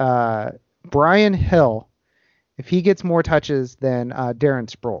at Brian Hill. If he gets more touches than Darren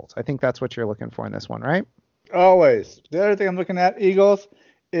Sproles, I think that's what you're looking for in this one, right? Always. The other thing I'm looking at,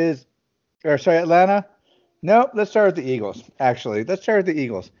 Atlanta. Nope, let's start with the Eagles, actually. Let's start with the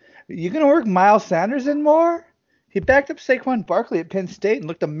Eagles. You going to work Miles Sanders in more? He backed up Saquon Barkley at Penn State and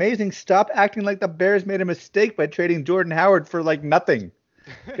looked amazing. Stop acting like the Bears made a mistake by trading Jordan Howard for like nothing.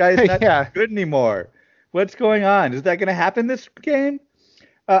 Guy's not Yeah. good anymore. What's going on? Is that going to happen this game?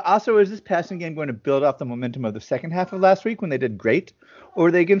 Also, is this passing game going to build off the momentum of the second half of last week when they did great? Or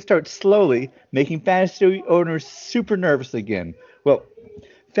are they going to start slowly making fantasy owners super nervous again? Well,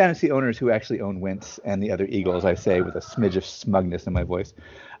 fantasy owners who actually own Wentz and the other Eagles, I say with a smidge of smugness in my voice.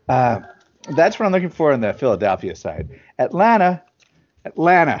 That's what I'm looking for on the Philadelphia side. Atlanta.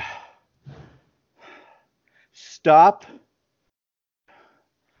 Stop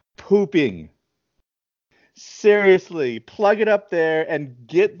pooping. Seriously, plug it up there and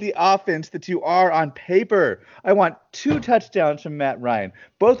get the offense that you are on paper. I want 2 touchdowns from Matt Ryan,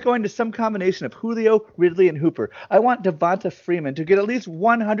 both going to some combination of Julio, Ridley, and Hooper. I want Devonta Freeman to get at least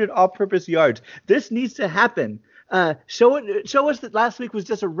 100 all-purpose yards. This needs to happen. Show us that last week was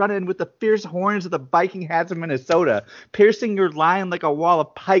just a run-in with the fierce horns of the Viking hats of Minnesota, piercing your line like a wall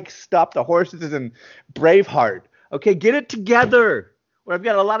of pikes stop the horses in Braveheart. Okay, get it together. Where I've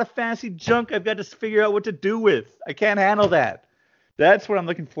got a lot of fantasy junk I've got to figure out what to do with. I can't handle that. That's what I'm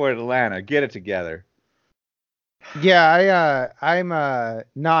looking for at Atlanta. Get it together. Yeah, I'm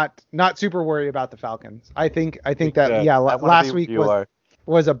not super worried about the Falcons. I think that last week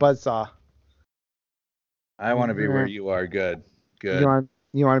was a buzzsaw. I want to be where you are. Good. You want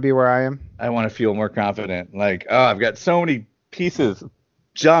to be where I am? I want to feel more confident. Like, I've got so many pieces of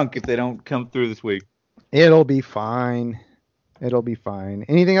junk if they don't come through this week. It'll be fine.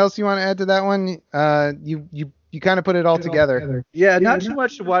 Anything else you want to add to that one? You kind of put it all together. Yeah, not too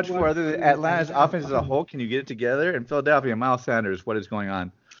much to watch for other than Atlanta's offense as a whole. Can you get it together? And Philadelphia, Miles Sanders, what is going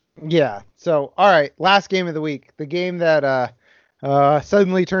on? Yeah. So, all right, last game of the week, the game that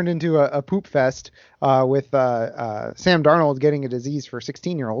suddenly turned into a poop fest with Sam Darnold getting a disease for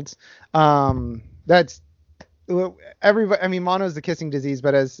 16-year-olds. That's everybody. I mean, mono is the kissing disease,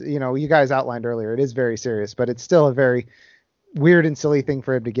 but as you know, you guys outlined earlier, it is very serious, but it's still a very weird and silly thing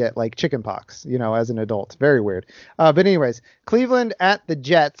for him to get, like chickenpox, as an adult. Very weird. But anyways, Cleveland at the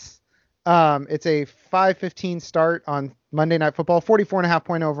Jets. It's a 5:15 start on Monday Night Football. 44.5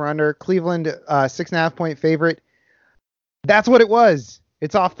 point over under. Cleveland 6.5 point favorite. That's what it was.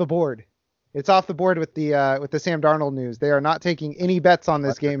 It's off the board. It's off the board with the Sam Darnold news. They are not taking any bets on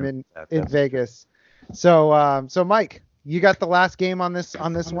this game in Vegas. So Mike, you got the last game on this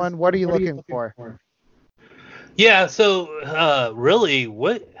one. What are you looking for? Yeah, so really,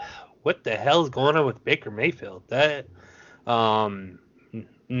 what the hell is going on with Baker Mayfield? That I don't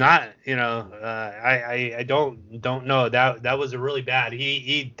know. That was a really bad.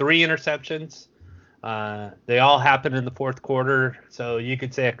 He 3 interceptions. They all happened in the fourth quarter, so you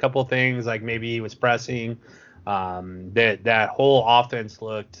could say a couple things like maybe he was pressing. That whole offense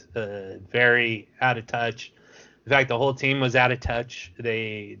looked very out of touch. In fact, the whole team was out of touch.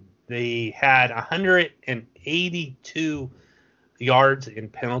 They had 182 yards in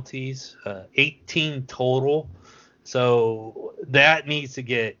penalties, 18 total. So that needs to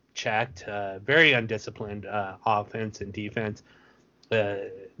get checked. Very undisciplined offense and defense.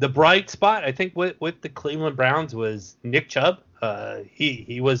 The bright spot, I think, with the Cleveland Browns was Nick Chubb.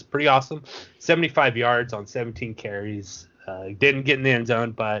 He was pretty awesome. 75 yards on 17 carries. Didn't get in the end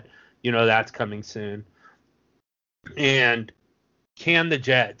zone, but that's coming soon. And can the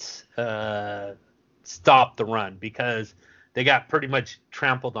Jets stop the run? Because they got pretty much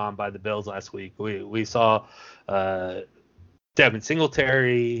trampled on by the Bills last week. We saw Devin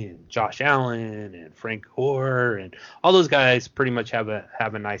Singletary and Josh Allen and Frank Gore and all those guys pretty much have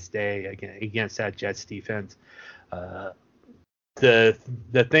a nice day against that Jets defense. The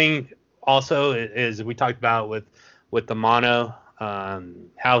thing also is we talked about with the mono.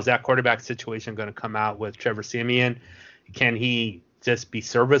 How's that quarterback situation going to come out with Trevor Siemian? Can he just be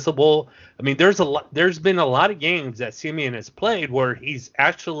serviceable? I mean, there's been a lot of games that Siemian has played where he's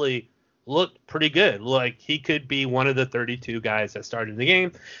actually looked pretty good. Like he could be one of the 32 guys that started the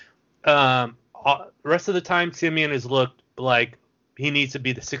game. The rest of the time, Siemian has looked like he needs to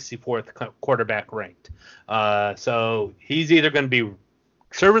be the 64th quarterback ranked. So he's either going to be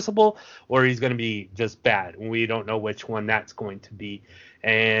serviceable or he's going to be just bad. We don't know which one that's going to be.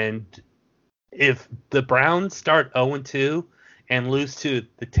 And if the Browns start 0-2 and lose to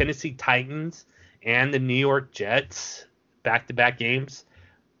the Tennessee Titans and the New York Jets back-to-back games,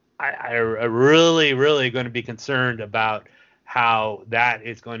 I really, really going to be concerned about how that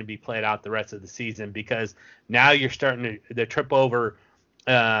is going to be played out the rest of the season, because now you're starting to trip over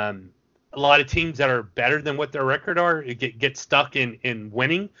a lot of teams that are better than what their record are get stuck in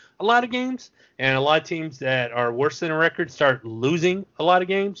winning a lot of games, and a lot of teams that are worse than a record start losing a lot of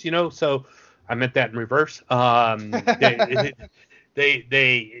games. So I meant that in reverse.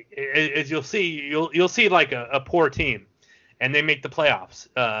 They as you'll see like a poor team, and they make the playoffs,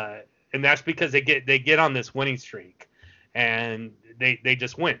 and that's because they get on this winning streak, and they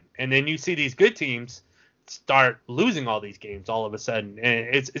just win. And then you see these good teams start losing all these games all of a sudden, and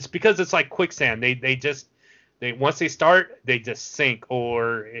it's because it's like quicksand. They once they start, they just sink,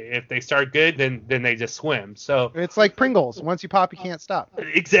 or if they start good, then they just swim. So it's like Pringles. Once you pop, you can't stop.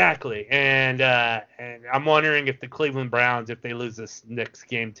 Exactly. And I'm wondering if the Cleveland Browns, if they lose this next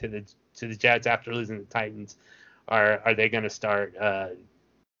game to the Jets after losing the Titans, are they going to start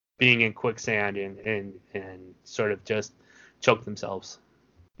being in quicksand and sort of just choke themselves?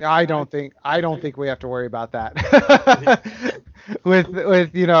 I don't think we have to worry about that. with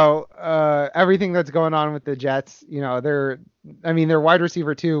everything that's going on with the Jets, their wide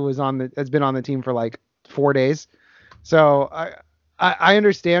receiver 2 has been on the team for like 4 days. So I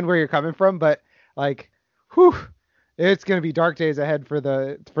understand where you're coming from, but like, it's going to be dark days ahead for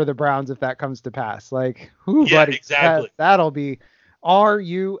the Browns if that comes to pass. Like, buddy, exactly. That'll be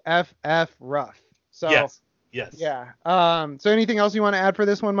RUFF rough. So yes. Yeah. So anything else you want to add for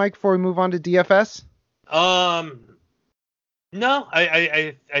this one, Mike, before we move on to DFS? No,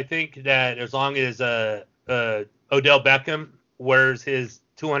 I think that as long as Odell Beckham wears his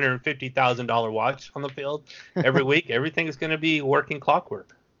 $250,000 watch on the field every week, everything is going to be working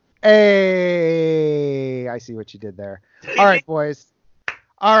clockwork. Hey, I see what you did there. All right, boys.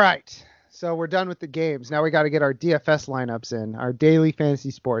 All right. So we're done with the games. Now we got to get our DFS lineups in, our daily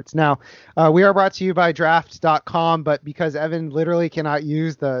fantasy sports. Now, we are brought to you by draft.com, but because Evan literally cannot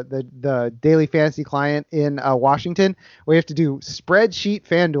use the daily fantasy client in Washington, we have to do spreadsheet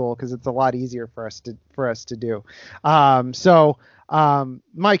FanDuel because it's a lot easier for us to do.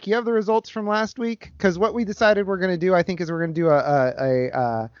 Mike, you have the results from last week? Because what we decided we're going to do, I think, is we're going to do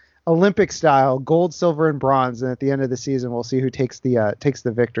a Olympic style, gold, silver, and bronze, and at the end of the season we'll see who takes the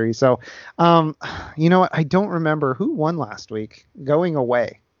victory. So you know what, I don't remember who won last week going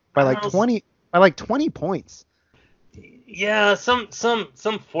away by like 20 points. Yeah, some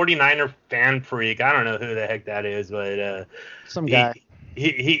 49er fan freak, I don't know who the heck that is, but some guy.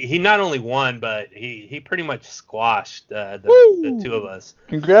 He not only won, but he pretty much squashed the two of us.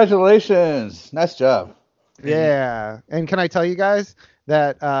 Congratulations, nice job. Yeah, and can I tell you guys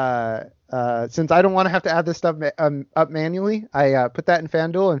that since I don't want to have to add this stuff up manually, I put that in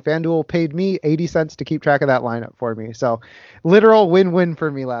FanDuel, and FanDuel paid me 80 cents to keep track of that lineup for me. So literal win-win for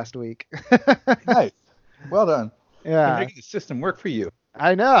me last week. Nice. Well done. Yeah. You're making the system work for you.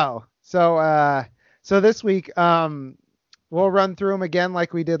 I know. So this week, we'll run through them again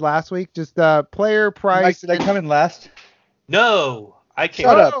like we did last week. Just player price. Mike, did I come in last? No, I came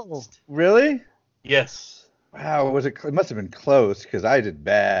Shut up. up. Really? Yes. Wow, it must have been close because I did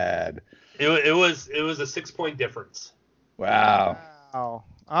bad. It was a 6-point difference. Wow.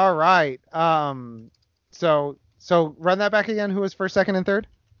 All right. So run that back again. Who was first, second, and third?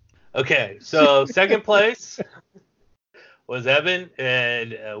 Okay. So second place was Evan,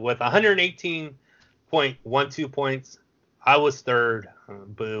 and with 118.12 points. I was third.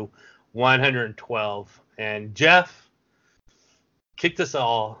 Boo. 112, and Jeff kicked us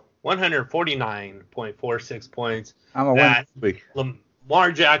all. 149.46 points. I'm a winner this week.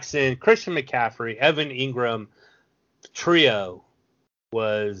 Lamar Jackson, Christian McCaffrey, Evan Ingram trio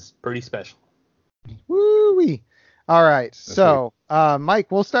was pretty special. Woo-wee. All right. So, Mike,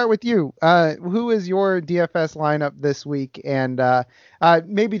 we'll start with you. Who is your DFS lineup this week? And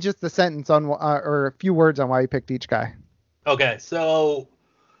maybe just a sentence on or a few words on why you picked each guy. Okay. So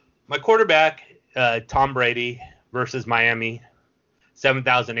my quarterback, Tom Brady versus Miami.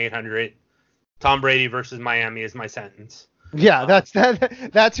 7,800. Tom Brady versus Miami is my sentence. Yeah,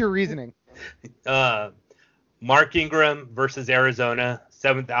 that's your reasoning. Mark Ingram versus Arizona,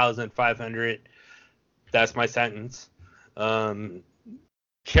 7,500. That's my sentence. Kerryon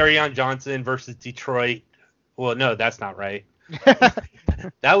Johnson versus Detroit. Well, no, that's not right.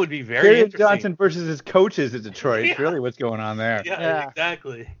 That would be very interesting. Johnson versus his coaches at Detroit. It's really what's going on there. Yeah,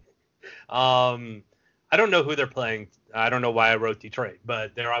 exactly. I don't know who they're playing. I don't know why I wrote Detroit,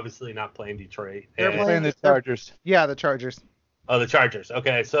 but they're obviously not playing Detroit. They're playing the Chargers. Yeah, the Chargers. Oh, the Chargers.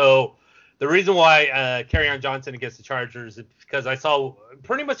 Okay, so the reason why Kerryon Johnson against the Chargers is because I saw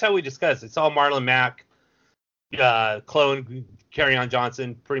pretty much how we discussed. I saw Marlon Mack clone Kerryon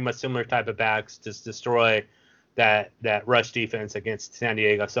Johnson, pretty much similar type of backs, just destroy that rush defense against San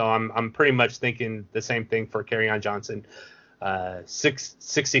Diego. So I'm pretty much thinking the same thing for Kerryon Johnson.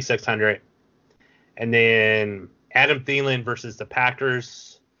 6,600. And then Adam Thielen versus the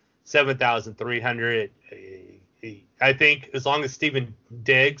Packers, 7,300. I think as long as Stephon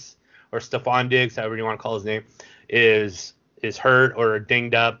Diggs, however you want to call his name, is hurt or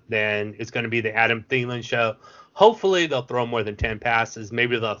dinged up, then it's going to be the Adam Thielen show. Hopefully they'll throw more than 10 passes.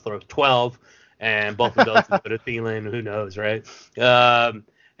 Maybe they'll throw 12, and both of those will go to Thielen. Who knows, right?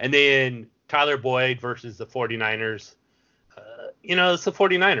 And then Tyler Boyd versus the 49ers. It's the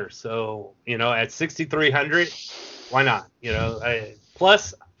 49ers. So, at 6,300, why not?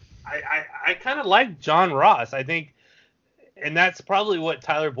 Plus, I kind of like John Ross. I think, and that's probably what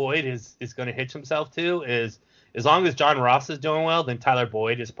Tyler Boyd is going to hitch himself to, is as long as John Ross is doing well, then Tyler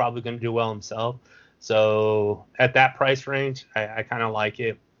Boyd is probably going to do well himself. So at that price range, I kind of like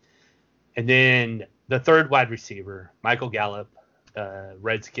it. And then the third wide receiver, Michael Gallup,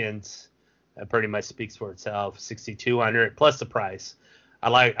 Redskins, pretty much speaks for itself. 6,200 plus the price. I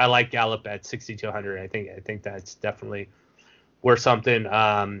like Gallup at 6,200. I think that's definitely worth something.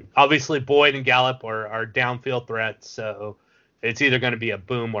 Obviously Boyd and Gallup are downfield threats, so it's either going to be a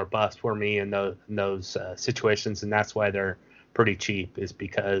boom or bust for me in those situations, and that's why they're pretty cheap, is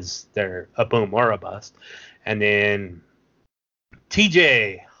because they're a boom or a bust. And then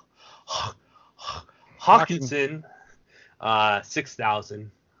TJ Hawkinson,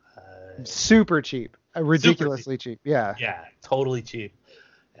 6,000. Super cheap. Ridiculously cheap. Yeah. Yeah, totally cheap.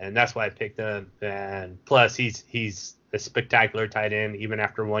 And that's why I picked him. And plus, he's a spectacular tight end, even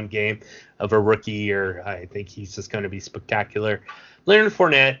after one game of a rookie year. I think he's just going to be spectacular. Leonard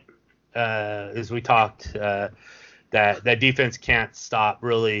Fournette, as we talked, that defense can't stop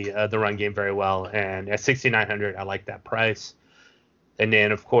really the run game very well. And at 6,900, I like that price. And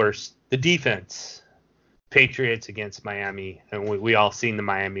then, of course, the defense. Patriots against Miami, and we all seen the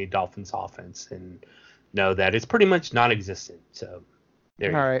Miami Dolphins offense and know that it's pretty much non-existent. So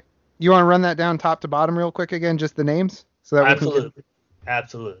there. All right, you want to run that down top to bottom real quick again, just the names, so that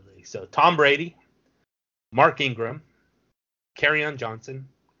absolutely. So Tom Brady, Mark Ingram, Kerryon Johnson,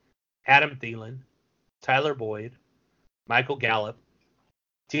 Adam Thielen, Tyler Boyd, Michael Gallup,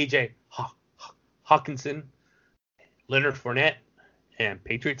 T.J. Hawkinson, Leonard Fournette, and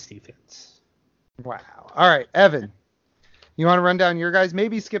Patriots defense. Wow. All right, Evan, you want to run down your guys?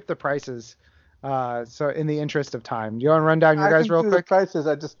 Maybe skip the prices. So in the interest of time, you want to run down your guys real quick? The prices.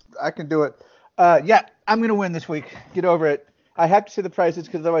 I can do it. Yeah, I'm gonna win this week. Get over it. I have to say the prices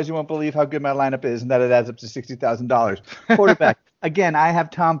because otherwise you won't believe how good my lineup is and that it adds up to $60,000. Quarterback. Again, I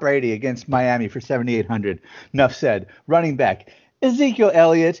have Tom Brady against Miami for $7,800. Enough said. Running back. Ezekiel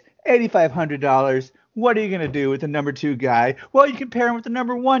Elliott, $8,500. What are you going to do with the number 2 guy? Well, you can pair him with the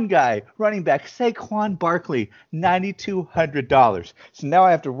number 1 guy, running back Saquon Barkley, $9,200. So now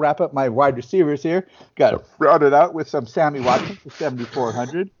I have to wrap up my wide receivers here. Got to round it out with some Sammy Watkins for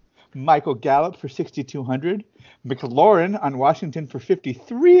 $7,400, Michael Gallup for $6,200, McLaurin on Washington for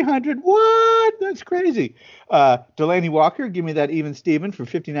 $5,300. What? That's crazy. Delaney Walker, give me that even Steven for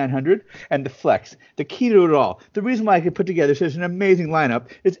 $5,900. And the flex, the key to it all. The reason why I could put together such an amazing lineup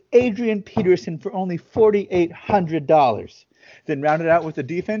is Adrian Peterson for only $4,800. Then round it out with the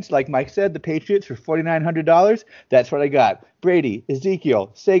defense, like Mike said, the Patriots for $4,900. That's what I got. Brady,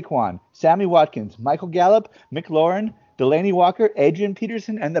 Ezekiel, Saquon, Sammy Watkins, Michael Gallup, McLaurin, Delaney Walker, Adrian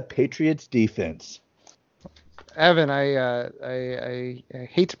Peterson, and the Patriots defense. Evan, I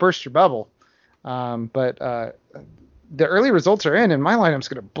hate to burst your bubble, but the early results are in, and my lineup's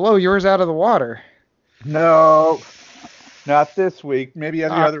going to blow yours out of the water. No, not this week. Maybe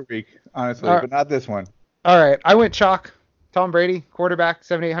every other week, honestly, but not this one. All right, I went chalk. Tom Brady, quarterback,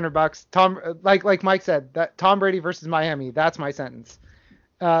 $7,800. Tom, like Mike said, that Tom Brady versus Miami. That's my sentence.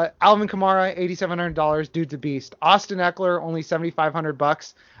 Alvin Kamara, $8,700, dude's a beast. Austin Eckler, only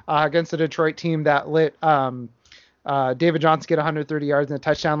 $7,500 against the Detroit team that let David Johnson get 130 yards and a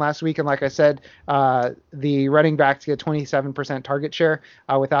touchdown last week. And like I said, the running backs get 27% target share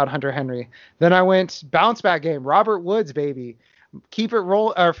without Hunter Henry. Then I went bounce back game. Robert Woods, baby. Keep it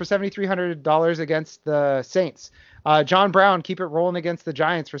roll for $7,300 against the Saints. John Brown, keep it rolling against the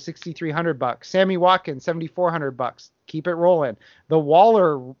Giants for $6,300. Sammy Watkins, $7,400. Keep it rolling. The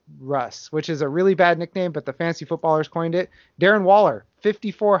Waller Russ, which is a really bad nickname, but the fantasy footballers coined it. Darren Waller,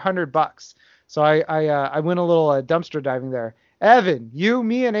 $5,400. So I went a little dumpster diving there. Evan, you,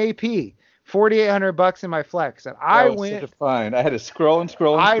 me, and AP, $4,800 in my flex, and I went. Such a fine. I had to scroll.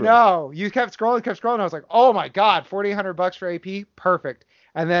 I know you kept scrolling. I was like, oh my god, $4,800 for AP, perfect.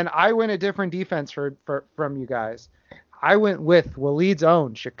 And then I went a different defense from you guys. I went with Waleed's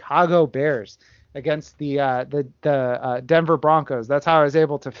own Chicago Bears against the Denver Broncos. That's how I was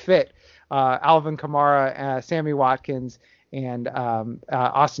able to fit Alvin Kamara, Sammy Watkins, and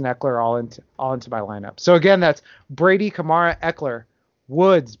Austin Eckler all into my lineup. So again, that's Brady, Kamara, Eckler,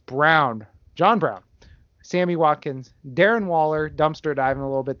 Woods, Brown, John Brown, Sammy Watkins, Darren Waller, dumpster diving a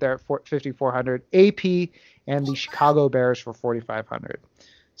little bit there at 5,400, AP, and the Chicago Bears for 4,500.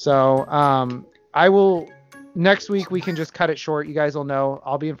 So I will. Next week we can just cut it short. You guys will know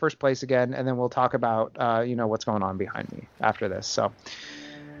I'll be in first place again, and then we'll talk about what's going on behind me after this. So,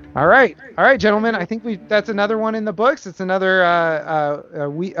 all right, gentlemen. I think that's another one in the books. It's another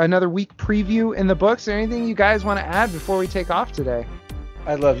another week preview in the books. Is there anything you guys want to add before we take off today?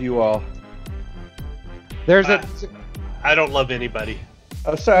 I love you all. I don't love anybody.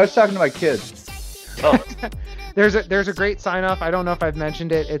 Oh, sorry, I was talking to my kids. Oh. There's a great sign off. I don't know if I've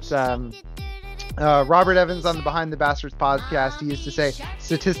mentioned it. It's Robert Evans on the Behind the Bastards podcast. He used to say,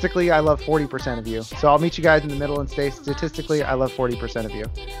 statistically, I love 40% of you. So I'll meet you guys in the middle and say, statistically, I love 40% of you.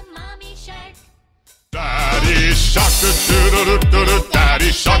 Daddy shark,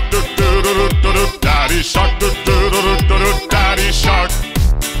 daddy shark, daddy shark, daddy shark.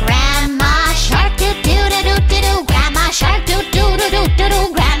 Grandma shark, do do do do do. Grandma shark, do do do do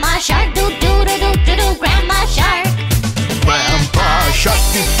do. Grandma shark, do do do do do. Grandma shark. Grandpa shark,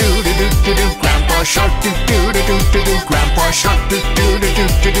 do do do do do. Grandpa shark, do do do do do. Grandpa shark, do do do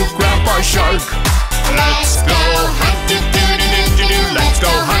do do. Grandpa shark. Let's go.